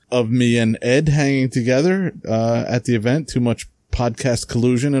nervous of me and Ed hanging together at the event. Too much podcast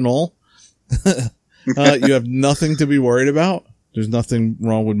collusion and all. You have nothing to be worried about. There's nothing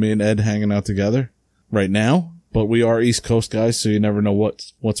wrong with me and Ed hanging out together right now. But we are East Coast guys, so you never know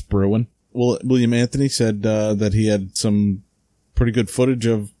what's brewing. William Anthony said that he had some pretty good footage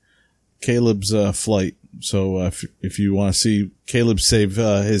of Caleb's flight. So if you want to see Caleb save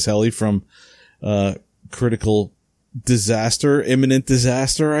his heli from critical disaster, imminent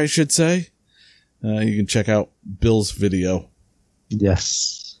disaster, I should say, you can check out Bill's video.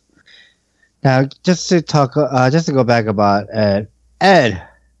 Yes. Now, just to go back about Ed. Ed,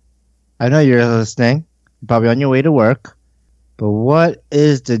 I know you're listening. You're probably on your way to work. But what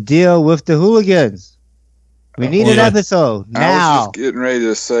is the deal with the hooligans? We need an episode now. I was just getting ready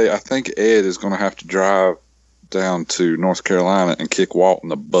to say, I think Ed is going to have to drive down to North Carolina and kick Walt in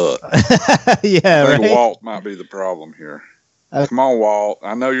the butt. Yeah, I think right? Walt might be the problem here. Come on, Walt.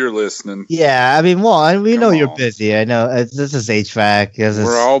 I know you're listening. Yeah, I mean, Walt, we know Come you're on. busy. I know this is HVAC. This is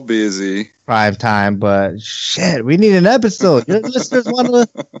We're all busy. prime time, but shit, we need an episode. Your listeners want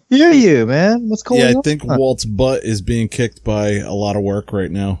to hear you, man. What's going on? Yeah, I think Walt's butt is being kicked by a lot of work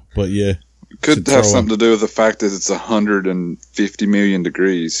right now. But yeah. Could Should have throw something to do with the fact that it's 150 million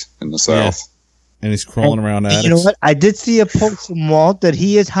degrees in the south. And he's crawling around attics. You know what? I did see a post from Walt that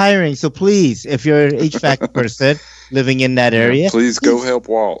he is hiring. So please, if you're an HVAC person living in that area, Please go help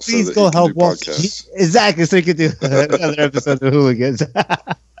Walt. please so that go he can help do Walt. podcasts. Exactly, so he could do another episode of Hooligans.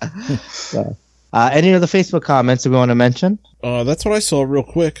 So, any other Facebook comments that we want to mention? That's what I saw real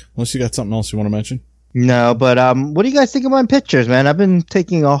quick. Unless you got something else you want to mention. No, but what do you guys think of my pictures, man? I've been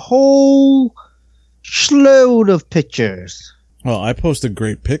taking a whole load of pictures. Well, I posted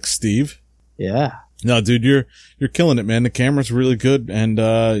great pics, Steve. Yeah. No, dude, you're killing it, man. The camera's really good, and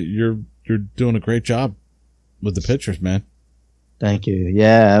you're doing a great job with the pictures, man. Thank you.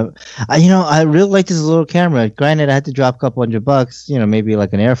 Yeah. I really like this little camera. Granted, I had to drop a couple $100, maybe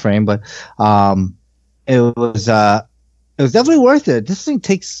like an airframe, but it was definitely worth it. This thing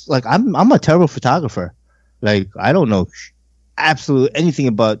takes I'm a terrible photographer. Like, I don't know absolutely anything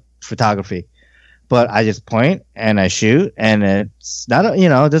about photography. But I just point and I shoot, and it's not,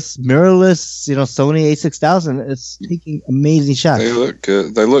 this mirrorless, Sony A6000. It's taking amazing shots. They look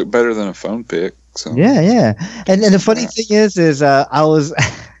good. They look better than a phone pic. So. Yeah. And the funny thing is I was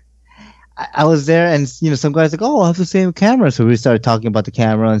I was there, and some guys like, oh, I have the same camera. So we started talking about the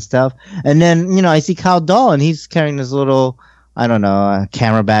camera and stuff. And then I see Kyle Dahl, and he's carrying this little, I don't know, a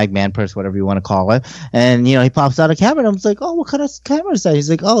camera bag, man purse, whatever you want to call it. And, he pops out a camera, and I was like, oh, what kind of camera is that? He's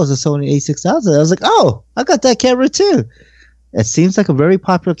like, oh, it's a Sony A6000. I was like, oh, I got that camera too. It seems like a very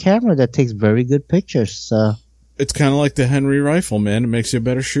popular camera that takes very good pictures. So It's kind of like the Henry rifle, man. It makes you a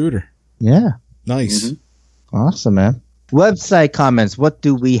better shooter. yeah. Nice. Mm-hmm. Awesome, man. Website comments. What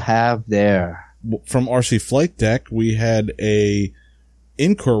do we have there? From RC Flight Deck, we had a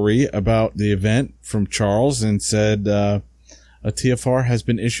inquiry about the event from Charles and said, a TFR has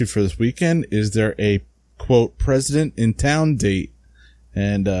been issued for this weekend. Is there a, quote, president in town date?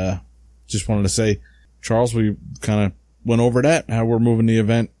 And just wanted to say, Charles, we kind of went over that, how we're moving the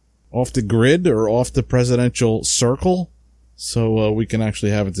event off the grid or off the presidential circle, so we can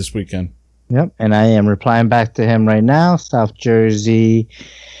actually have it this weekend. Yep, and I am replying back to him right now. South Jersey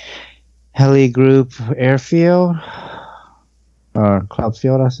Heli Group Airfield, or Club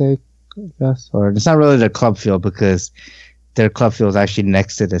Field, I say, yes. Or it's not really the Club Field because their Club Field is actually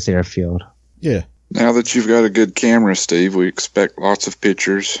next to this airfield. Yeah. Now that you've got a good camera, Steve, we expect lots of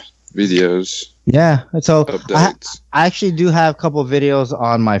pictures, videos, Yeah, so updates. I actually do have a couple of videos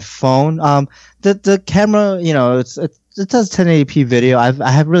on my phone. The camera, it does 1080p video.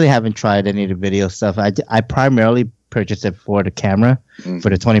 I really haven't tried any of the video stuff. I primarily purchased it for the camera, for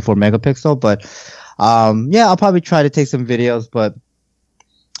the 24 megapixel. But I'll probably try to take some videos. But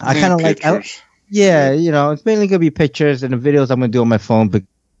I kind of like, it's mainly gonna be pictures, and the videos I'm gonna do on my phone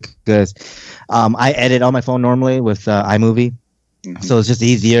because I edit on my phone normally with iMovie. Mm-hmm. So it's just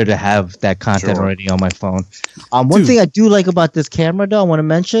easier to have that content already on my phone. One thing I do like about this camera, though, I want to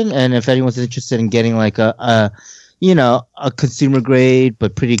mention, and if anyone's interested in getting like a consumer grade,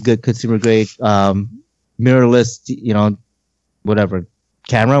 but pretty good consumer grade, mirrorless, whatever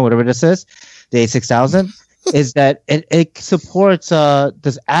camera, whatever this is, the A6000, is that it supports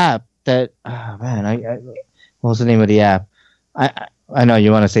this app that, what was the name of the app? I know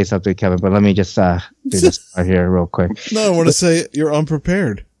you want to say something, Kevin, but let me just do this right here real quick. No, I want to say you're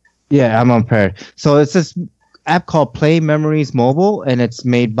unprepared. Yeah, I'm unprepared. So it's this app called Play Memories Mobile, and it's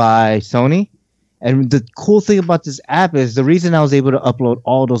made by Sony. And the cool thing about this app is the reason I was able to upload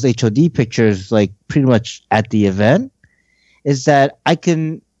all those HOD pictures, like pretty much at the event, is that I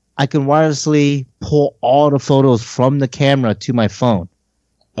can wirelessly pull all the photos from the camera to my phone.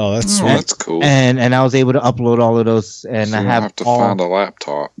 Oh, that's Oh, sweet. that's cool. And I was able to upload all of those, and So I you have don't have to all. find a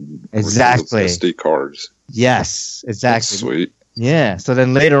laptop. with Exactly. those SD cards. Yes, That's exactly. sweet. Yeah. So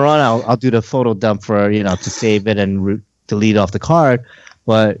then later on, I'll do the photo dump for to save it and delete off the card.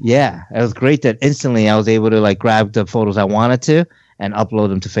 But yeah, it was great that instantly I was able to like grab the photos I wanted to and upload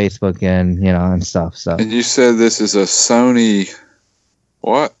them to Facebook and and stuff. So And you said this is a Sony,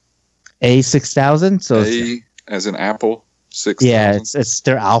 what? A6000. So it's, A as in Apple 6000? yeah, it's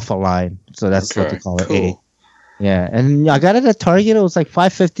their alpha line. So that's what they call it. A. Cool. Yeah, and I got it at Target. It was like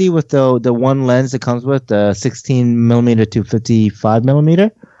 $550 with the one lens it comes with, the 16 millimeter to 55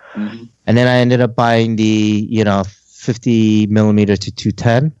 millimeter. Mhm. And then I ended up buying the 50 millimeter to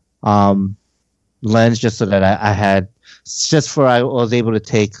 210 lens just so that I had I was able to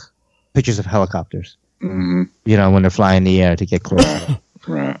take pictures of helicopters. Mhm. When they're flying in the air to get close.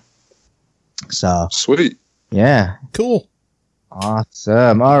 Right. So Sweet. yeah, Cool.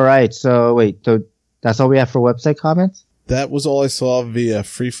 awesome. All right, so that's all we have for website comments. That was all I saw via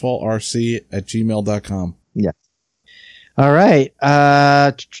freefallrc@gmail.com. All right.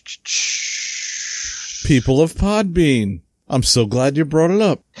 People of Podbean. I'm so glad you brought it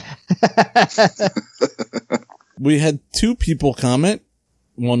up. We had 2 people comment.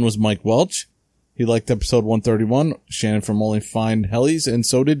 One was Mike Welch. He liked episode 131. Shannon from Only Fine Hellies. And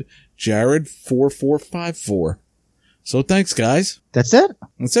so did Jared4454. So thanks, guys. That's it.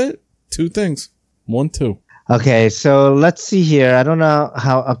 That's it. 2 things. 1, 2. Okay, so let's see here. I don't know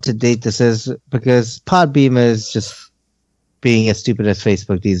how up to date this is because Podbeam is just being as stupid as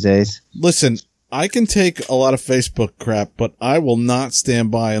Facebook these days. Listen, I can take a lot of Facebook crap, but I will not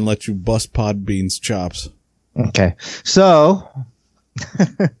stand by and let you bust Podbean's chops. Okay, so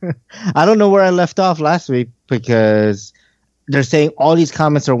I don't know where I left off last week because they're saying all these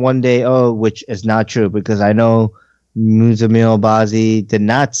comments are one day old, which is not true because I know Muzamil Bazi did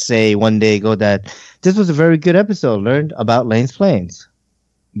not say one day ago that this was a very good episode, learned about Lane's Plains.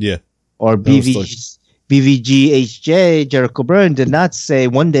 Yeah. Or BVGHJ, Jericho Byrne, did not say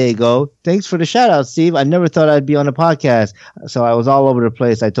one day ago, thanks for the shout out, Steve. I never thought I'd be on a podcast. So I was all over the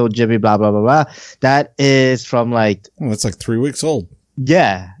place. I told Jimmy, blah, blah, blah, blah. That is from like, That's like 3 weeks old.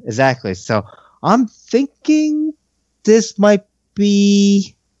 yeah, exactly. So I'm thinking this might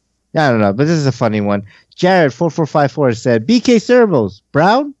be, I don't know, but this is a funny one. Jared4454 said, BK Servos,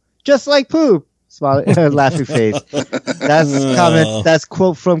 brown, just like poop. Smile, laughing face. That's comment. That's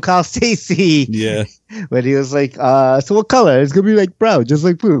quote from Kyle Stacy. Yeah. When he was like, so what color? It's gonna be like brown, just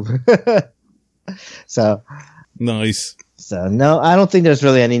like poop. So Nice. no, I don't think there's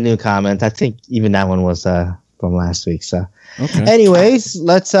really any new comment. I think even that one was from last week. So Okay. anyways,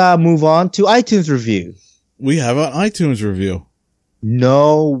 let's move on to iTunes review. We have an iTunes review.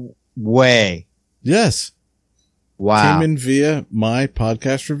 No way. Yes. Wow. Came in via my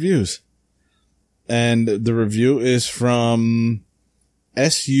podcast reviews. And the review is from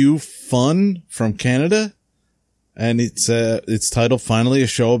SU Fun from Canada. And it's titled Finally a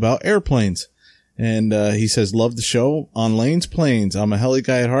Show About Airplanes. And he says, love the show on Lane's Planes. I'm a heli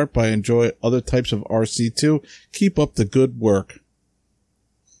guy at heart, but I enjoy other types of RC too. Keep up the good work.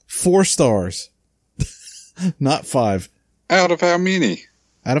 4 stars. Not 5. Out of how many?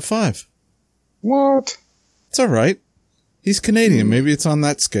 Out of 5. What? It's all right. He's Canadian. Maybe it's on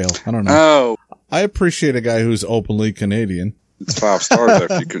that scale. I don't know. Oh, I appreciate a guy who's openly Canadian. it's 5 stars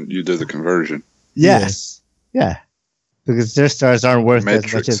after you do the conversion. Yes. Yeah. Because their stars aren't worth as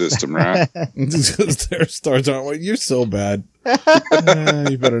Metric much as system, right? Their stars aren't like, you're so bad.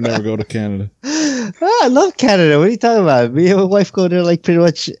 You better never go to Canada. I love Canada. What are you talking about? Me and my wife go there like pretty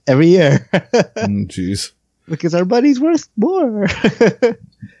much every year Jeez. because our money's worth more,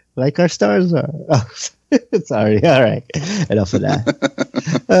 like our stars are. Oh, sorry. All right, enough of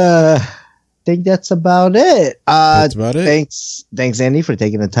that. I think that's about it. That's about it. Thanks, Andy, for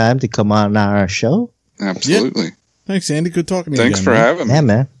taking the time to come on our show. Absolutely. Thanks, Andy. Good talking to you Thanks again, for man. having me. Yeah,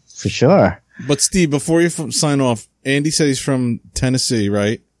 man, for sure. But Steve, before you sign off, Andy said he's from Tennessee,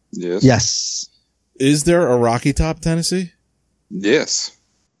 right? Yes. Yes. Is there a Rocky Top, Tennessee? Yes.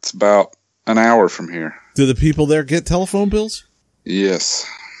 It's about an hour from here. Do the people there get telephone bills? Yes.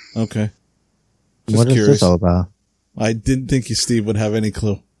 Okay. Just What is curious. this all about? I didn't think Steve would have any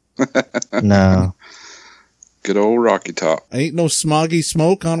clue. No. Good old Rocky Top. Ain't no smoggy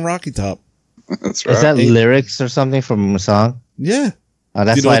smoke on Rocky Top. That's right. Is that lyrics or something from a song? Yeah. Oh,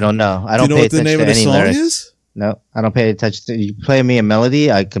 that's Do you know why I what- don't know. I Do you don't know pay what the attention name to of the any song lyrics. is? No, I don't pay attention to. You play me a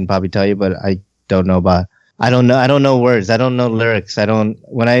melody, I can probably tell you, but I don't know about. I don't know. I don't know words. I don't know lyrics. I don't.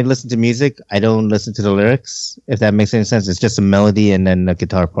 When I listen to music, I don't listen to the lyrics. If that makes any sense, it's just a melody and then the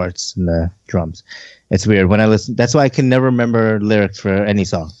guitar parts and the drums. It's weird when I listen. That's why I can never remember lyrics for any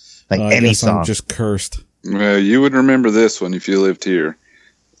song, like I any guess I'm song. just cursed. Well, you would remember this one if you lived here.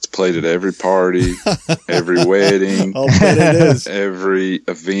 It's played at every party, every wedding, I'll bet it is. every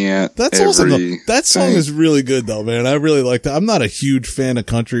event. That's every awesome. Though. That song thing. is really good, though, man. I really like that. I'm not a huge fan of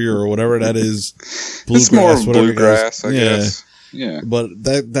country or whatever that is. It's more of whatever it bluegrass, goes. I guess. Yeah. But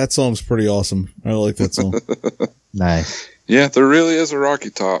that song's pretty awesome. I like that song. Nice. Yeah, there really is a Rocky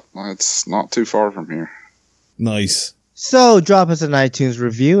Top. It's not too far from here. Nice. So drop us an iTunes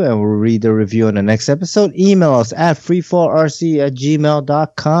review and we'll read the review in the next episode. Email us at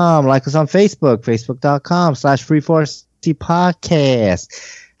freefallrc@gmail.com. Like us on Facebook, facebook.com/freefallrcpodcast.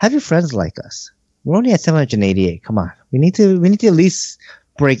 Have your friends like us. We're only at 788. Come on. We need to at least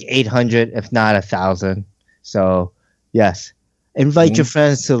break 800, if not 1,000. So yes. Invite your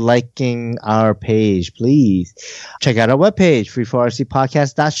friends to liking our page, please. Check out our webpage,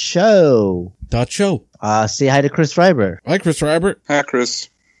 freefallrcpodcast.show. Show. Say hi to Chris Reiber. Hi, Chris Robert. Hi, Chris.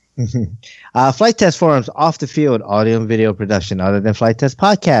 Flight Test Forums, Off the Field, audio and video production, other than Flight Test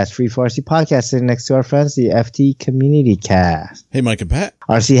Podcast, Free for RC Podcast, sitting next to our friends, the FT Community Cast. Hey, Mike and Pat.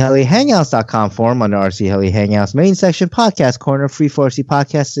 RCHeliHangouts.com forum under RC Heli Hangouts main section, podcast corner, Free for RC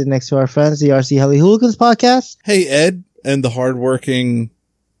Podcast, sitting next to our friends, the RC Heli Hooligans Podcast. Hey, Ed and the hardworking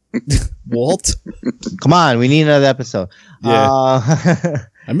Walt. Come on, we need another episode. Yeah.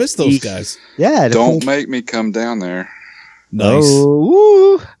 I miss those guys. Yeah. the Don't full- make me come down there. Nice.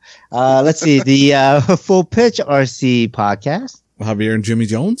 Oh, woo. Let's see. The Full Pitch RC Podcast. Javier and Jimmy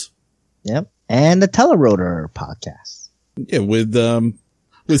Jones. Yep. And the Telerotor Podcast. Yeah, with Fred,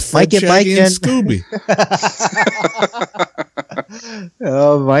 Mike and Shaggy, Mike and Scooby.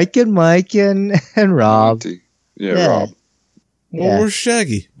 Mike and Rob. Yeah, Rob. Well, Yeah. where's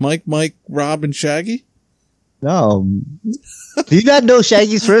Shaggy? Mike, Rob, and Shaggy? No. Do you not know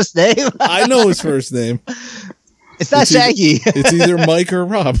Shaggy's first name? I know his first name. It's not It's either- Shaggy. It's either Mike or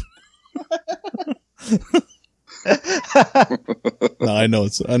Rob. No, I know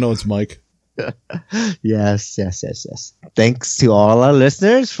it's Mike. Yes. Thanks to all our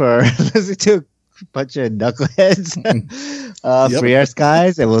listeners for listening to a bunch of knuckleheads. Yep. Free Arts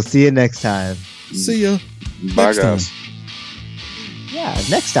guys, and we'll see you next time. See ya. Bye, Next time. guys. Yeah,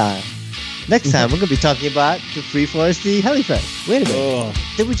 next time. Next time, we're going to be talking about the Free Forest the Helifest. Wait a minute. Oh,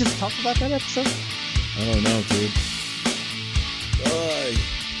 Did we just talk about that episode? I don't know, dude. Bye.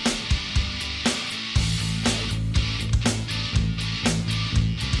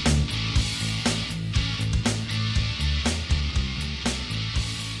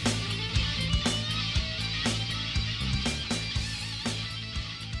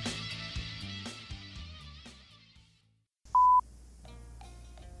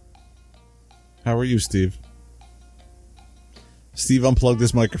 How are you, Steve? Steve, unplug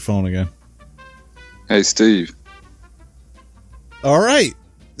this microphone again. Hey, Steve. All right.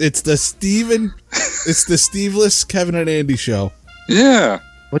 It's the Steveless Kevin and Andy show. Yeah.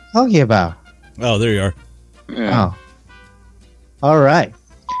 What are you talking about? Oh, there you are. Yeah. Oh. All right.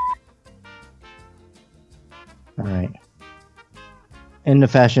 All right. In the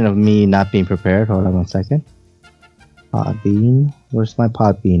fashion of me not being prepared, hold on one second. Podbean. Where's my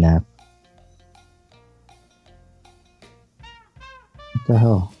Podbean app? What the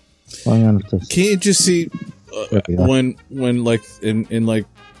hell? What's going on with this? Can't you just see There we go. when like in like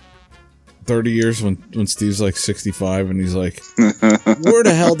 30 years when Steve's like 65 and he's like, where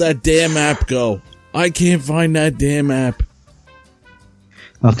the hell that damn app go? I can't find that damn app.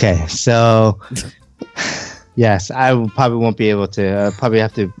 Okay, so yes, probably won't be able to. Probably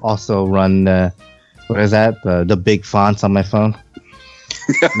have to also run what is that? The big fonts on my phone.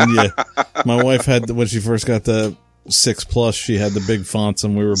 Yeah, my wife had when she first got the 6 Plus, she had the big fonts,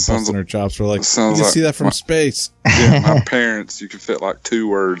 and we were Sounds busting her chops. We're like, you sounds can like see that from space. Yeah, my parents, you could fit like 2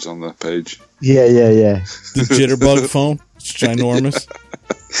 words on the page. Yeah. The jitterbug phone, it's ginormous.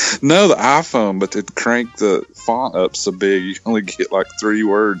 No, the iPhone, but they'd crank the font up so big you only get like 3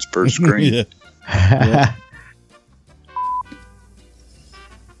 words per screen. Yeah. Yeah.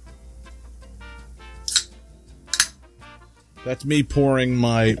 That's me pouring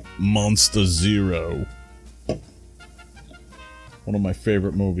my Monster Zero. One of my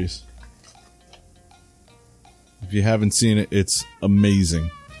favorite movies. If you haven't seen it, it's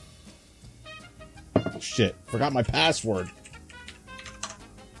amazing. Shit, forgot my password.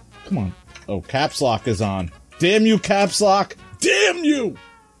 Come on. Oh, Caps Lock is on. Damn you, Caps Lock. Damn Damn you!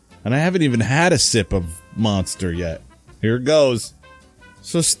 And I haven't even had a sip of Monster yet. Here it goes.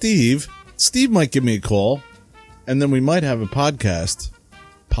 So Steve might give me a call, and then we might have a podcast.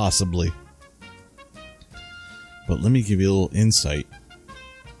 Possibly. But let me give you a little insight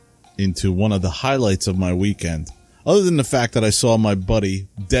into one of the highlights of my weekend. Other than the fact that I saw my buddy,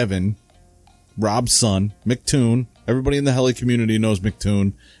 Devin, Rob's son, McToon. Everybody in the Heli community knows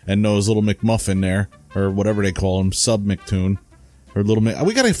McToon and knows Little McMuffin there, or whatever they call him, Sub McToon. Or Little Mc...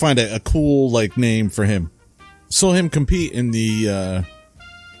 We gotta find a cool, name for him. Saw him compete in the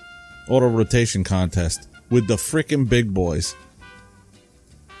auto rotation contest with the frickin' big boys.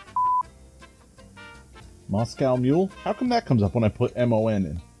 Moscow Mule? How come that comes up when I put MON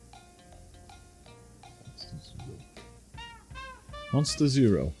in? Monster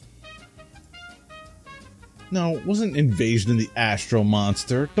Zero. No, it wasn't Invasion of the Astro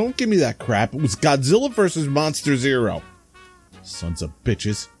Monster. Don't give me that crap. It was Godzilla vs. Monster Zero. Sons of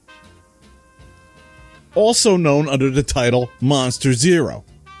bitches. Also known under the title Monster Zero.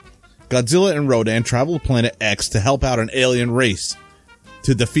 Godzilla and Rodan travel to Planet X to help out an alien race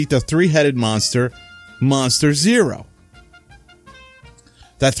to defeat the three-headed monster, Monster Zero,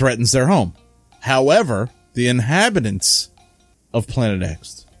 that threatens their home. However, the inhabitants of Planet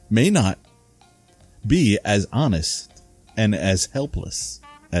X may not be as honest and as helpless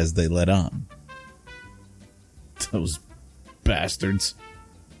as they let on. Those bastards.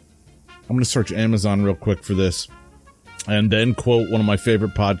 I'm going to search Amazon real quick for this and then quote one of my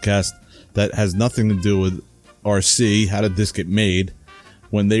favorite podcasts that has nothing to do with RC, How Did This Get Made,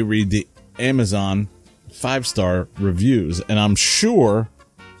 when they read the Amazon 5-star reviews. And I'm sure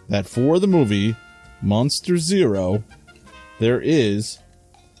that for the movie Monster Zero, there is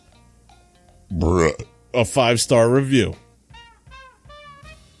a 5-star review.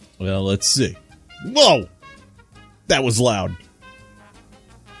 Well, let's see. Whoa! That was loud.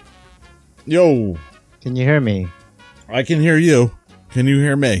 Yo. Can you hear me? I can hear you. Can you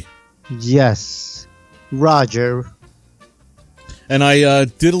hear me? Yes. Roger. And I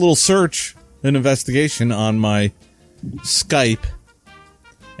did a little search, an investigation on my Skype,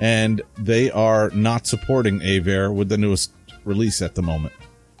 and they are not supporting AVER with the newest release at the moment,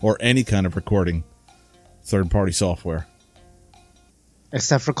 or any kind of recording third-party software.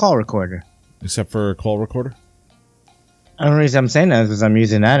 Except for call recorder. Except for call recorder? The only reason I'm saying that is because I'm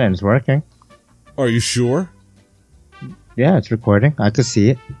using that and it's working. Are you sure? Yeah, it's recording. I could see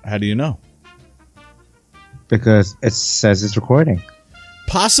it. How do you know? Because it says it's recording.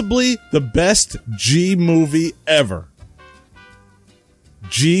 Possibly the best G movie ever.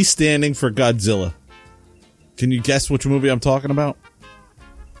 G standing for Godzilla. Can you guess which movie I'm talking about?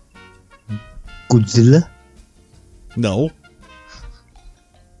 Godzilla? No.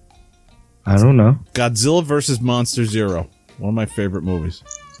 I don't know. Godzilla vs. Monster Zero. One of my favorite movies.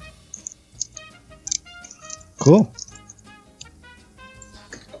 Cool.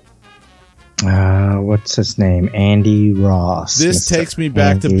 What's his name? Andy Ross. This Mr. takes me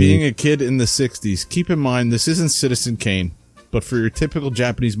back to Andy. being a kid in the 60s. Keep in mind, this isn't Citizen Kane, but for your typical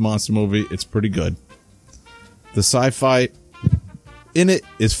Japanese monster movie, it's pretty good. The sci-fi in it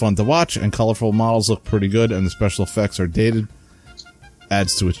is fun to watch, and colorful models look pretty good, and the special effects are dated.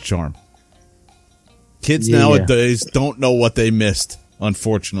 Adds to its charm. Kids nowadays don't know what they missed,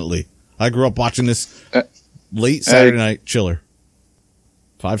 unfortunately. I grew up watching this late Saturday night chiller.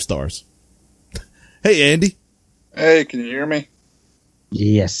 5 stars. Hey, Andy. Hey, can you hear me?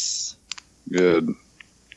 Yes. Good.